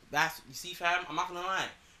actual. That's you see, fam. I'm not gonna lie.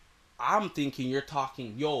 I'm thinking you're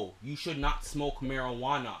talking. Yo, you should not smoke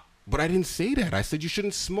marijuana. But I didn't say that. I said you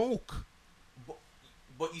shouldn't smoke.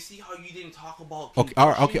 But you see how you didn't talk about. Okay, all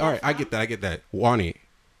right. combustion, I fam? get that. Wani.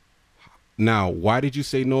 Now, why did you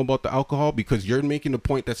say no about the alcohol? Because you're making the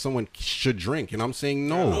point that someone should drink, and I'm saying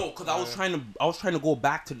no. No, because I was trying to go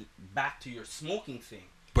back to your smoking thing.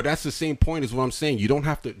 But that's the same point as what I'm saying. You don't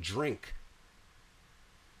have to drink.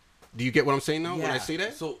 Do you get what I'm saying now when I say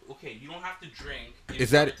that? So okay, you don't have to drink Is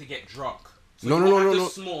that- to get drunk. So No, you no, don't no, have no, to no.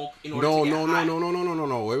 smoke in order No, to get no, high.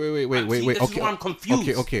 no. Wait. See, this is Okay, why I'm confused.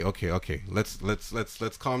 Okay.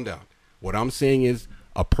 Let's calm down. What I'm saying is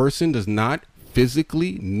a person does not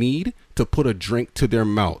physically need to put a drink to their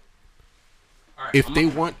mouth. All right, If I'm they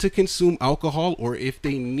not- want to consume alcohol or if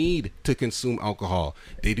they need to consume alcohol,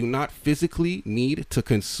 they do not physically need to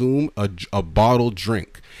consume a bottled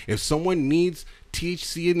drink. If someone needs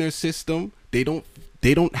THC in their system, they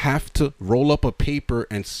don't have to roll up a paper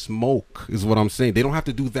and smoke, is what I'm saying. They don't have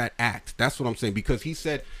to do that act. That's what I'm saying. Because he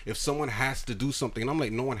said if someone has to do something, and I'm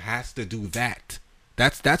like, no one has to do that.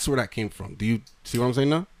 That's where that came from. Do you see what I'm saying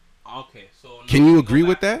now? Okay, so now Can you let me go agree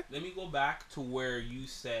with back- that? Let me go back to where you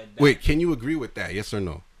said. That, Wait, can you agree with that? Yes or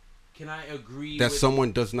no? can I agree That with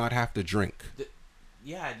someone does not have to drink.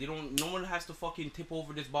 Yeah, they don't. No one has to fucking tip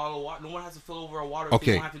over this bottle of water. No one has to fill over a water.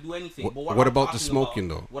 Okay. They don't have to do anything. What- But what I'm about the talking smoking,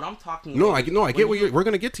 about- though? What I'm talking No, about. I is get when what we're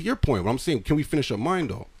gonna get to your point. What I'm saying, can we finish up mine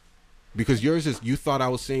though? Because yours is you thought I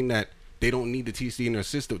was saying that they don't need the TC in their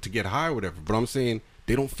system to get high or whatever, but I'm saying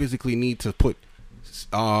they don't physically need to put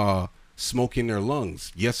smoke in their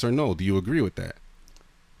lungs. Yes or no? Do you agree with that?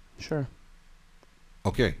 Sure.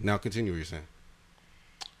 Okay, now continue what you're saying.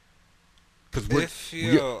 Because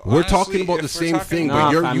we're talking about the same thing,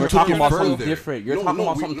 Nah, but fam, you we're took talking it about something further. different. You're No, talking no,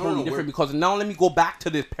 about we- something no, totally no, different we're- because now let me go back to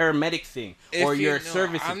this paramedic thing or your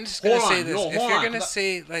services. I'm just gonna Hold say on, this. no, If hold you're on, gonna 'cause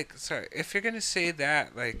say if you're gonna say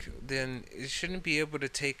that, then you shouldn't be able to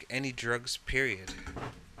take any drugs. Period.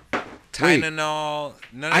 Tylenol,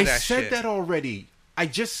 none of I that said shit. that already. I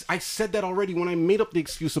said that already when I made up the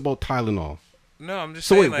excuse about Tylenol. No, I'm just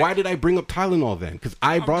So saying. wait, why did I bring up Tylenol then? Because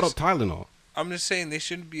I brought up Tylenol. I'm just saying they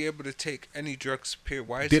shouldn't be able to take any drugs. Period.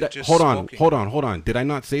 Why is Did I, it just hold smoking? on. Did I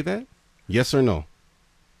not say that? Yes or no?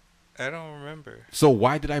 I don't remember. So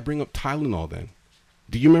why did I bring up Tylenol then?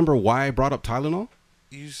 Do you remember why I brought up Tylenol?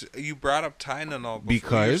 You brought up Tylenol before.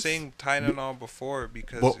 Because you were saying Tylenol before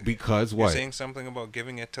because because you're what? saying something about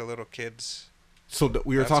giving it to little kids. So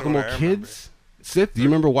we were That's talking what about I kids. Sith, do you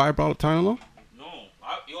remember why I brought up Tylenol? No,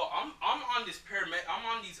 I'm on this I'm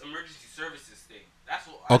on these emergency services thing. That's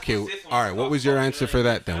what. Okay, all right. What was your answer for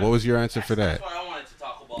that then? What was your answer for that? That's what I wanted to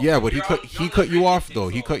talk about. Yeah, but he cut you off though.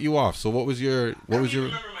 He cut you off. So what was your I don't even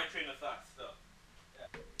remember my train of thought still.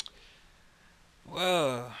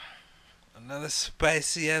 Whoa, another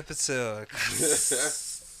spicy episode.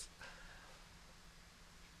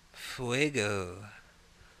 Fuego.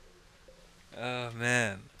 Oh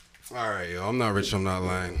man. All right, yo. I'm not rich. I'm not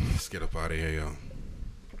lying. Let's get up out of here, yo.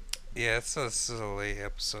 Yeah, this is a late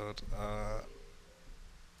episode.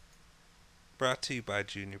 Brought to you by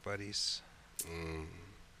Junior Buddies.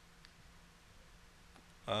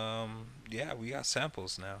 Yeah, we got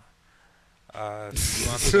samples now. If you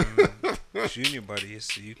want some Junior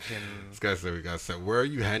Buddies, you can This guy said we got set. Where are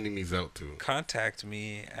you handing these out to? contact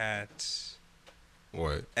me at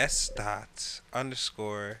What? s._a_I.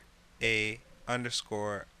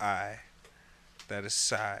 That is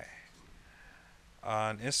Psy.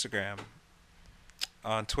 On Instagram.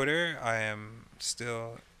 On Twitter, I am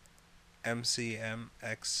still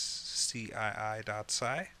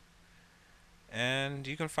mcmxcii.sci. And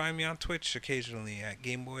you can find me on Twitch occasionally at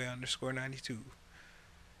gameboy_92.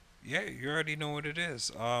 Yeah, you already know what it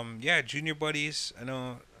is. Yeah, Junior Buddies. I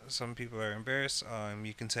know some people are embarrassed.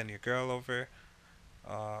 You can send your girl over.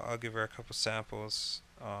 I'll give her a couple samples.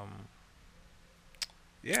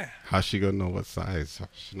 Yeah. How's she gonna know what size?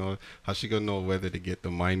 How's she gonna know whether to get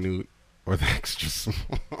the minute or the extra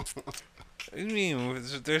small? What do you mean?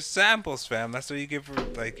 There's samples, fam. That's what you give her.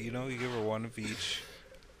 Like, you give her one of each.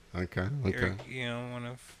 Okay. One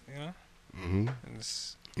of, Mhm. And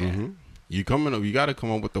it's, Mhm. You gotta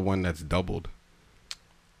come up with the one that's doubled.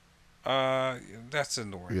 that's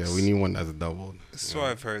in the works. Yeah, we need one that's doubled. So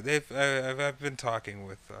I've heard. I've been talking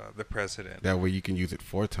with the president. That way you can use it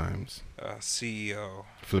 4 times. CEO.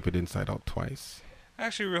 Flip it inside out twice.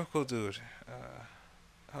 Actually, real cool dude.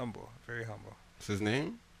 Humble, very humble. What's his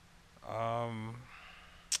name? Fuck,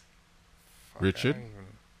 Richard? I don't even,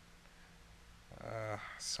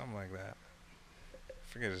 something like that.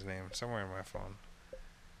 Forget his name. Somewhere in my phone.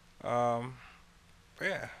 But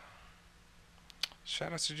yeah.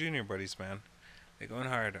 Shout out to Junior Buddies, man. They're going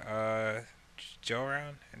hard. Joe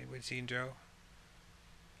around? Anybody seen Joe?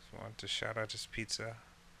 Just want to shout out his pizza.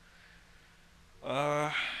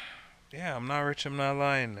 Yeah, I'm not rich, I'm not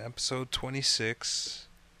lying. Episode 26.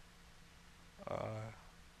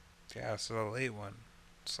 Yeah, it's a late one.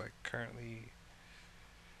 It's like currently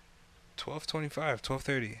 12:25,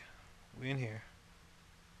 12:30. We in here.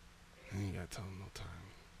 You ain't gotta tell him no time.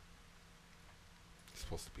 It's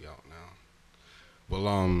supposed to be out now. Well,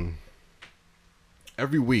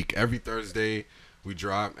 every week, every Thursday, we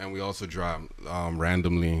drop, and we also drop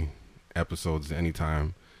randomly episodes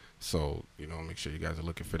anytime. So, make sure you guys are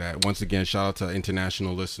looking for that. Once again, shout out to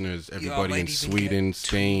international listeners, everybody in Sweden,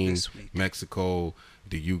 Spain, Mexico,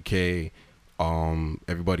 the UK,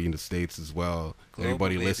 everybody in the States as well. Global,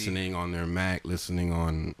 everybody baby. listening on their Mac, listening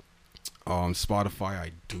on Spotify.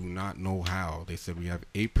 I do not know how. They said we have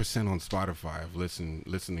 8% on Spotify of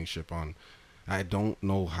listenership on. I don't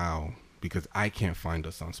know how, because I can't find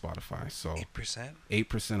us on Spotify. So 8%?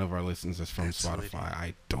 8% of our listeners is from That's Spotify. lit.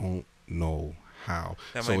 I don't know how.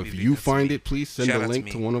 That So might if be you because find me. it, please send Shout a out to link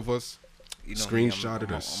me. to one of us. You know me, Screenshot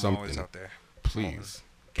it or I'm something. always out there. Please.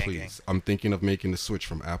 Gang, Please. gang. I'm thinking of making the switch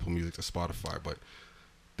from Apple Music to Spotify, but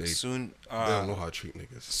they Soon, don't know how to treat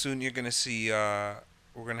niggas. soon you're gonna see. We're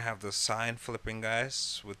gonna have the sign flipping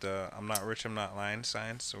guys with the "I'm not rich, I'm not lying"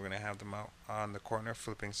 signs. So we're gonna have them out on the corner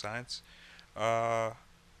flipping signs. Yeah.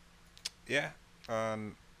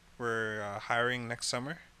 We're hiring next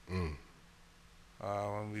summer. Mm.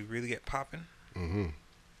 When we really get popping. Mm-hmm.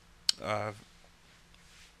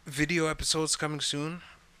 Video episodes coming soon.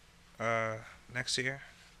 Next year.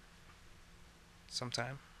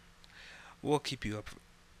 Sometime. We'll keep you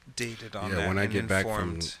updated on that. Yeah, when I and get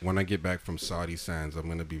informed. back from Saudi Sands, I'm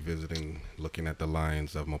gonna be visiting, looking at the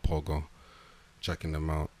lions of Mapogo, checking them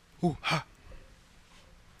out. Ooh, ha.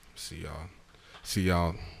 See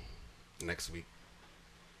y'all next week.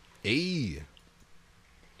 Hey.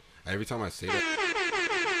 Every time I say that.